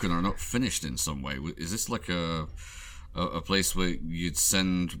broken or not finished in some way. Is this like a place where you'd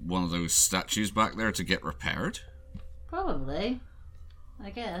send one of those statues back there to get repaired? Probably. I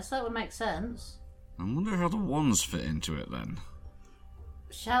guess that would make sense. I wonder how the wands fit into it then.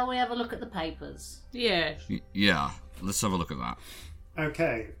 Shall we have a look at the papers? Yeah. Yeah, let's have a look at that.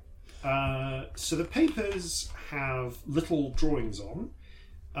 Okay. So the papers have little drawings on.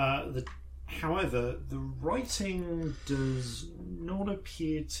 However, the writing does not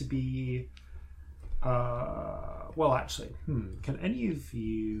appear to be Well, actually, can any of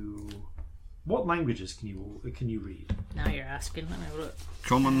you? What languages can you read? Now you're asking. Let me have a look.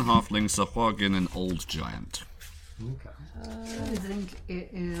 Common, Halfling, Sahuagin, and Old Giant. Okay. I think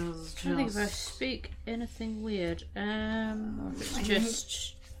it is I don't think if I speak anything weird. It's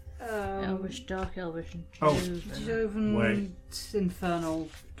just Elvish, Dark Elvish, and Joven, Wait. Infernal,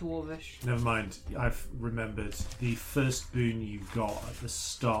 Dwarvish. Never mind. I've remembered the first boon you got at the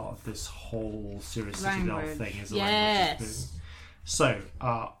start of this whole Sirius Citadel thing is a language boon. So,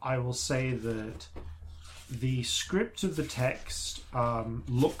 I will say that the script of the text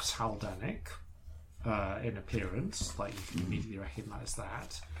looks Haldanic in appearance, like you can immediately recognise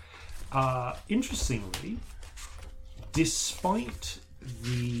that. Interestingly, despite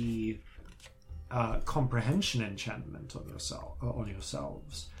the comprehension enchantment on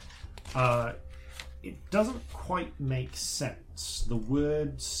yourselves, it doesn't quite make sense. The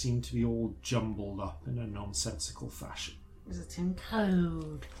words seem to be all jumbled up in a nonsensical fashion. Is it in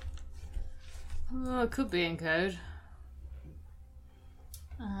code? Oh, it could be in code.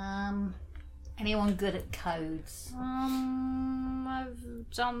 Anyone good at codes? I've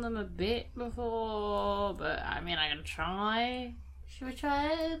done them a bit before, but I mean, I can try. Should we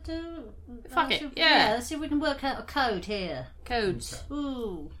try it? Fuck it, yeah. Let's see if we can work out a code here. Codes. Okay.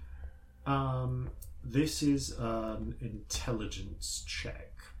 Ooh. This is an intelligence check.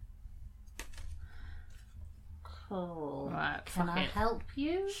 Cool. Right, Can I help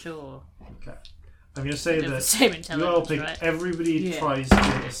you? Sure. Okay. I'm going to say The that same you're intelligence, helping. right? Everybody tries to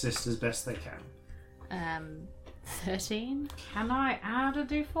assist as best they can. 13. Can I add a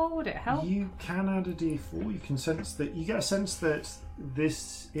D4? Would it help? You can add a D4. You can sense that. You get a sense that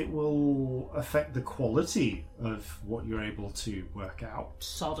it will affect the quality of what you're able to work out.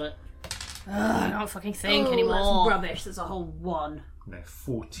 Sod it. I can't fucking think anymore. That's rubbish. There's a whole 1. No,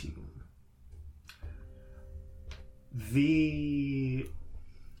 14.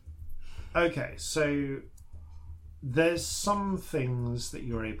 Okay, so there's some things that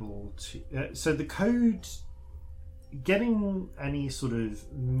you're able to. So the code, getting any sort of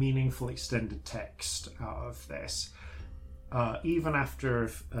meaningful extended text out of this, even after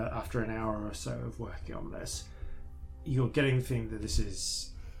an hour or so of working on this, you're getting the thing that this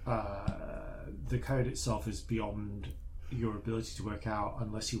is the code itself is beyond your ability to work out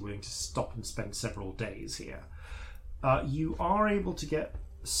unless you're willing to stop and spend several days here. You are able to get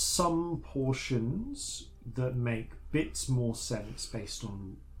some portions that make bits more sense based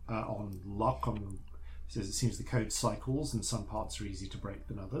on luck. It seems the code cycles, and some parts are easy to break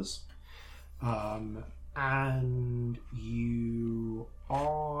than others. And you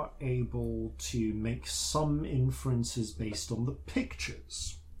are able to make some inferences based on the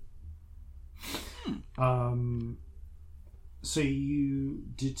pictures. So you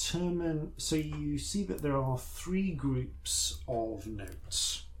see that there are 3 groups of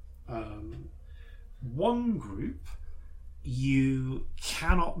notes. One group, you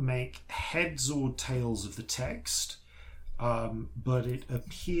cannot make heads or tails of the text, but it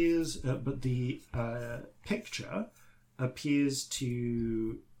appears, but the picture appears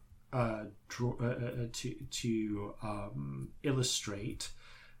to illustrate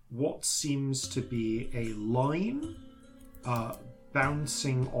what seems to be a line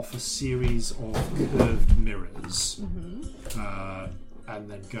bouncing off a series of curved mirrors, and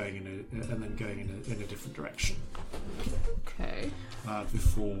then going in a different direction. Okay.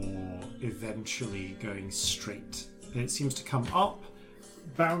 Before eventually going straight. And it seems to come up,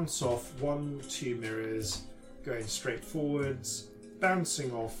 bounce off 1-2 mirrors, going straight forwards,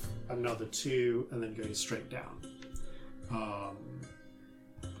 bouncing off another 2, and then going straight down.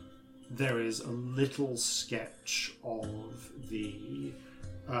 There is a little sketch of the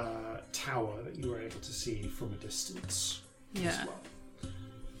tower that you were able to see from a distance as well.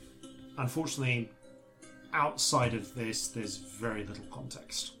 Unfortunately, outside of this, there's very little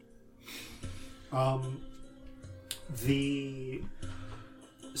context. The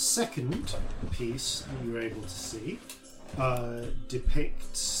second piece that you were able to see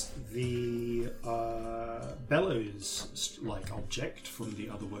depicts the bellows-like object from the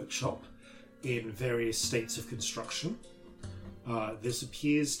other workshop in various states of construction. This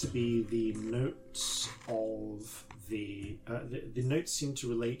appears to be the notes of the notes seem to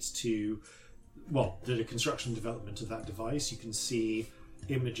relate to, well, the construction and development of that device. You can see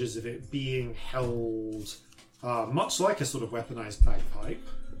images of it being held much like a sort of weaponized bagpipe,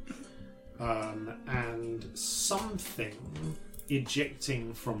 and something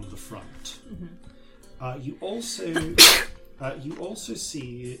ejecting from the front. You also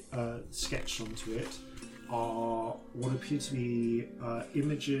see sketched onto it are what appear to be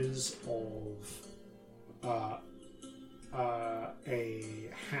images of a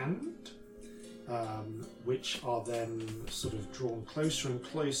hand, which are then sort of drawn closer and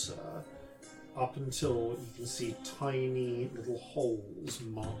closer up until you can see tiny little holes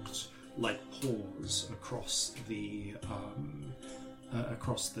marked like paws across the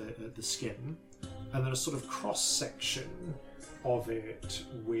skin, and then a sort of cross section of it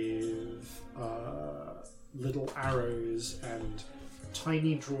with little arrows and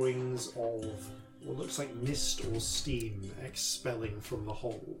tiny drawings of what looks like mist or steam expelling from the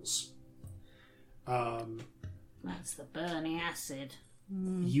holes. That's the burning acid.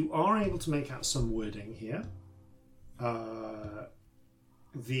 You are able to make out some wording here. A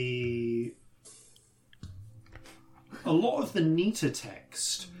lot of the neater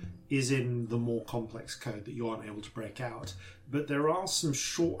text is in the more complex code that you aren't able to break out, but there are some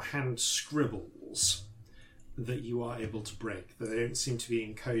shorthand scribbles that you are able to break. They don't seem to be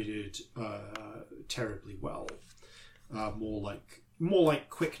encoded terribly well. More like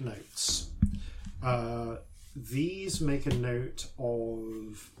quick notes. These make a note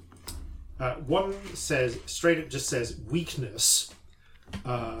of one says straight up just says weakness,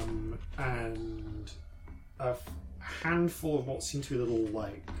 and a handful of what seem to be little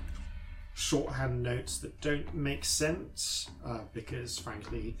like shorthand notes that don't make sense because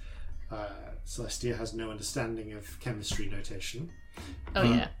frankly Celestia has no understanding of chemistry notation.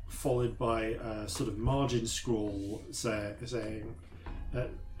 Followed by a sort of margin scroll saying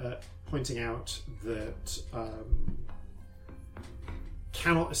pointing out that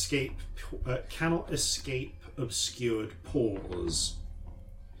cannot escape obscured pores.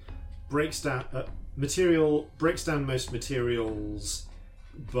 Breaks down most materials,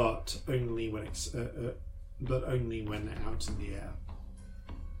 but only when out in the air.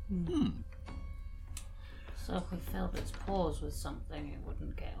 So if we filled its pores with something, it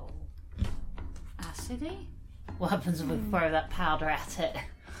wouldn't get all acidy? What happens if we throw that powder at it?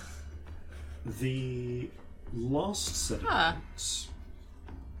 The last set of notes.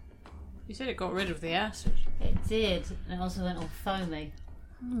 You said it got rid of the acid. It did, and it also went all foamy.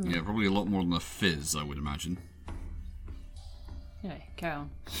 Yeah, probably a lot more than a fizz, I would imagine. Anyway, carry on.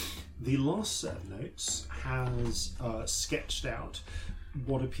 The last set of notes has sketched out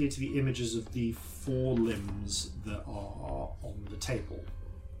what appear to be images of the 4 limbs that are on the table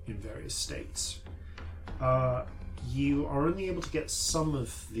in various states. You are only able to get some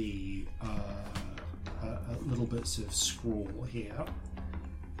of the little bits of scroll here.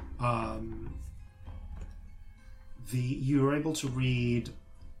 You are able to read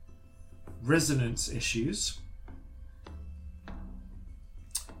resonance issues.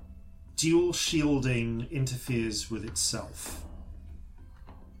 Dual shielding interferes with itself.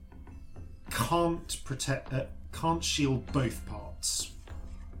 Can't shield both parts.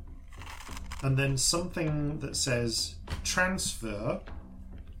 And then something that says transfer,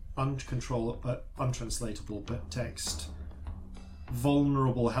 untranslatable but text,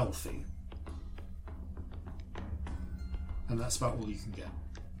 vulnerable healthy. And that's about all you can get.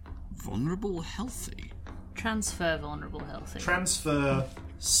 Vulnerable healthy? Transfer vulnerable healthy. Transfer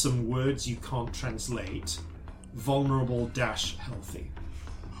some words you can't translate. Vulnerable-healthy.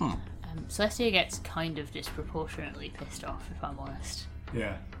 Huh. Celestia gets kind of disproportionately pissed off, if I'm honest.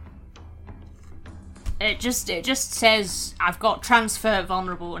 Yeah. It just says I've got transfer,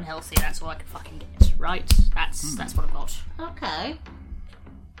 vulnerable, and healthy. That's all I can fucking get, right? That's what I've got. Okay.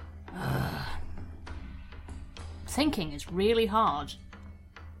 Thinking is really hard.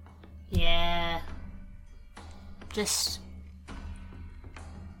 Yeah.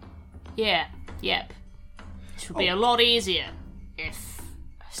 Yep. This would be a lot easier if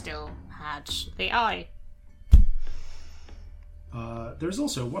I still had the eye. There's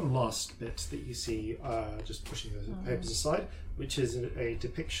also one last bit that you see, just pushing the papers aside, which is a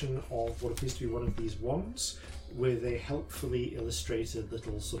depiction of what appears to be one of these wands with a helpfully illustrated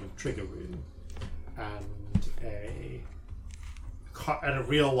little sort of trigger rune and a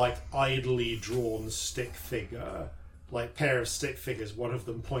real like idly drawn stick figure, like pair of stick figures, one of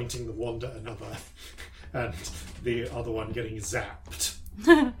them pointing the wand at another and the other one getting zapped.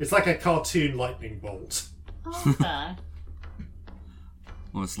 It's like a cartoon lightning bolt. Okay.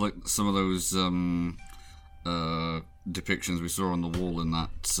 Well, it's like some of those depictions we saw on the wall in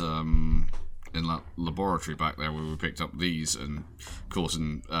that laboratory back there where we picked up these, and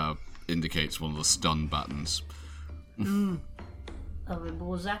Coulson indicates one of the stun buttons. Oh, in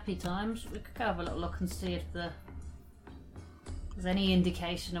more zappy times, we could go have a little look and see if there's any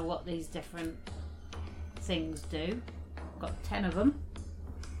indication of what these different things do. Got 10 of them.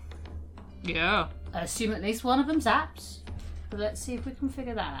 Yeah. I assume at least one of them zaps. But let's see if we can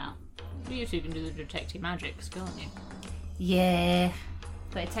figure that out. You two can do the detective magics, can't you? Yeah,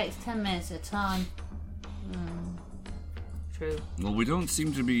 but it takes 10 minutes at a time. True. Well, we don't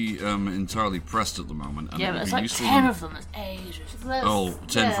seem to be entirely pressed at the moment. And Yeah, but it's like 10 of them. That's ages. Oh,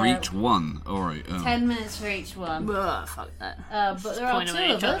 10 for each one. All right. 10 minutes for each one. Ugh, fuck that. But there are Point two them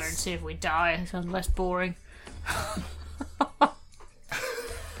at of each other and us. see if we die. It sounds less boring.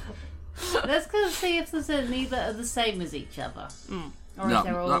 Let's go see if there's any that are the same as each other. Or No, if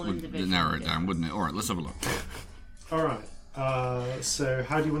they're all that would individual. narrow it down, wouldn't it? All right, let's have a look. All right. So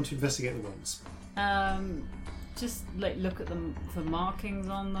how do you want to investigate the ones? Just like look at them for markings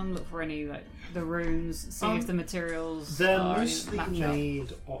on them. Look for any like the runes. See if the materials. They're are mostly match up.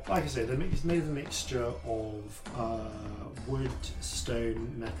 made of, like I say, they're made of a mixture of wood,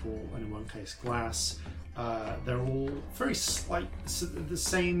 stone, metal, and in one case glass. They're all very slight, so the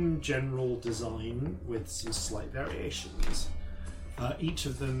same general design with some slight variations. Each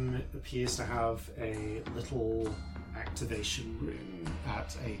of them appears to have a little activation room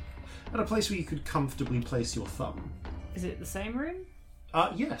at a place where you could comfortably place your thumb. Is it the same room?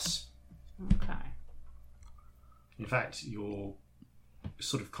 Yes. Okay. In fact, your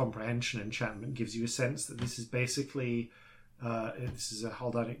sort of comprehension enchantment gives you a sense that this is basically this is a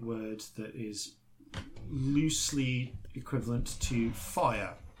Haldanic word that is loosely equivalent to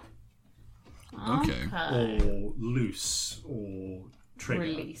fire, Okay. or loose, or trigger.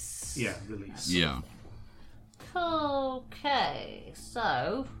 Release. Yeah, release. Yeah. Okay,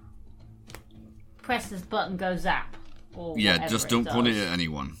 so press this button, go zap. Or Yeah, whatever just don't point it does. at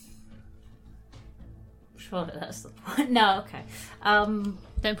anyone. Surely that's the point. No, okay.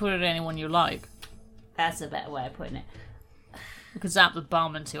 Don't put it at anyone you like. That's a better way of putting it. You could zap the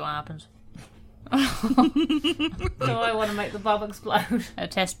bomb and see what happens. Do I want to make the bomb explode? A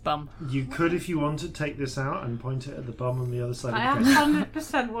test bum. You could, if you wanted, take this out and point it at the bum on the other side I of the am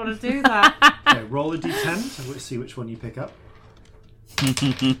case. 100% want to do that. Okay, roll a d10 and we'll see which one you pick up.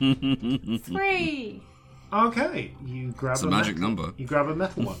 3. Okay, you grab It's a magic number. You grab a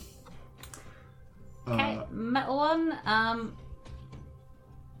metal one. Okay, metal one.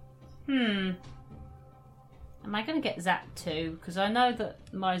 Am I going to get zapped too? Because I know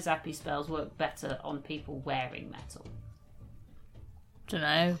that my zappy spells work better on people wearing metal.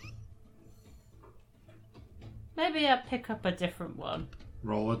 Dunno. Maybe I'll pick up a different one.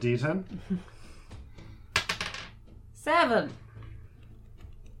 Roll a d10. 7.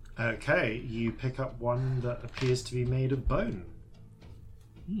 Okay, you pick up one that appears to be made of bone.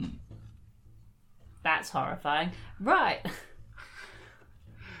 That's horrifying. Right.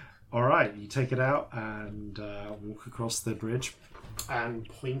 All right, you take it out and walk across the bridge and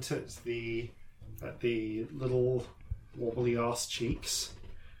point at the little wobbly ass cheeks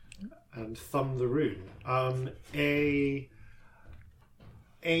and thumb the rune.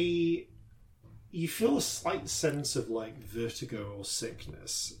 You feel a slight sense of like vertigo or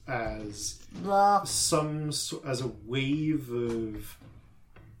sickness as as a wave of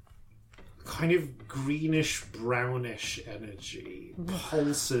kind of greenish brownish energy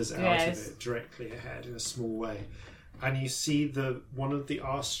pulses out of it directly ahead in a small way, and you see one of the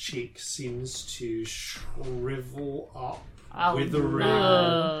arse cheeks seems to shrivel up,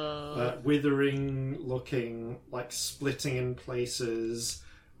 withering, looking like splitting in places,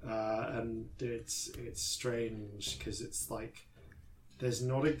 and it's strange because it's like there's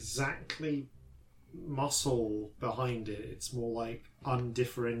not exactly muscle behind it. It's more like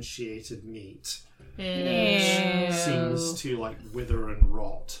undifferentiated meat, which seems to like wither and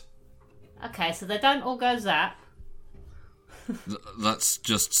rot. Okay, so they don't all go zap. That's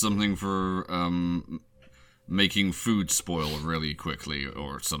just something for making food spoil really quickly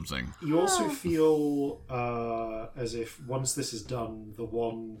or something. You also feel as if once this is done, the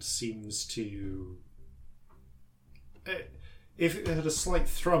wand seems to... if it had a slight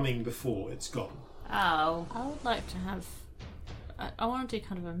thrumming before, it's gone. Oh. I would like to have... I want to do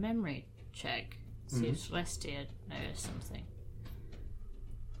kind of a memory check. See if Celestia knows something.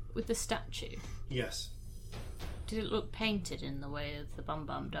 With the statue, Yes. did it look painted in the way that the Bum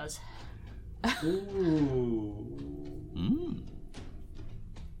Bum does? Ooh.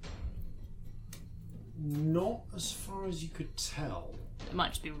 Not as far as you could tell. It might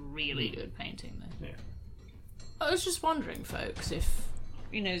just be really good painting, though. Yeah. I was just wondering, folks, if,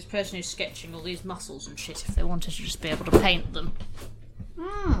 this person who's sketching all these muscles and shit, if they wanted to just be able to paint them.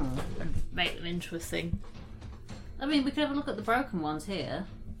 And make them into a thing. I mean, we could have a look at the broken ones here.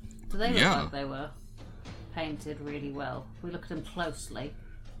 Do they look Yeah. like they were painted really well? If we look at them closely,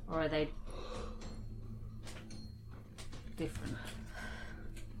 or are they different?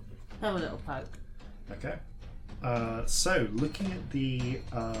 Have a little poke. Okay. So looking at the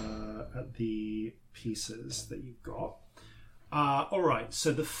pieces that you've got. All right.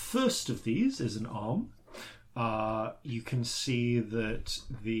 So the first of these is an arm. You can see that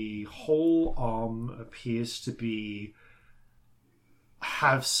the whole arm appears to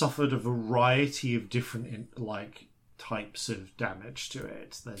have suffered a variety of different types of damage to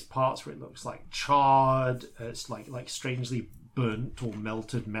it. There's parts where it looks like charred. It's like strangely burnt or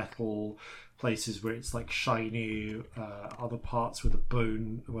melted metal. Places where it's like shiny. Other parts where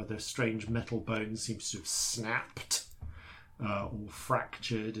the strange metal bone seems to have snapped or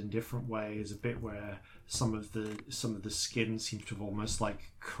fractured in different ways. A bit where some of the skin seems to have almost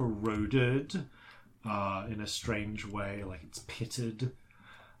like corroded in a strange way, like it's pitted.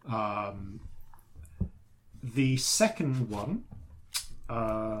 The second one,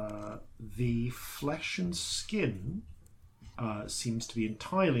 the flesh and skin seems to be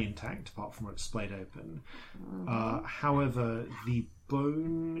entirely intact, apart from where it's splayed open. However, the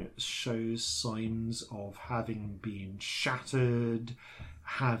bone shows signs of having been shattered,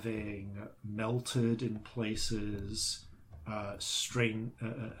 having melted in places, or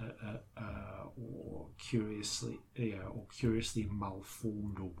curiously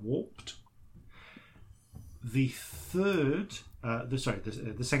malformed or warped. The third,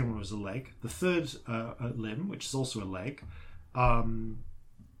 the second one was a leg. The third limb, which is also a leg,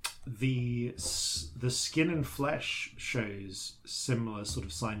 the skin and flesh shows similar sort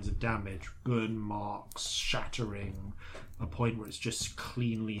of signs of damage, burn marks, shattering, a point where it's just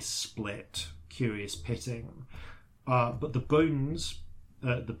cleanly split, curious pitting. But the bone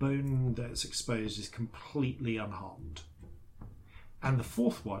that's exposed is completely unharmed. And the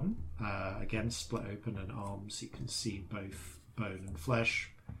fourth one, again split open and arms, you can see both bone and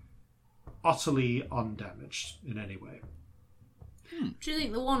flesh, utterly undamaged in any way. Do you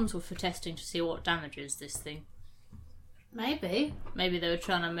think the wands were for testing to see what damages this thing? Maybe they were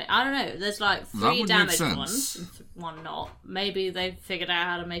trying to make... I don't know. There's like 3 damaged ones and 1 not. Maybe they figured out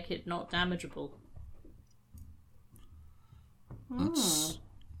how to make it not damageable. That's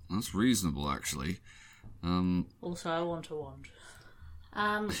reasonable, actually. Also, I want a wand.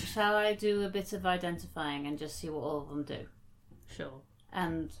 Shall I do a bit of identifying and just see what all of them do? Sure.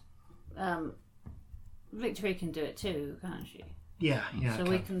 And Victory can do it too, can't she? Yeah. So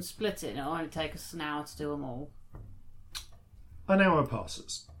we can split it. It'll only take us an hour to do them all. An hour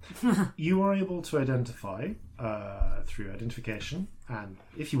passes. You are able to identify through identification, and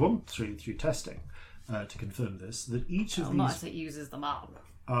if you want through testing to confirm this, that each of these. Not if it uses them up.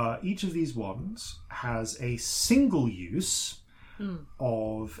 Each of these wands has a single use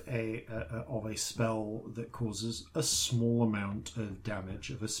of a spell that causes a small amount of damage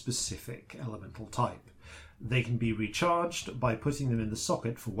of a specific elemental type. They can be recharged by putting them in the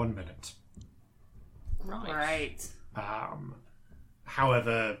socket for 1 minute. Right.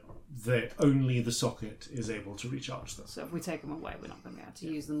 However, only the socket is able to recharge them. So if we take them away, we're not going to be able to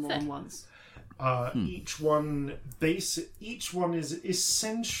use them more than once. Each one is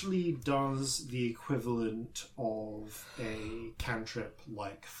essentially does the equivalent of a cantrip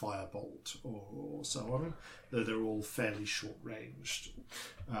like Firebolt or so on, though they're all fairly short-ranged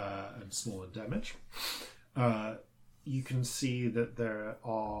and small in damage. You can see that there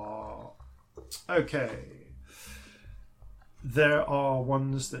are... There are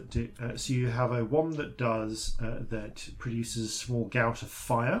ones that do... so you have a wand that does... that produces a small gout of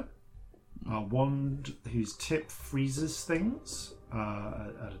fire. A wand whose tip freezes things at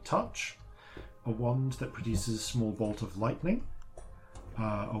a touch. A wand that produces a small bolt of lightning.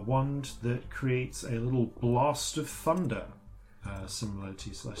 A wand that creates a little blast of thunder, similar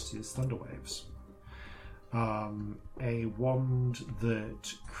to Celestia's thunder waves. A wand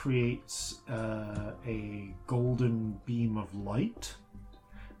that creates a golden beam of light,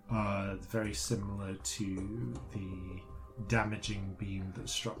 very similar to the damaging beam that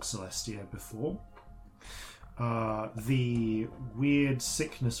struck Celestia before. The weird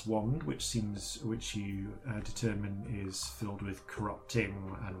sickness wand, which you determine is filled with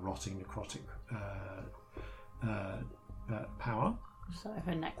corrupting and rotting necrotic power. Sorry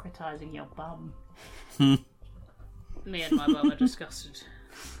for necrotizing your bum. Me and my bum are disgusted.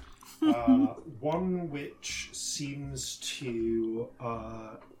 One which seems to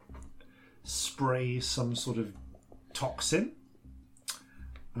spray some sort of toxin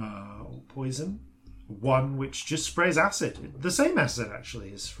or poison. One which just sprays acid. The same acid, actually,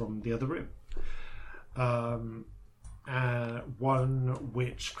 is from the other room. One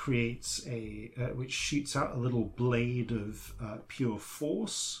which creates which shoots out a little blade of pure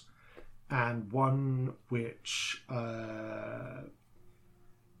force, and one which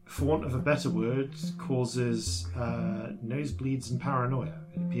for want of a better word, causes nosebleeds and paranoia.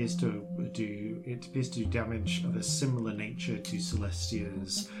 It appears to do damage of a similar nature to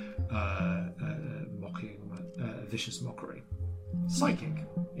Celestia's vicious mockery. Psychic,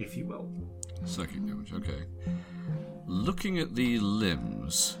 if you will. Psychic damage, okay. Looking at the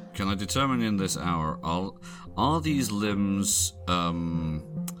limbs, can I determine in this hour, are these limbs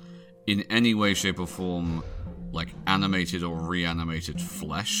in any way, shape or form like animated or reanimated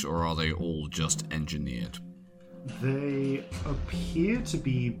flesh, or are they all just engineered? They appear to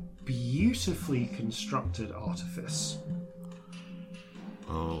be beautifully constructed artifice.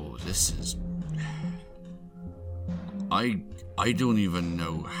 Oh, this is... I don't even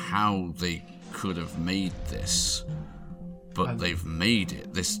know how they could have made this, but they've made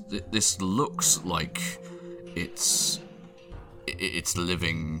it. This looks like it's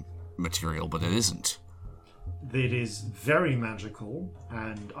living material, but it isn't. It is very magical,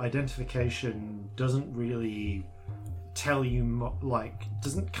 and identification doesn't really tell you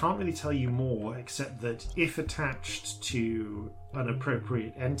can't really tell you more, except that if attached to an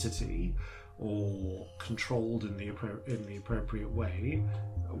appropriate entity or controlled in the appropriate way,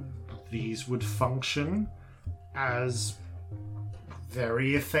 these would function as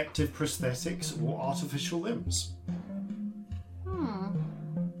very effective prosthetics or artificial limbs.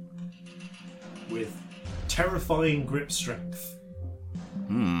 With terrifying grip strength.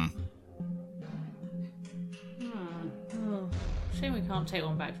 Shame we can't take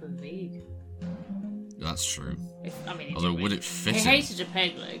one back for the Vig. That's true. Although would it fit? He hated a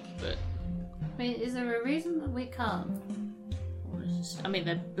peg leg, but is there a reason that we can't?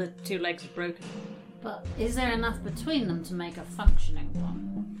 The two legs are broken. But is there enough between them to make a functioning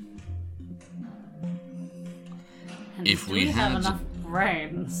one? And if do we have enough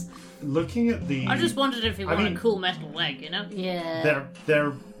brains? Looking at the... I just wondered if he wanted a cool metal leg, you know? Yeah.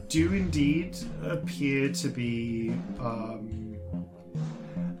 There do indeed appear to be...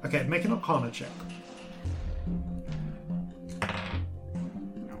 Okay, make an Arcana check.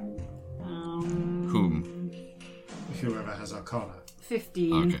 Whom? Whoever has Arcana.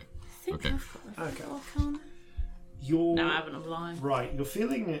 15. Okay. Okay. Arcana. No, I haven't. I'm lying. Right, your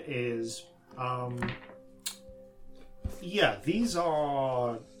feeling is... yeah, these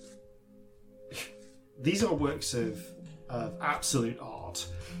are works of absolute art.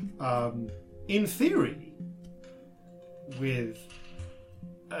 In theory, with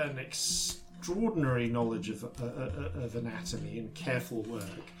an extraordinary knowledge of anatomy and careful work,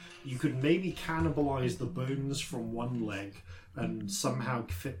 you could maybe cannibalize the bones from one leg and somehow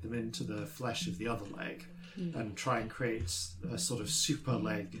fit them into the flesh of the other leg and try and create a sort of super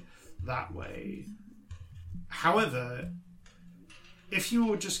leg that way. However, if you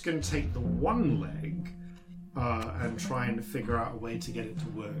were just going to take the one leg and try and figure out a way to get it to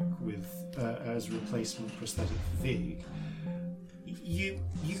work with as a replacement prosthetic for Vig, you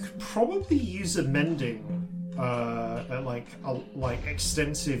could probably use a mending, like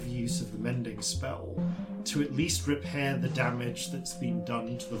extensive use of the mending spell to at least repair the damage that's been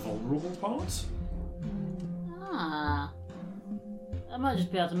done to the vulnerable part. I might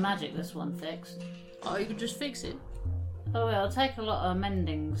just be able to magic this one fixed. Oh, you could just fix it. Oh, well, it'll take a lot of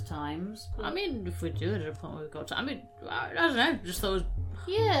mendings times. But... if we do it at a point where we've got time. I don't know. Just thought it was...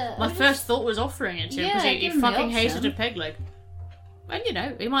 Yeah. My first thought was offering it to him because he fucking hated a peg leg.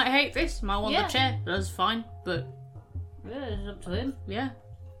 And, he might hate this. He might want the chair. That's fine, but... Yeah, it's up to him. Yeah.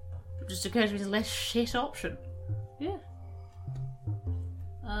 It just occurs to me as a less shit option. Yeah.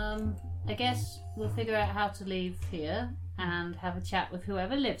 I guess we'll figure out how to leave here and have a chat with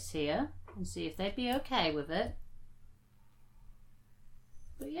whoever lives here and see if they'd be okay with it.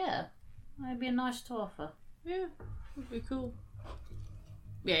 But yeah, it'd be nice to offer. Yeah, would be cool.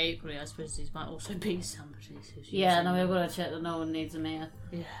 Yeah, equally, I suppose these might also be somebody's who's we've got to check that no one needs them here.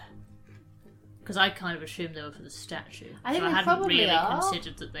 Yeah. Because I kind of assumed they were for the statue. I think I hadn't probably really are.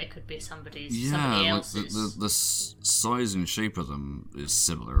 considered that they could be somebody Yeah, else's. the size and shape of them is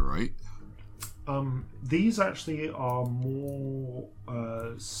similar, right? These actually are more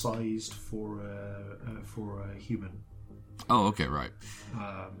sized for a human. Oh, okay, right.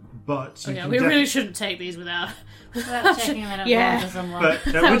 But we really shouldn't take these without checking them out to someone. But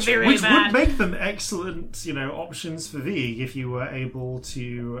which would make them excellent, options for Vig if you were able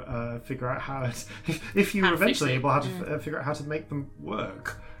to figure out how. If you were eventually able to figure out how to make them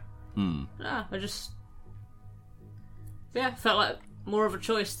work. I just felt like more of a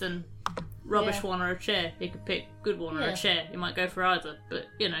choice than rubbish one or a chair. You could pick good one or a chair. You might go for either, but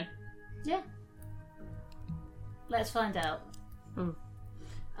Yeah. Let's find out.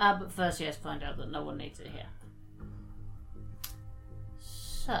 But first, find out that no one needs it here.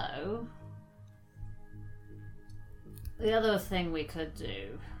 So, the other thing we could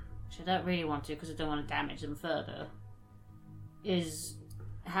do, which I don't really want to because I don't want to damage them further, is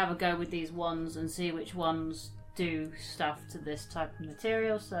have a go with these ones and see which ones do stuff to this type of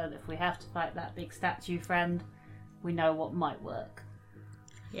material, so that if we have to fight that big statue friend, we know what might work.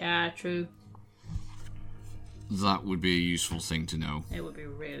 Yeah, true. That would be a useful thing to know. It would be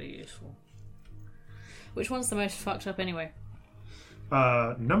really useful. Which one's the most fucked up anyway?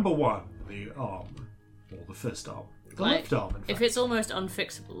 Number 1, the arm. Or the first arm. The left arm, in fact. If it's almost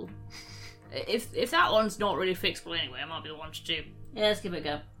unfixable. If that one's not really fixable anyway, it might be the one to do. Yeah, let's give it a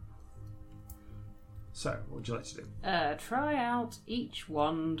go. So, what would you like to do? Try out each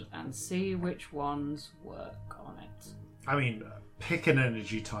wand and see which ones work on it. I mean, pick an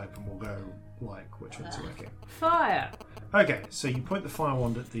energy type and we'll go, like, which one's working. Fire! Okay, so you point the fire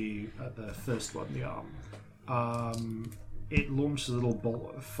wand at the first one, the arm. It launches a little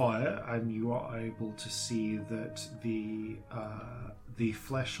bolt of fire, and you are able to see that the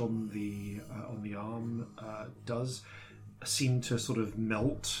flesh on the arm does seem to sort of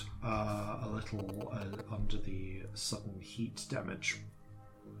melt a little under the sudden heat damage.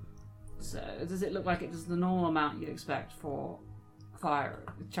 So, does it look like it does the normal amount you'd expect for fire,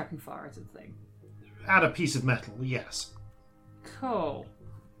 chucking fire at a thing? Add a piece of metal, yes. Cool.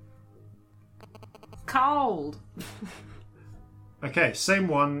 Cold! Okay, same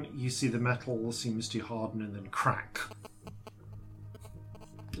one. You see the metal seems to harden and then crack.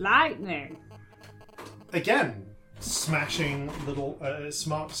 Lightning! Again, smashing little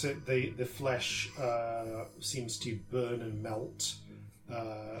smarts it. The flesh seems to burn and melt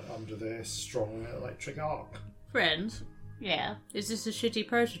under the strong electric arc. Friends, Yeah. is this a shitty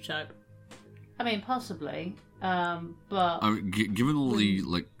prototype? I mean, possibly. But... I mean, given all the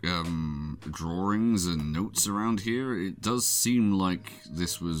drawings and notes around here, it does seem like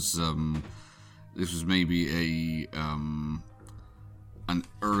this was maybe an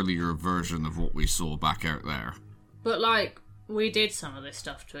earlier version of what we saw back out there. But, like, we did some of this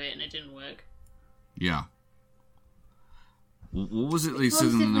stuff to it and it didn't work. Yeah. What was it they said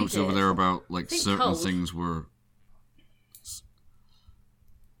in the notes over there about, like, certain cold. things were...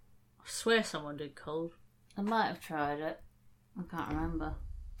 I swear someone did cold. I might have tried it. I can't remember.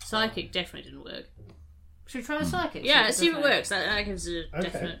 Psychic definitely didn't work. Should we try psychic? Yeah, let's see if it works. That gives a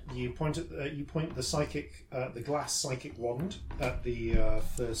definite... You point the psychic, the glass psychic wand at the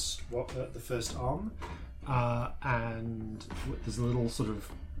first arm, and there's a little sort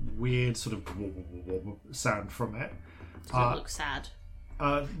of weird sort of sound from it. Does it look sad?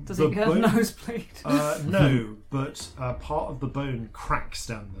 Does it get a nosebleed? No, but part of the bone cracks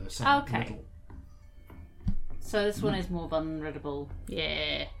down the centre middle. So this one is more vulnerable.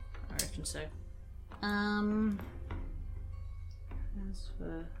 Yeah, I reckon so. As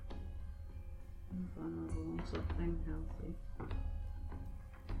for vulnerable, something healthy.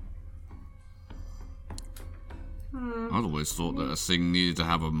 I'd always thought that a thing needed to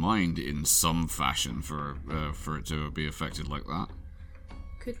have a mind in some fashion for it to be affected like that.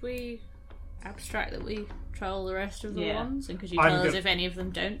 Could we abstract that we try all the rest of the Yeah. ones? And could you tell us if any of them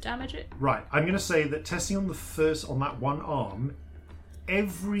don't damage it? Right, I'm going to say that testing on that one arm,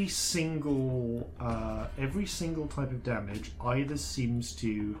 every single type of damage either seems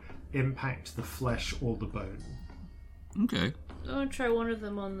to impact the flesh or the bone. Okay. I want to try one of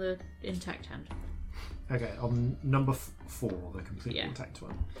them on the intact hand. Okay, on number 4, the completely intact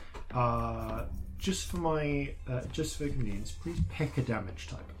one. Just for convenience, please pick a damage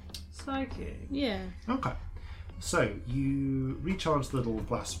type. Psychic. Yeah. Okay. So you recharge the little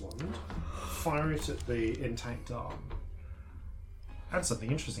glass wand, fire it at the intact arm, and something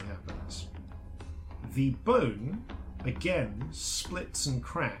interesting happens. The bone again splits and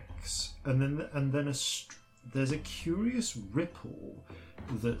cracks, and then there's a curious ripple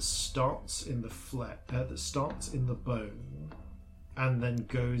that starts in the bone, and then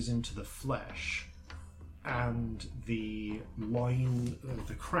goes into the flesh, and the line of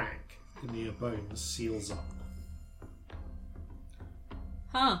the crack in the bone seals up.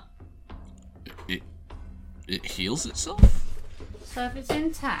 Huh. It heals itself? So if it's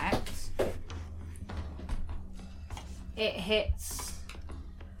intact, it hits,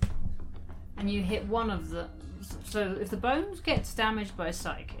 and you hit one of the. So if the bones gets damaged by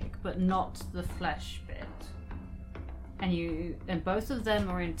psychic, but not the flesh bit, and both of them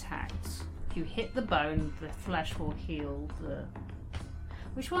are intact, if you hit the bone, the flesh will heal the.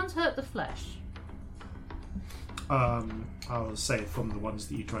 Which ones hurt the flesh? I'll say from the ones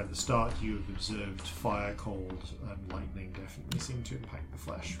that you tried at the start, you have observed fire, cold, and lightning definitely seem to impact the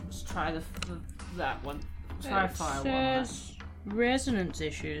flesh. Let's try that one. Try fire one. Resonance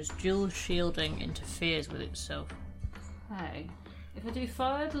issues. Dual shielding interferes with itself. Hey. If I do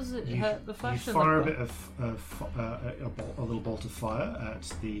fire, does it hurt the flesh? You fire a bit of a little bolt of fire at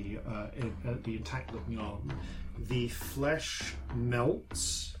the intact looking arm. The flesh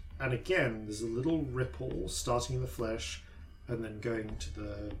melts, and again there's a little ripple starting in the flesh, and then going to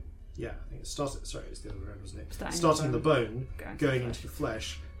the I think it starts. Sorry, it's the other way around, wasn't it? Starting in the bone, going into the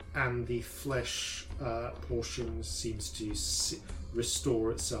flesh, and the flesh portion seems to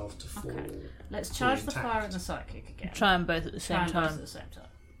restore itself to full. Okay. Let's charge the fire and the psychic again. Try them both at the same time.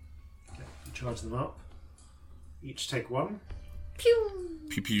 Okay, you charge them up. Each take one. Pew!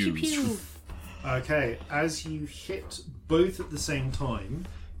 Pew pew. Pew pew. Okay, as you hit both at the same time,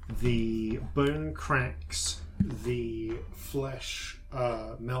 the bone cracks, the flesh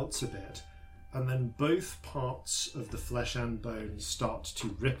melts a bit, and then both parts of the flesh and bone start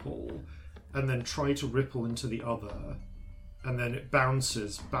to ripple, and then try to ripple into the other. And then it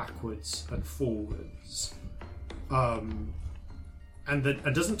bounces backwards and forwards, and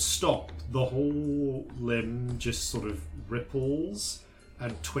it doesn't stop. The whole limb just sort of ripples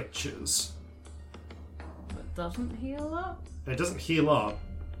and twitches. But doesn't heal up. It doesn't heal up,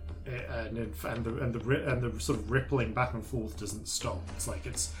 and the sort of rippling back and forth doesn't stop. It's like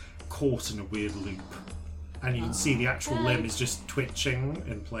it's caught in a weird loop. And you can see the actual limb is just twitching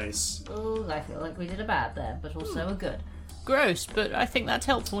in place. Oh, I feel like we did a bad there, but also a good. Gross, but I think that's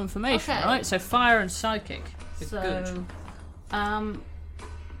helpful information, right? So fire and psychic are good.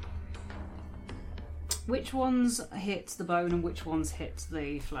 Which ones hit the bone and which ones hit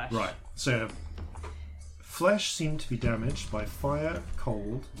the flesh? Right, so flesh seemed to be damaged by fire,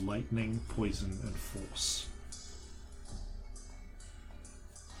 cold, lightning, poison, and force.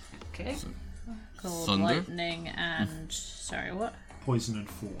 Okay. Cold, Thunder? lightning, and... sorry, what? Poison and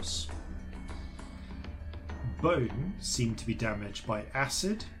force. Bone seemed to be damaged by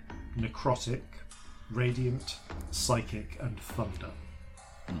acid, necrotic, radiant, psychic, and thunder.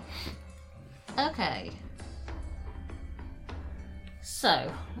 Okay.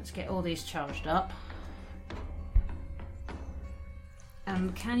 So, let's get all these charged up.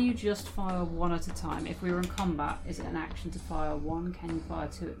 Can you just fire one at a time? If we were in combat, is it an action to fire one? Can you fire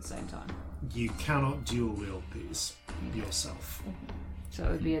two at the same time? You cannot dual wield these yourself. So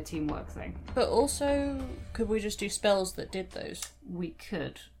it would be a teamwork thing. But also, could we just do spells that did those? We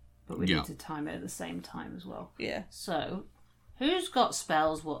could, but we need to time it at the same time as well. Yeah. So, who's got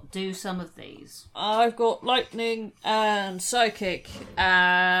spells? What do some of these? I've got lightning and psychic,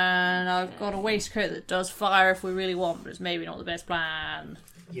 and I've got a waistcoat that does fire if we really want, but it's maybe not the best plan.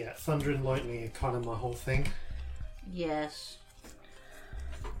 Yeah, thunder and lightning are kind of my whole thing. Yes.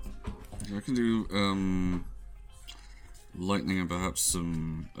 I can do lightning and perhaps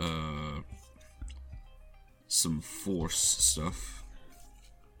some force stuff.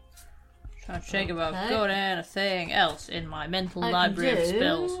 Trying to think about got anything else in my mental library of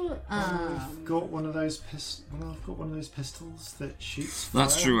spells. I've got one of those pistols that shoots fire.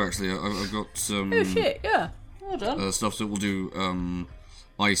 That's true, actually. I've got oh shit! Yeah, well done. Stuff that will do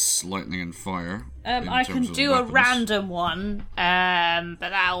ice, lightning, and fire. I can do a random one, but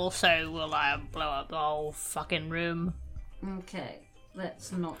that also will blow up the whole fucking room. Okay,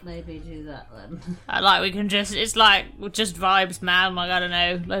 let's not maybe do that then. We can just, it's like, just vibes, man. Like, I don't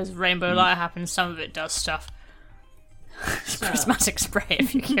know, loads of rainbow light happens, some of it does stuff. So, prismatic spray,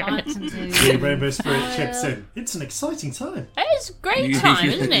 if you care. The rainbow spirit chips in. It's an exciting time. It's a great time,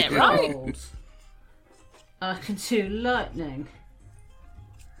 isn't it, right? I can do lightning.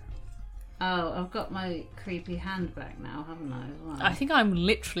 Oh, I've got my creepy hand back now, haven't I? Well, I think I'm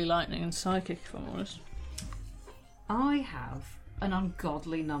literally lightning and psychic, if I'm honest. I have an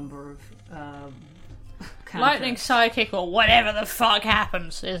ungodly number of lightning, psychic, or whatever the fuck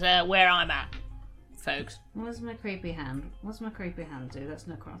happens is where I'm at, folks. What's my creepy hand? What's my creepy hand do? That's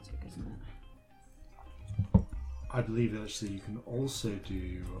necrotic, isn't it? I believe actually you can also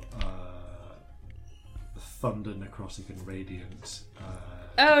do thunder, necrotic, and radiant.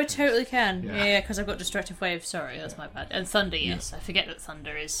 Oh, I totally can. Yeah, because I've got destructive wave. Sorry, that's my bad. And thunder, yes. I forget that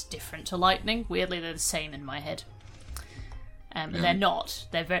thunder is different to lightning. Weirdly, they're the same in my head. They're not.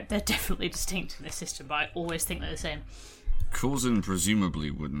 They're definitely distinct in this system, but I always think they're the same. Corzin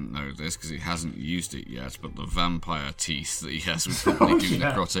presumably wouldn't know this because he hasn't used it yet, but the vampire teeth that he has would probably do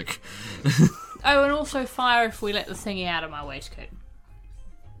necrotic. Oh, and also fire if we let the thingy out of my waistcoat.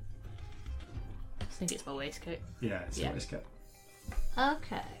 I think it's my waistcoat. Yeah, it's a waistcoat.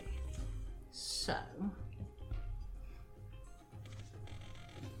 Okay. So...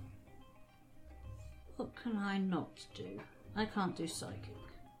 what can I not do? I can't do psychic.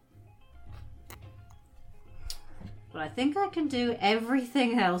 But I think I can do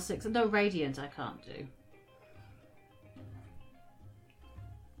everything else except no radiant I can't do.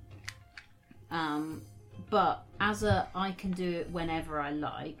 But I can do it whenever I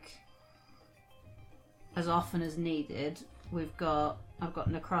like, as often as needed. I've got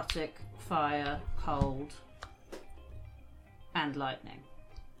necrotic, fire, cold, and lightning.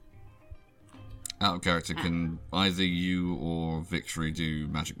 Out of character, can either you or Victory do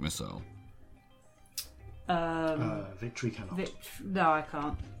magic missile? Victory cannot. No, I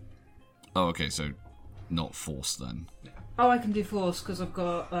can't. Oh, okay, so not force then. Yeah. Oh, I can do force because I've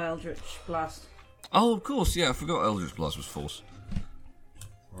got Eldritch Blast. Oh, of course, yeah, I forgot Eldritch Blast was force.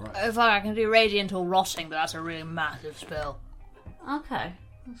 Right. If I can do radiant or rotting, but that's a really massive spell. Okay,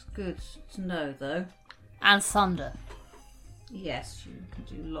 that's good to know, though. And thunder. Yes, you can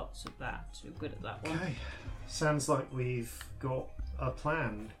do lots of that. You're good at that one. Okay, sounds like we've got a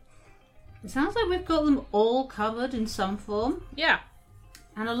plan. It sounds like we've got them all covered in some form. Yeah.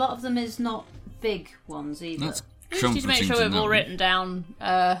 And a lot of them is not big ones either. That's we just need to make sure we've all written down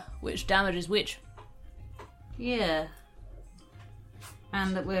which damage is which. Yeah.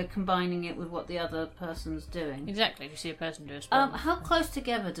 And that we're combining it with what the other person's doing. Exactly, if you see a person do a spell. How close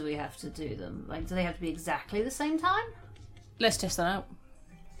together do we have to do them? Like, do they have to be exactly the same time? Let's test that out.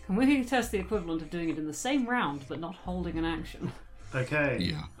 Can we test the equivalent of doing it in the same round but not holding an action?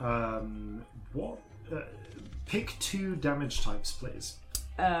 Okay. Yeah. Pick 2 damage types, please.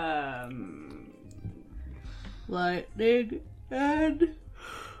 Lightning and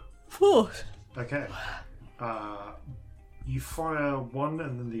force. Okay. You fire one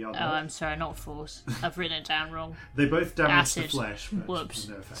and then the other. Oh, I'm sorry, not force. I've written it down wrong. They both damage acid. the flesh. But Whoops.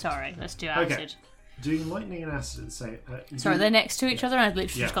 no effect. Sorry, let's do acid. Okay. Doing lightning and acid at the same. Sorry, they're next to each other, and I've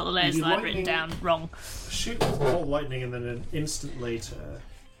literally just got the letters that I've written down wrong. Shoot all lightning, and then an instant later,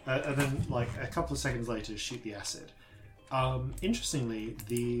 and then like a couple of seconds later, shoot the acid. Interestingly,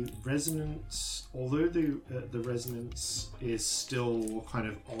 the resonance, although the resonance is still kind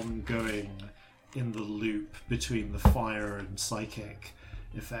of ongoing in the loop between the fire and psychic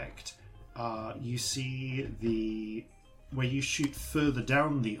effect, you see where you shoot further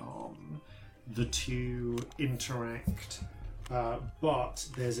down the arm, the two interact, but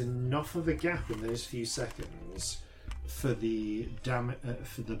there's enough of a gap in those few seconds for the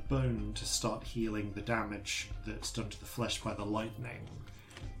bone to start healing the damage that's done to the flesh by the lightning,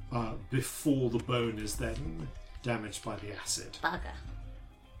 before the bone is then damaged by the acid. Bugger.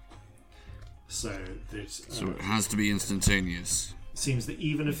 So it has to be instantaneous. Seems that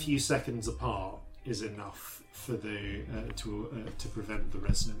even a few seconds apart is enough for the to prevent the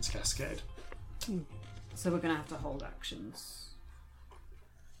resonance cascade. So we're going to have to hold actions.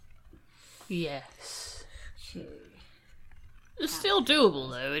 Yes. Okay. It's still doable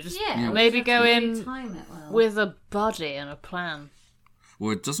though. It just Yeah, maybe go in time it well. with a body and a plan.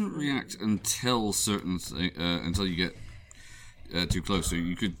 Well, it doesn't react until until you get too close. So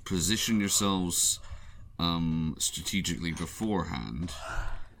you could position yourselves strategically beforehand,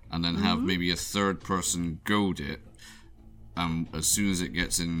 and then have maybe a third person goad it. As soon as it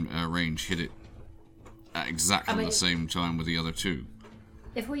gets in range, hit it at exactly the same time with the other two.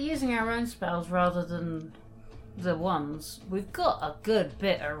 If we're using our own spells rather than the ones, we've got a good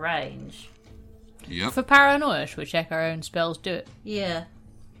bit of range. Yep. For paranoia, should we check our own spells? Do it. Yeah.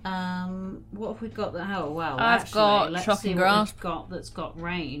 What have we got that? Oh well, I've got shocking grasp. We've got that's got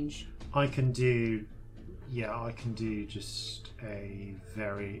range. I can do just a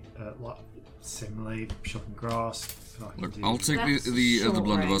very similar shocking grasp. Look, I'll take the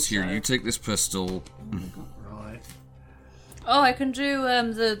blunderbuss here. You take this pistol. Right. Oh, I can do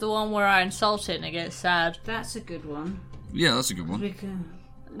the one where I insult it and it gets sad. That's a good one. Yeah, that's a good one. We can.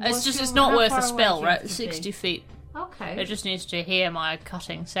 It's not worth a spell, right? 60 feet. Okay. It just needs to hear my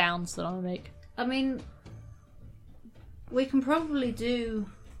cutting sounds that I make. I mean, we can probably do.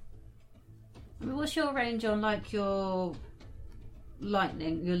 What's your range on like your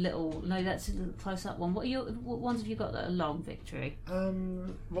lightning? Your little that's a little close up one. What ones have you got that are long, Victory?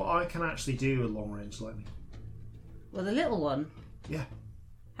 Well, I can actually do a long range lightning. Well, the little one. Yeah.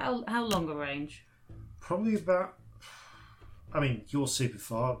 How long a range? Probably about. I mean, you're super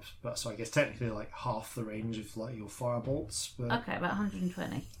far, but so I guess technically like half the range of like your firebolts. But... Okay, about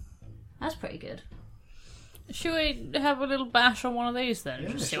 120. That's pretty good. Should we have a little bash on one of these then? Yeah,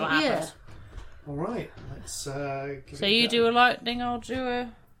 Just see sure. what happens. All right, let's. So you do a lightning, I'll do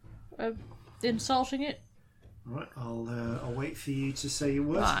a insulting it. All right, I'll wait for you to say your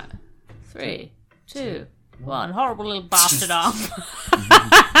words. Right, 3, 2, 1. Horrible little bastard arm.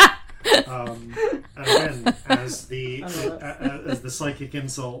 And again, as the psychic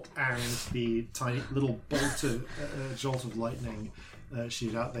insult and the tiny little jolt of lightning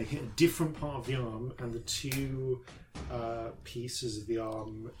shoot out, they hit a different part of the arm, and the two pieces of the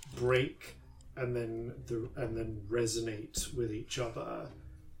arm break and then resonate with each other,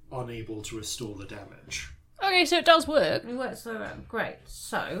 unable to restore the damage. Okay, so it does work. It works so great.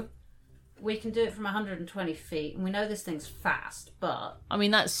 So we can do it from 120 feet, and we know this thing's fast, but... I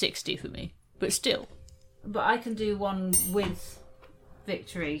mean, that's 60 for me, but still. But I can do one with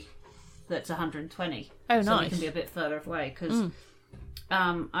Victory that's 120. Oh, so nice. We can be a bit further away, because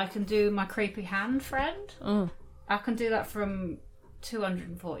I can do my creepy hand friend. I can do that from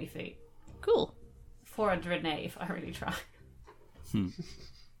 240 feet. Cool. 480 if I really try.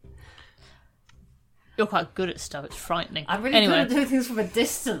 You're quite good at stuff, it's frightening. I'm really good at doing things from a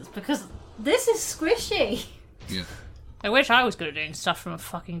distance, because this is squishy. Yeah. I wish I was good at doing stuff from a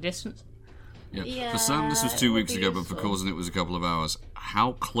fucking distance. Yeah. For Sam, this was 2 weeks ago, but for Corzin, it was a couple of hours.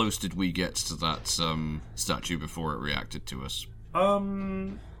 How close did we get to that statue before it reacted to us?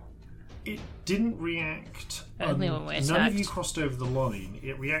 It didn't react. Only when we none attacked. of you crossed over the line.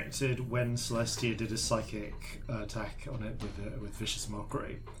 It reacted when Celestia did a psychic attack on it with Vicious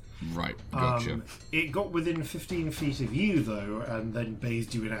Mockery. Right, gotcha. It got within 15 feet of you, though, and then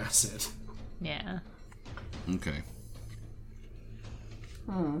bathed you in acid. Yeah. Okay.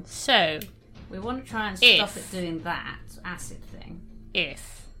 So, we want to try and stop it doing that acid thing.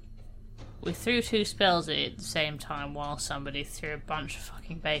 If we threw two spells at it at the same time while somebody threw a bunch of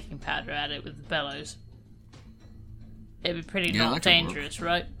fucking baking powder at it with the bellows, it'd be pretty not dangerous,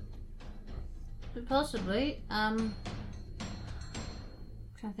 right? Possibly. I'm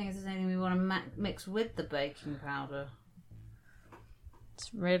trying to think if there's anything we want to mix with the baking powder.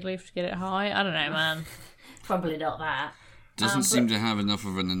 It's red leaf to get it high? I don't know, man. Probably not that. Doesn't seem to have enough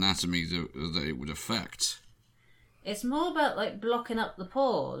of an anatomy that it would affect. It's more about, like, blocking up the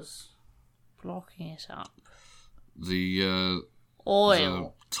pores. Blocking it up. The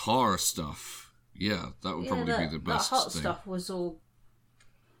oil. The tar stuff. Yeah, that would probably be the best that hot thing. stuff was all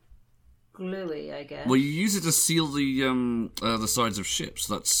gluey, I guess. Well, you use it to seal the sides of ships.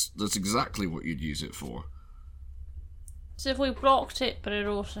 That's exactly what you'd use it for. So if we blocked it, but it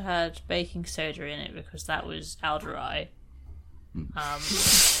also had baking soda in it because that was alderai, would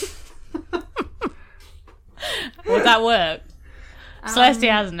that work? Celestia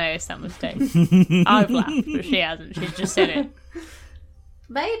hasn't noticed that mistake. I've laughed, but she hasn't. She's just said it.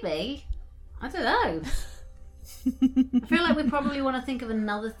 Maybe. I don't know. I feel like we probably want to think of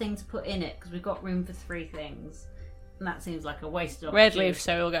another thing to put in it because we've got room for 3 things. And that seems like a wasted opportunity. Red leaf,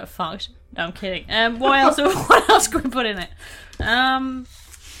 so we'll get fucked. No, I'm kidding. What else can we put in it?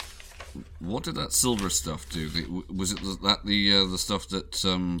 What did that silver stuff do? Was it the stuff that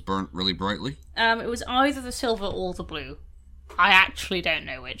burnt really brightly? It was either the silver or the blue. I actually don't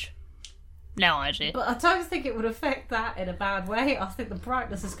know which. No idea. But I don't think it would affect that in a bad way. I think the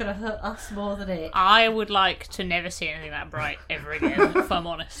brightness is going to hurt us more than it. I would like to never see anything that bright ever again, if I'm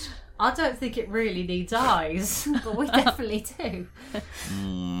honest. I don't think it really needs eyes, but we definitely do. What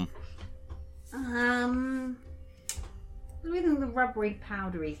do we think the rubbery,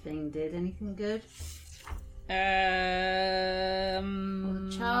 powdery thing did? Anything good?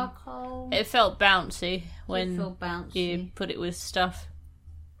 Charcoal? It felt bouncy when you put it with stuff.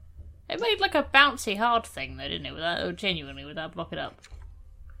 It made like a bouncy hard thing though, didn't it? Genuinely, would that block it up?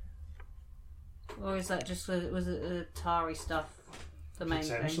 Or is that just was it the tarry stuff? The main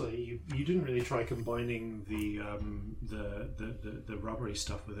Potentially, you didn't really try combining the rubbery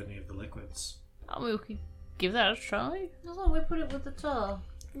stuff with any of the liquids. I mean, we could give that a try. I thought we put it with the tar.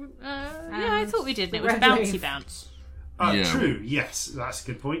 Yeah, I thought we did. It was bouncy bounce. Yeah. True. Yes, that's a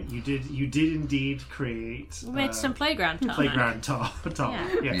good point. You did indeed create. We made some playground tar. Playground tar.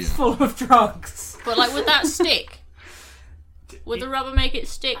 Yeah. Yes. Full of drugs. But like, would that stick? Would the rubber make it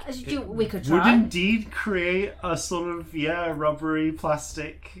stick? We could try. Would indeed create a sort of rubbery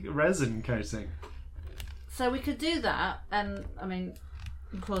plastic resin coating. So we could do that, and I mean,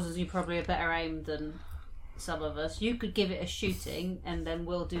 causes you probably a better aim than some of us. You could give it a shooting, and then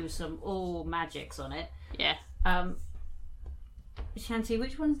we'll do some all magics on it. Yeah. Shanti,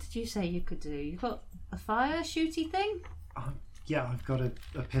 which ones did you say you could do? You got a fire shooty thing? Yeah, I've got a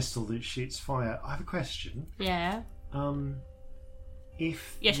pistol that shoots fire. I have a question. Yeah. Shanti,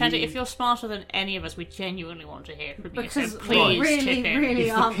 if you're smarter than any of us, we genuinely want to hear from you. Because so please really, really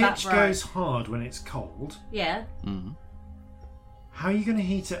if aren't the pitch that bright. goes hard when it's cold, Yeah. how are you going to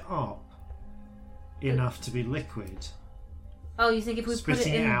heat it up enough to be liquid? Oh, you think if we put it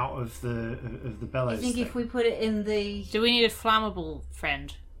Spitting in... it out of the bellows? You think if we put it in the... Do we need a flammable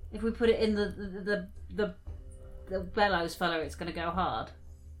friend? If we put it in the bellows fellow, it's going to go hard.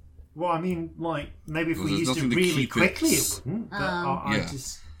 Well, I mean, like, maybe if we used it really quickly, it wouldn't. But I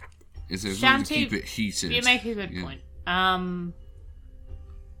just... Is there something to keep it heated? You make a good point.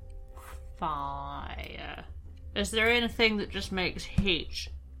 Fire. Is there anything that just makes heat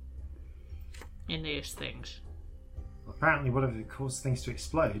in these things? Apparently, whatever caused things to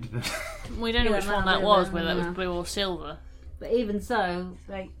explode. But we don't know which one that was, whether it was blue or silver. But even so,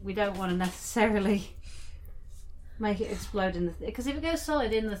 like, we don't want to necessarily make it explode in the thing. Because if it goes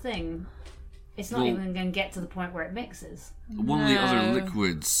solid in the thing, it's not even going to get to the point where it mixes. One of the other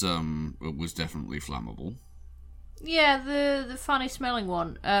liquids was definitely flammable. Yeah, the funny smelling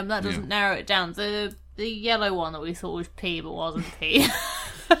one. That doesn't narrow it down. The yellow one that we thought was pee but wasn't pee.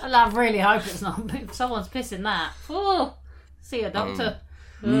 I really hope it's not. If someone's pissing that, see a doctor.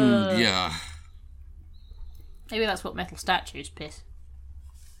 Yeah. Maybe that's what metal statues piss.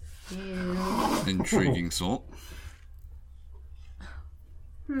 Yeah. Intriguing thought.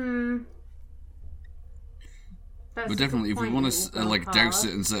 But definitely, if we want to douse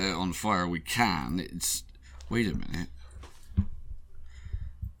it and set it on fire, we can. Wait a minute.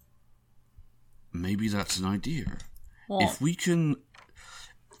 Maybe that's an idea. What? If we can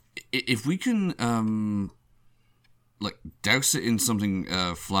douse it in something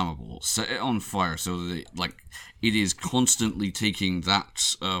flammable, set it on fire so that it is constantly taking that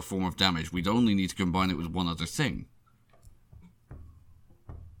form of damage. We'd only need to combine it with one other thing.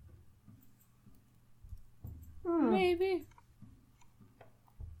 Maybe.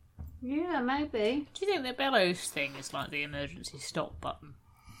 Yeah, maybe. Do you think the bellows thing is like the emergency stop button?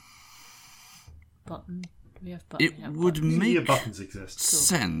 Do we have buttons? It would make buttons exist.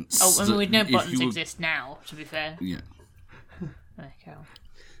 sense. Oh, I mean, we know buttons exist now, to be fair. Yeah. Okay.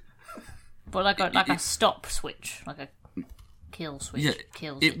 But like a stop switch, like a kill switch. Yeah,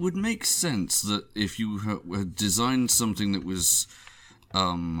 kills it would make sense that if you had designed something that was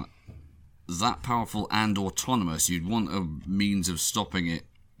that powerful and autonomous, you'd want a means of stopping it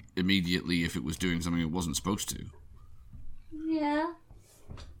immediately if it was doing something it wasn't supposed to. Yeah.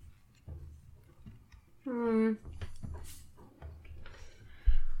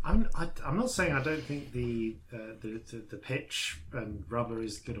 I'm not saying I don't think the pitch and rubber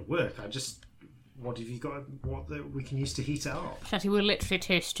is going to work. What have you got? What that we can use to heat it up? Shanty, we're literally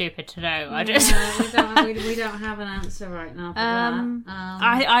too stupid to know. We don't have an answer right now for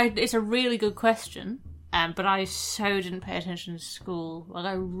that. It's a really good question. But I so didn't pay attention to school. Like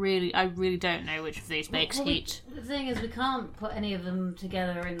I really don't know which of these makes heat. The thing is, we can't put any of them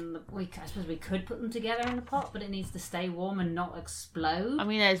together in the. I suppose we could put them together in the pot, but it needs to stay warm and not explode. I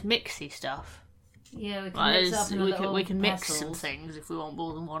mean, there's mixy stuff. Yeah, we can mix up in we can mix some things if we want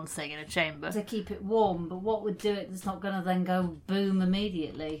more than one thing in a chamber to keep it warm. But what would do it? It's not going to then go boom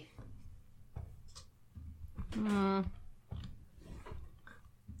immediately.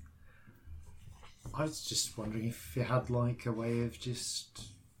 I was just wondering if you had like a way of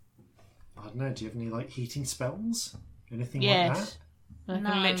just, I don't know, do you have any heating spells? Anything like that? I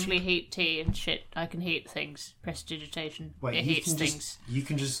can literally heat tea and shit. I can heat things. Prestidigitation. Wait, it heats things. You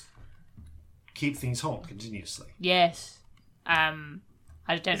can just keep things hot continuously? Yes. I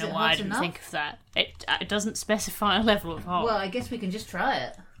don't know why I didn't think of that. It doesn't specify a level of hot. Well, I guess we can just try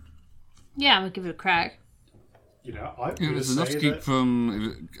it. Yeah, I'm going to give it a crack. If it's enough to keep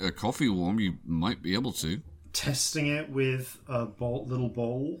a coffee warm, you might be able to. Testing it with a little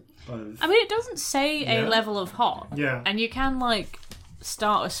bowl of... I mean, it doesn't say a level of hot. Yeah. And you can,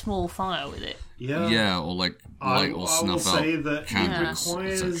 start a small fire with it. Yeah. Yeah, or, light or snuff out candles,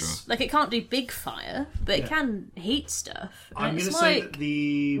 etc. It can't do big fire, but it can heat stuff. I'm going to say that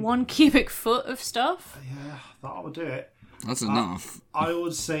the... 1 cubic foot of stuff. Yeah, that would do it. That's enough. I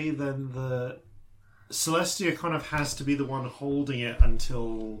would say then the... Celestia kind of has to be the one holding it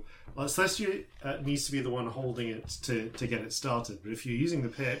until... Celestia needs to be the one holding it to get it started. But if you're using the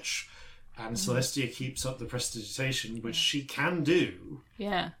pitch and Celestia keeps up the prestidigitation, which she can do...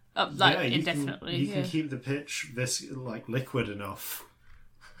 Yeah. Indefinitely. You can keep the pitch liquid enough.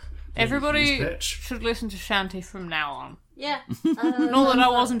 Everybody should listen to Shanty from now on. Yeah. Not that I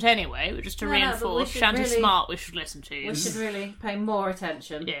wasn't anyway, but just to reinforce, Shanty's smart we should listen to. We should really pay more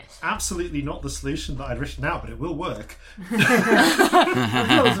attention. Yes. Absolutely not the solution that I'd written out, but it will work.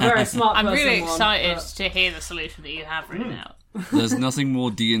 That was a very smart I'm really excited to hear the solution that you have written out. There's nothing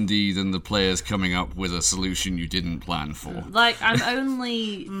more D&D than the players coming up with a solution you didn't plan for. I'm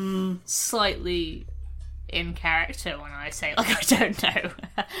only slightly in character when I say, I don't know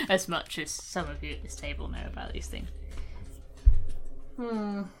as much as some of you at this table know about these things.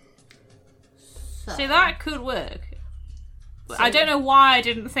 So. See, that could work. I don't know why I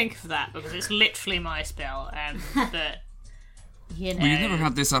didn't think of that, because it's literally my spell, but, you know... Well, you've never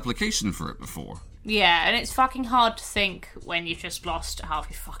had this application for it before. Yeah, and it's fucking hard to think when you've just lost half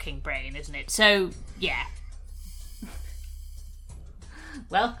your fucking brain, isn't it? So, yeah.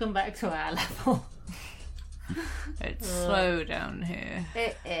 Welcome back to our level. It's slow down here.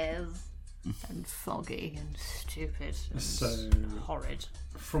 It is. And foggy and stupid and horrid.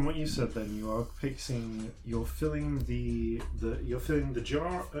 From what you said, then you're filling the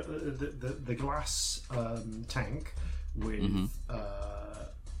jar, the glass tank with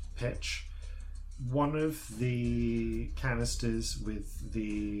pitch. One of the canisters with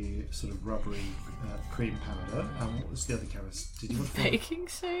the sort of rubbery cream powder. What was the other canister? Did you want to baking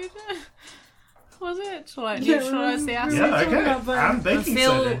soda? Was it to like neutralise the acid? Yeah, okay. And baking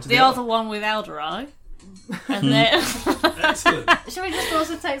soda. The other one with aldehyde. And then excellent. Should we just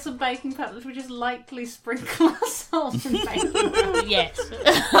also take some baking powder? Should we just lightly sprinkle ourselves in baking powder? Yes.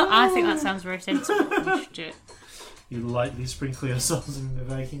 I think that sounds very sensible. We should do it. You lightly sprinkle yourselves in the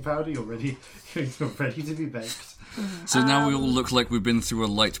baking powder. You're ready to be baked. So now we all look like we've been through a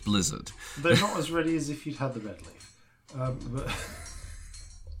light blizzard. They're not as ready as if you'd had the red leaf. But...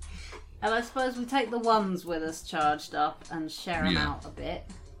 And I suppose we take the ones with us charged up and share them out a bit.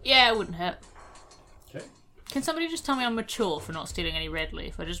 Yeah, it wouldn't hurt. Okay. Can somebody just tell me I'm mature for not stealing any red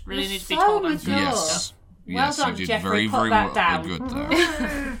leaf? I just really need to be told I'm mature. Yes. Well done, you did Jeffrey. very, Put very that down. good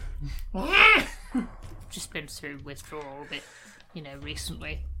there. just been through withdrawal a bit,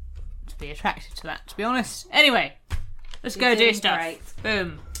 recently to be attracted to that, to be honest. Anyway, let's go do stuff. Great.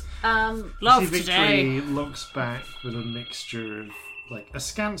 Boom. Love Victory today. looks back with a mixture of like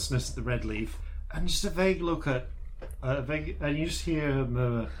askance at the red leaf and just a vague look at and you just hear her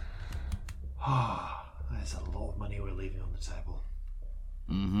murmur, there's a lot of money we're leaving on the table.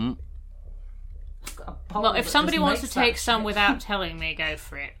 Mm-hmm. Well, if somebody wants to take some without telling me, go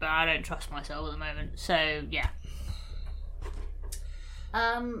for it. But I don't trust myself at the moment, so yeah.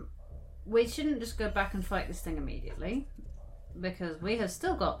 We shouldn't just go back and fight this thing immediately, because we have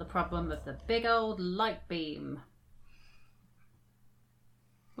still got the problem of the big old light beam.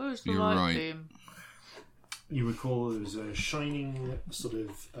 Where's the light beam? You recall there was a shining sort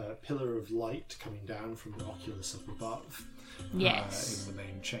of pillar of light coming down from the oculus up above. Yes. In the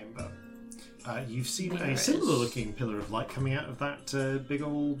main chamber. You've seen a similar-looking pillar of light coming out of that big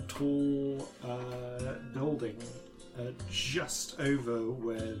old tall building just over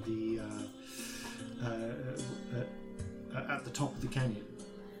where the at the top of the canyon.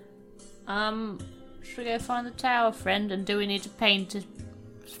 Should we go find the tower, friend? And do we need to paint a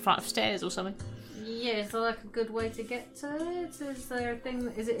flight of stairs or something? Yeah, is there like a good way to get to it? Is there a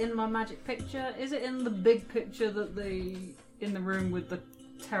thing? Is it in my magic picture? Is it in the big picture that in the room with the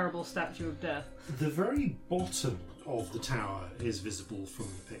terrible statue of death? The very bottom of the tower is visible from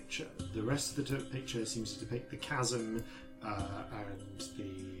the picture. The rest of the picture seems to depict the chasm and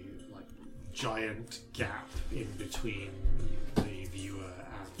the giant gap in between the viewer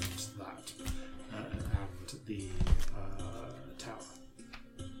and that and the tower.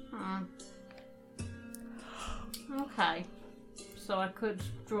 Okay, so I could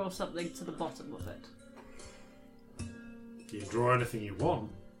draw something to the bottom of it. You can draw anything you want.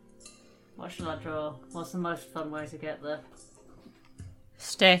 What should I draw? What's the most fun way to get there?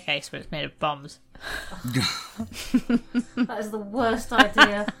 Staircase, but it's made of bombs. That is the worst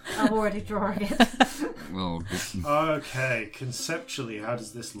idea. I'm already drawing it. Well, okay, conceptually, how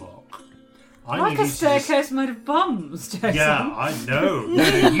does this look? Like a staircase made of bombs, Jason. Yeah, I know.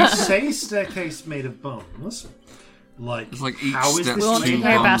 No, you say staircase made of bombs. It's like each how is step this want to two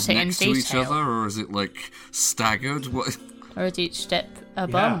hear about bombs it in next to each detail. other, or is it staggered? What? Or is each step a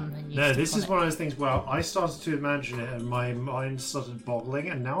bomb? And you No, step this on is it? one of those things where I started to imagine it and my mind started boggling,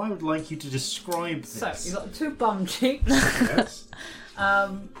 and now I would like you to describe this. So, you've got two bum cheeks. Yes.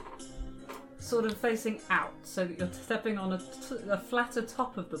 Sort of facing out, so that you're stepping on a flatter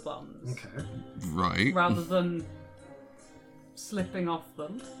top of the bums. Okay. Right. Rather than slipping off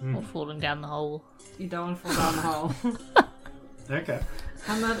them. Or falling down the hole. You don't want to fall down the hole. Okay.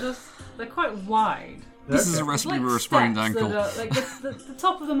 And they're quite wide. This is a recipe for a sprained ankle. The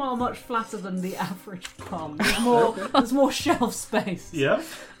top of them are much flatter than the average palm. There's more shelf space. Yeah.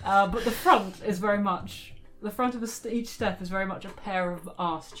 But the front is very much... The front of each step is very much a pair of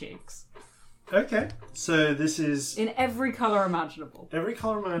arse cheeks. Okay. So this is... In every colour imaginable. Every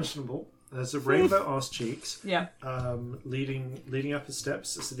colour imaginable. There's a rainbow arse cheeks. Yeah. Leading up the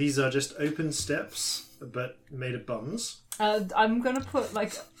steps. So these are just open steps, but made of bums. I'm going to put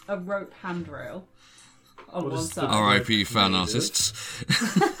a rope handrail on one side. R.I.P. fan artists.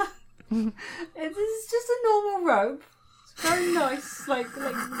 It's just a normal rope. Very nice, like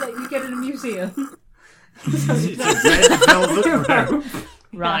you get in a museum. It's a red velvet rope.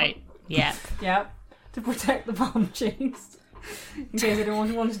 Right. Yeah. Yep. To protect the bomb cheese. In case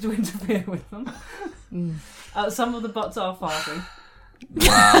anyone wanted to interfere with them. Some of the butts are farting.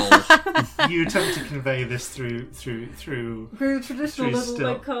 Wow. You attempt to convey this through Through traditional little still.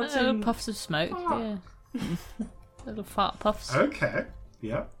 like cartoon. Little puffs of smoke. Yeah. Little fart puffs. Okay.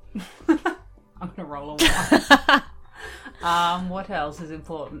 Yeah. I'm gonna roll a one. What else is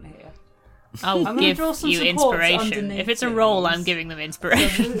important here? I'll gonna give draw some you supports inspiration. underneath If it's a roll, things. I'm giving them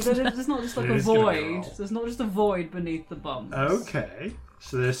inspiration. There's not just like It a is gonna be a void. roll. There's not just a void beneath the bombs. Okay.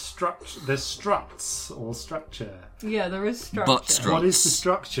 So there's struts or structure. Yeah, there is structure. Butt struts. What is the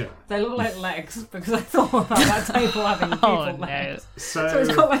structure? They look like legs because I thought about that table having people Oh no! legs. So, So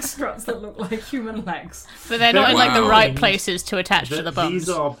it's got like struts that look like human legs. But they're not in like the Wow. right places to attach to the bums. these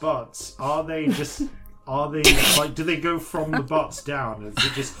are butts. Are they just? Are they like? Do they go from the butts down? Is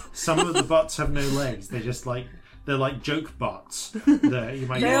it just some of the butts have no legs? They're like joke butts. That you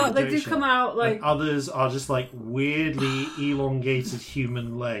might They do come out like And others are just like weirdly elongated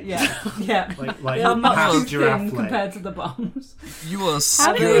human legs. yeah. Like They are much half too giraffe thin leg. compared to the bums. You are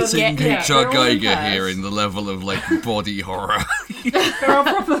How do you skirting get- Peter they're all in Geiger pairs. here in the level of like body horror. There are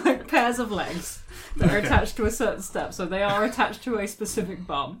proper like pairs of legs that are Okay. attached to a certain step, so they are attached to a specific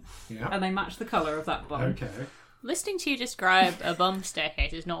bum, Yeah. and they match the colour of that bum. Okay. Listening to you describe a bum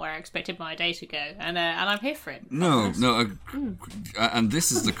staircase is not where I expected my day to go, and I'm here for it. No, and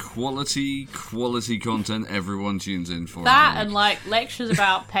this is the quality content everyone tunes in for. That and like lectures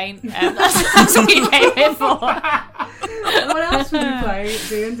about paint, and that's what you came here for. What else would you play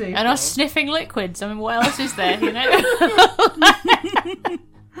D&D? And us sniffing liquids. I mean, what else is there? You know.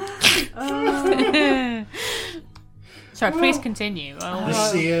 Sorry, please continue. The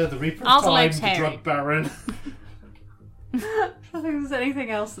seer, the reaper Are of the time, legs the hairy? drug baron. I don't think there's anything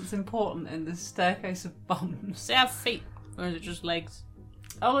else that's important in this staircase of bums. Do they have feet, or is it just legs?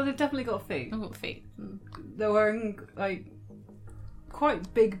 Oh, they've definitely got feet. I've got feet. They're wearing like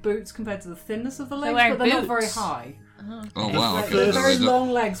quite big boots compared to the thinness of the legs, wearing but they're not very boots? high. Oh wow! Like, Okay, they're very so long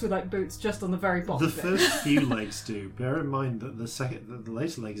legs with like boots just on the very bottom. The bit. first few legs do. Bear in mind that the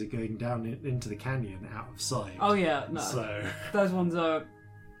later legs are going down into the canyon out of sight. Oh yeah, no. So Those ones are.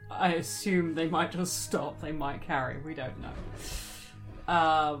 I assume they might just stop. They might carry. We don't know.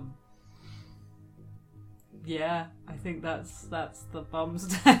 Yeah, I think that's the bum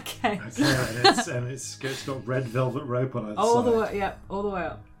staircase. okay, and it's got red velvet rope on it. All the way, yeah, all the way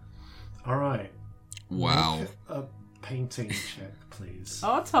up. All right. wow. Make a painting check, please.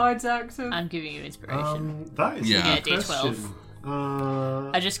 Our tide's active. I'm giving you inspiration. That is Yeah. a good question.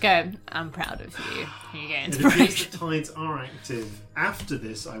 I just go, I'm proud of you. You get It appears inspiration. that tides are active. After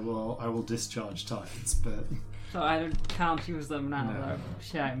this, I will discharge tides, but So I can't use them now, No. though.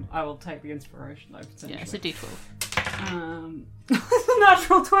 Shame. I will take the inspiration, though, potentially. Yeah, it's a d12.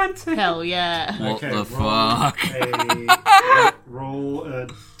 Natural 20! Hell yeah. What okay, the roll fuck? roll a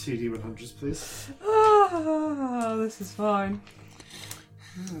 2d100s, please. Oh, this is fine.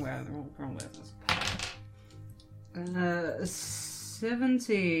 Where they're all wrong letters.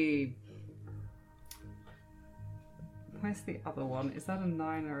 70. Where's the other one? Is that a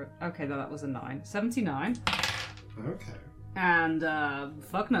 9 or... Okay, no, that was a 9. 79. Okay. And,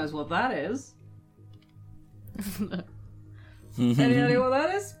 fuck knows what that is. Any idea what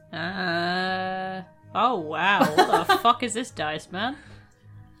that is? Oh wow, what the fuck is this dice, man?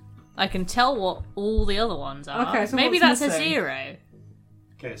 I can tell what all the other ones are. Okay, so maybe what's that's a missing? 0.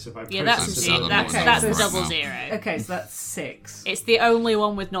 Okay, so by Yeah, that's a Process 0. another That's, one that's right a double now. 0. Okay, so that's 6. It's the only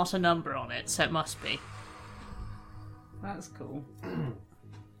one with not a number on it, so it must be. That's cool.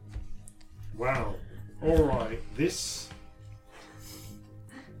 Wow. Alright, this...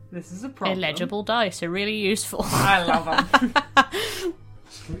 This is a problem. Illegible dice are really useful. I love them.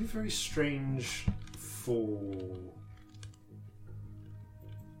 It's going to be very strange for...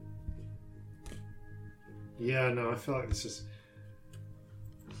 Yeah, no, I feel like this is...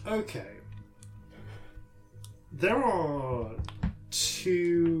 Okay. There are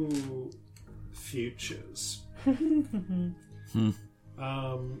 2 futures.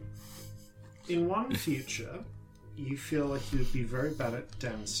 In one future, you feel like you would be very bad at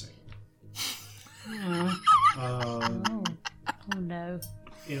dancing. Oh no.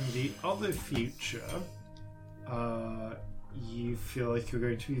 In the other future, you feel like you're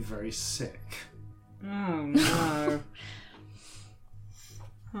going to be very sick. Oh no.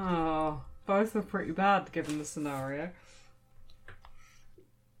 Oh, both are pretty bad given the scenario.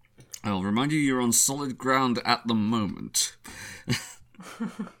 I'll remind you, you're on solid ground at the moment.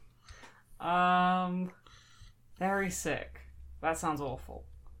 Very sick. That sounds awful.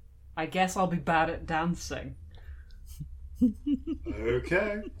 I guess I'll be bad at dancing.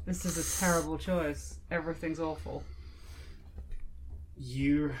 Okay. This is a terrible choice. Everything's awful.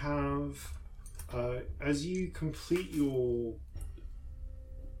 You have, as you complete your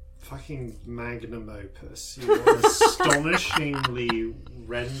fucking magnum opus, your astonishingly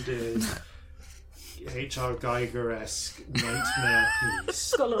rendered H.R. Geiger-esque nightmare piece.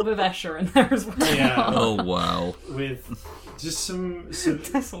 It's got a little bit of Escher in there as well. Yeah. Oh wow. With just some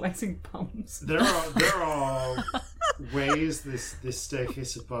desolating bums. There are ways this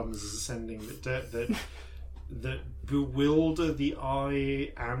staircase of bums is ascending that bewilder the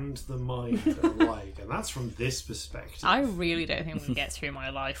eye and the mind alike, and that's from this perspective. I really don't think we can get through my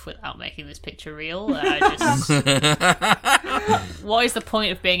life without making this picture real. What is the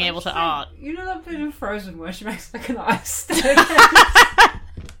point of being able to art? You know that bit in Frozen where she makes like an ice staircase?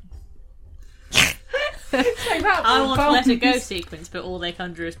 I want to let it go sequence, but all they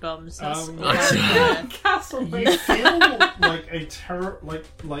conjure is bums. Castle. You feel like a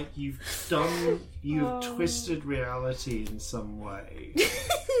like you've twisted reality in some way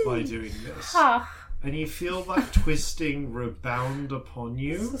by doing this, and you feel that twisting rebound upon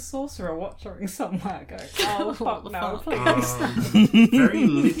you. It's the sorcerer watching somewhere going, "Oh fuck no, please." Very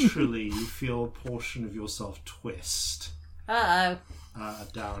literally, you feel a portion of yourself twist. Uh-oh.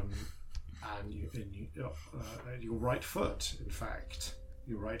 Down. And your right foot, in fact,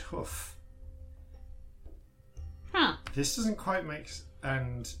 your right hoof. Huh. This doesn't quite make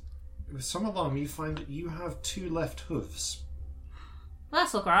and with some alarm you find that you have 2 left hoofs.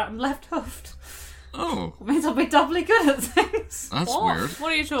 That's all right. I'm left hoofed. Oh. It means I'll be doubly good at things. That's What? weird.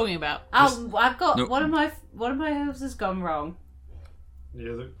 What are you talking about? I've got No. one of my hooves has gone wrong.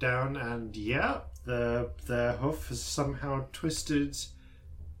 You look down and their hoof has somehow twisted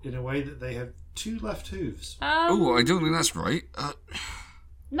in a way that they have 2 left hooves. Oh, I don't think that's right.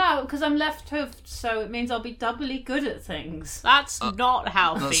 No, because I'm left hoofed, so it means I'll be doubly good at things. That's not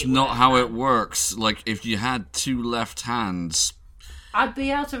how That's feet not work, how man. it works. Like, if you had 2 left hands... I'd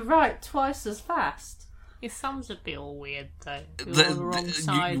be able to write twice as fast. Your thumbs would be all weird, though. You're on the wrong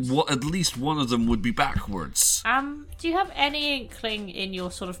side. At least one of them would be backwards. Do you have any inkling in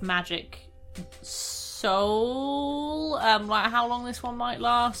your sort of magic soul, like how long this one might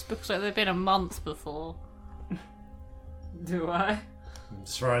last? Because they've been a month before. Do I?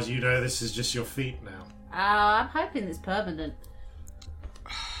 As far as you know, this is just your feet now. I'm hoping it's permanent.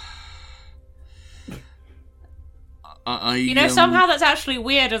 Somehow that's actually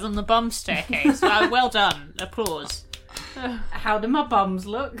weirder than the bum staircase. Well done. Applause. How do my bums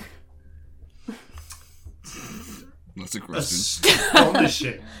look? That's a question.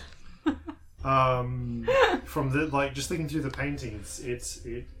 Astonishing. From the just looking through the paintings, it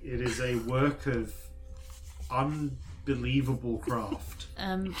is a work of unbelievable craft.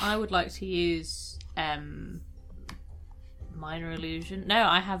 I would like to use minor illusion. No,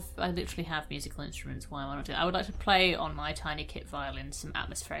 I literally have musical instruments. Why am I not doing it? I would like to play on my tiny kit violin some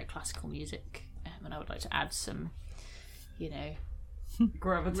atmospheric classical music, and I would like to add some,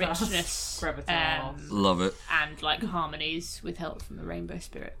 Gravitas. richness, Love it. and like harmonies with help from the rainbow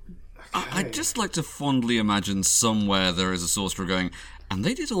spirit. I'd just like to fondly imagine somewhere there is a sorcerer going, and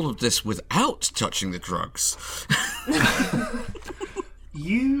they did all of this without touching the drugs.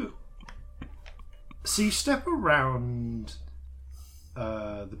 You step around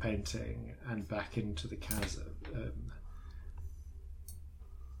the painting and back into the chasm,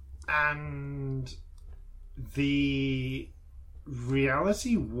 and the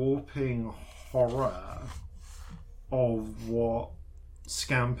reality warping horror of what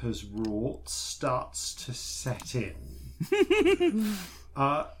Scamp has wrought starts to set in.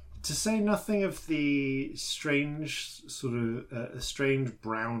 To say nothing of the strange strange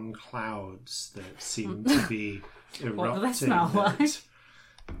brown clouds that seem to be erupting. What do they smell like?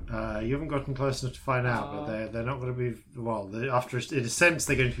 You haven't gotten close enough to find out, but they're not going to be. Well, after in a sense,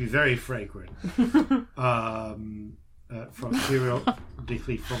 they're going to be very fragrant.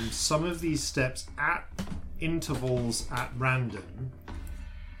 Periodically from some of these steps at intervals at random.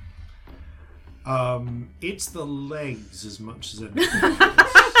 It's the legs as much as anything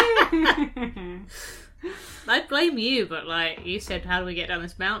else. I'd blame you, but you said, how do we get down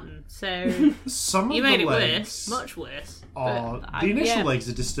this mountain? So Some you of made the it legs worse, much worse. the initial legs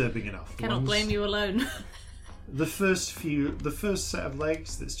are disturbing enough. Cannot blame you alone. The first set of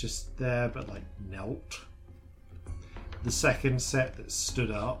legs that's just there but knelt. The second set that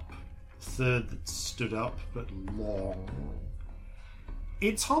stood up. Third that stood up but long.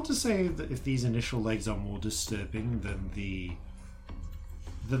 It's hard to say that if these initial legs are more disturbing than the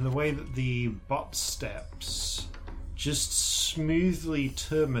way that the butt steps just smoothly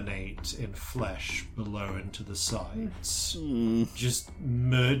terminate in flesh below and to the sides. Just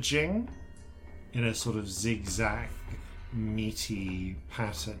merging in a sort of zigzag, meaty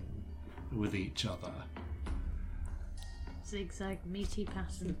pattern with each other. Zigzag, meaty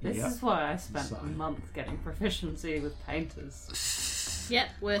pattern. This is why I spent a month getting proficiency with painters. Yep,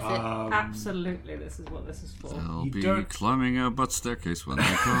 worth it. Absolutely, this is what this is for. I'll be climbing a butt staircase when I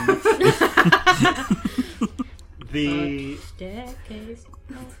come. The staircase.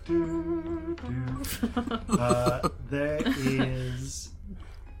 There is,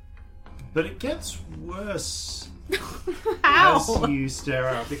 but it gets worse as you stare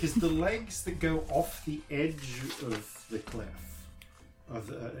out, because the legs that go off the edge of the cliff,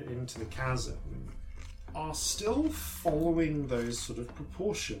 into the chasm, are still following those sort of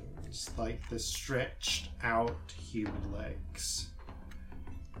proportions, like the stretched out human legs.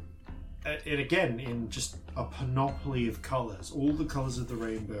 And again, in just a panoply of colours, all the colours of the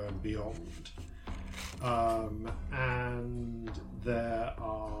rainbow and beyond. And there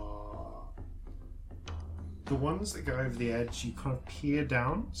are the ones that go over the edge. You kind of peer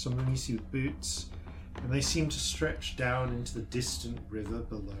down. Some of them you see with boots, and they seem to stretch down into the distant river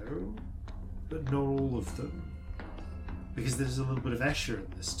below, but not all of them, because there's a little bit of Escher in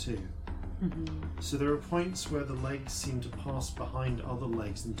this too. So there are points where the legs seem to pass behind other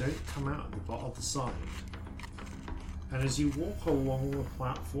legs and don't come out at the other side. And as you walk along the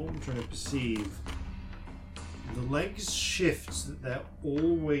platform trying to perceive, the legs shift so that they're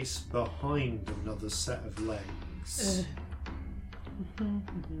always behind another set of legs.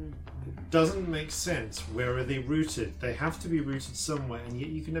 It doesn't make sense. Where are they rooted? They have to be rooted somewhere, and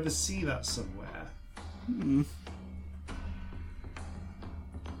yet you can never see that somewhere.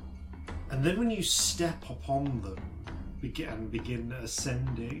 And then when you step upon them, begin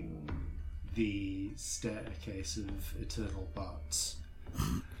ascending the staircase of eternal butts,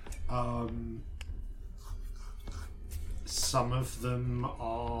 some of them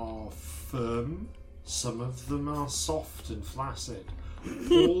are firm, some of them are soft and flaccid,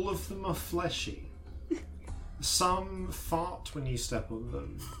 all of them are fleshy. Some fart when you step on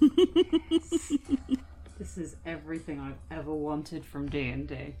them. This is everything I've ever wanted from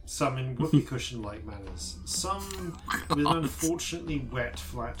D&D. Some in whoopee cushion-like manners. Some with unfortunately wet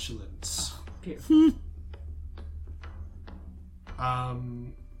flatulence. Beautiful.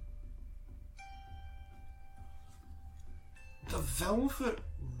 The velvet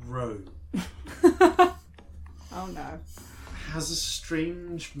robe Oh no. has a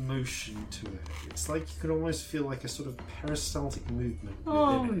strange motion to it. It's like you can almost feel like a sort of peristaltic movement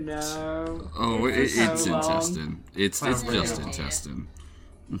Oh within it. no. Oh, it's so long. intestine. It's just intestine.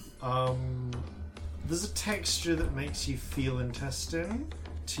 There's a texture that makes you feel intestine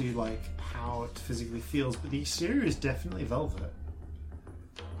to like how it physically feels, but the exterior is definitely velvet.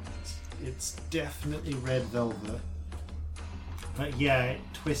 It's definitely red velvet. But yeah, it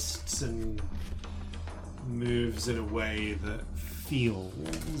twists and moves in a way that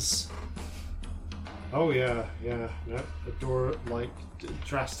feels. Oh yeah. No, adore like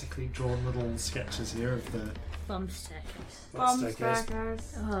drastically drawn little sketches here of the Bum staircase.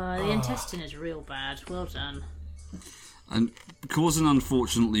 staircase. Oh, the intestine is real bad. Well done. And Corzin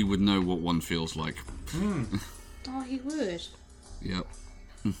unfortunately would know what one feels like. Oh, he would. Yep.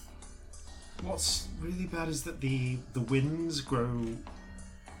 What's really bad is that the winds grow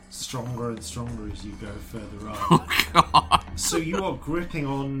stronger and stronger as you go further up. Oh god. So you are gripping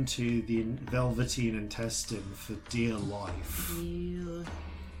onto the velveteen intestine for dear life. You.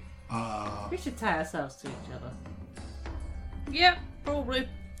 We should tie ourselves to each other. Yep, probably.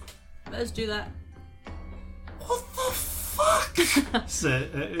 Let's do that. What the fuck? So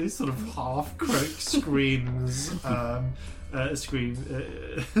it sort of half croak screams.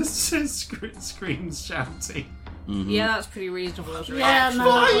 Screams shouting. Yeah, that's pretty reasonable. As Yeah, no.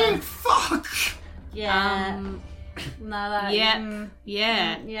 Flying fuck! Yeah. No, that. Yeah.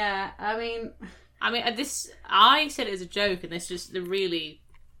 Yeah. I mean, this. I said it as a joke, and this just the really.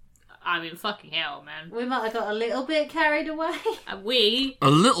 I mean, fucking hell, man. we might have got a little bit carried away. We.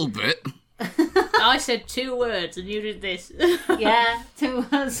 A little bit. I said 2 words, and you did this. Yeah, 2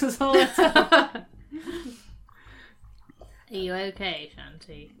 words was all it took. Are you okay,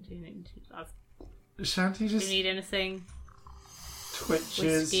 Shanti? Do you Shanti just need anything? twitches,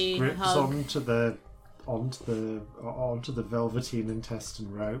 Whiskey, grips hug. onto the velveteen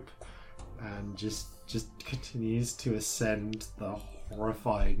intestine rope, and just continues to ascend the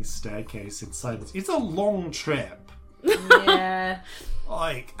horrifying staircase in silence. It's a long trip. Yeah.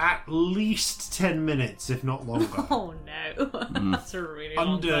 Like, at least 10 minutes, if not longer. Oh no. That's a really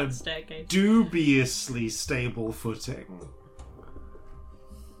long Under staircase. dubiously stable footing.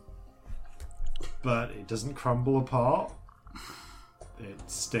 But it doesn't crumble apart. It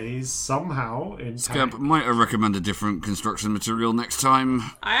stays somehow intact. Scamp, might I recommend a different construction material next time?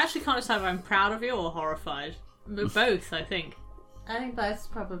 I actually can't decide if I'm proud of you or horrified. Both, I think. I think both's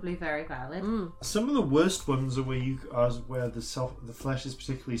probably very valid. Some of the worst ones are where the flesh is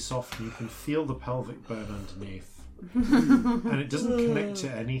particularly soft and you can feel the pelvic bone underneath. And it doesn't connect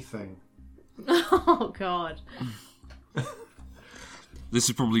to anything. Oh god. This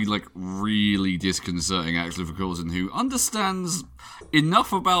is probably like really disconcerting actually for Coulson, who understands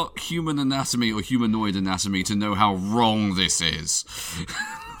enough about human anatomy or humanoid anatomy to know how wrong this is.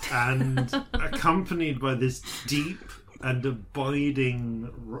 And accompanied by this deep and abiding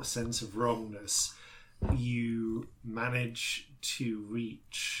sense of wrongness, you manage to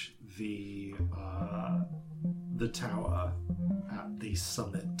reach the tower at the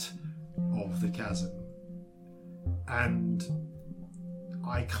summit of the chasm. And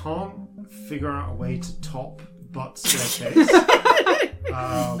I can't figure out a way to top Butt's staircase.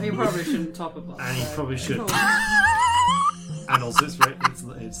 You probably shouldn't top a butt. And you probably should. And also,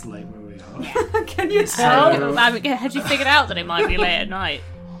 it's late where we are. Can you tell? Had you figured out that it might be late at night?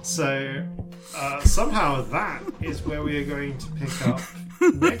 So, somehow that is where we are going to pick up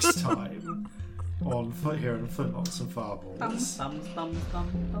next time on here on Flintlocks and Fireballs.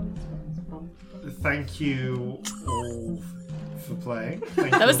 Thank you all for playing.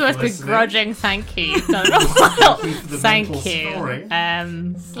 That was the most begrudging thank you you've done in a while. Thank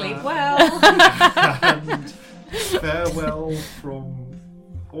you. Sleep well. And farewell from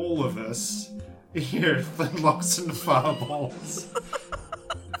all of us here at Flintlocks and Fireballs.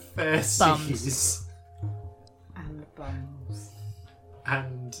 Fair seas. And bums.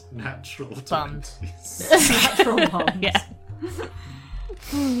 And natural bums. Natural bums. Yeah.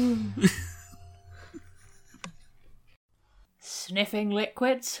 Sniffing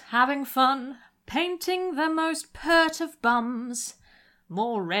liquids, having fun, painting the most pert of bums.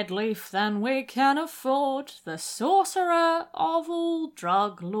 More red leaf than we can afford, the sorcerer of all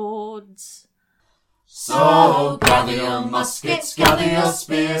drug lords. So gather your muskets, gather your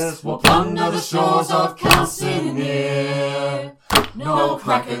spears, we'll plunder the shores of Calcinear. No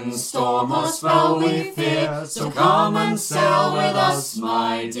kraken, storm or spell we fear, so come and sail with us,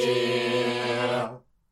 my dear.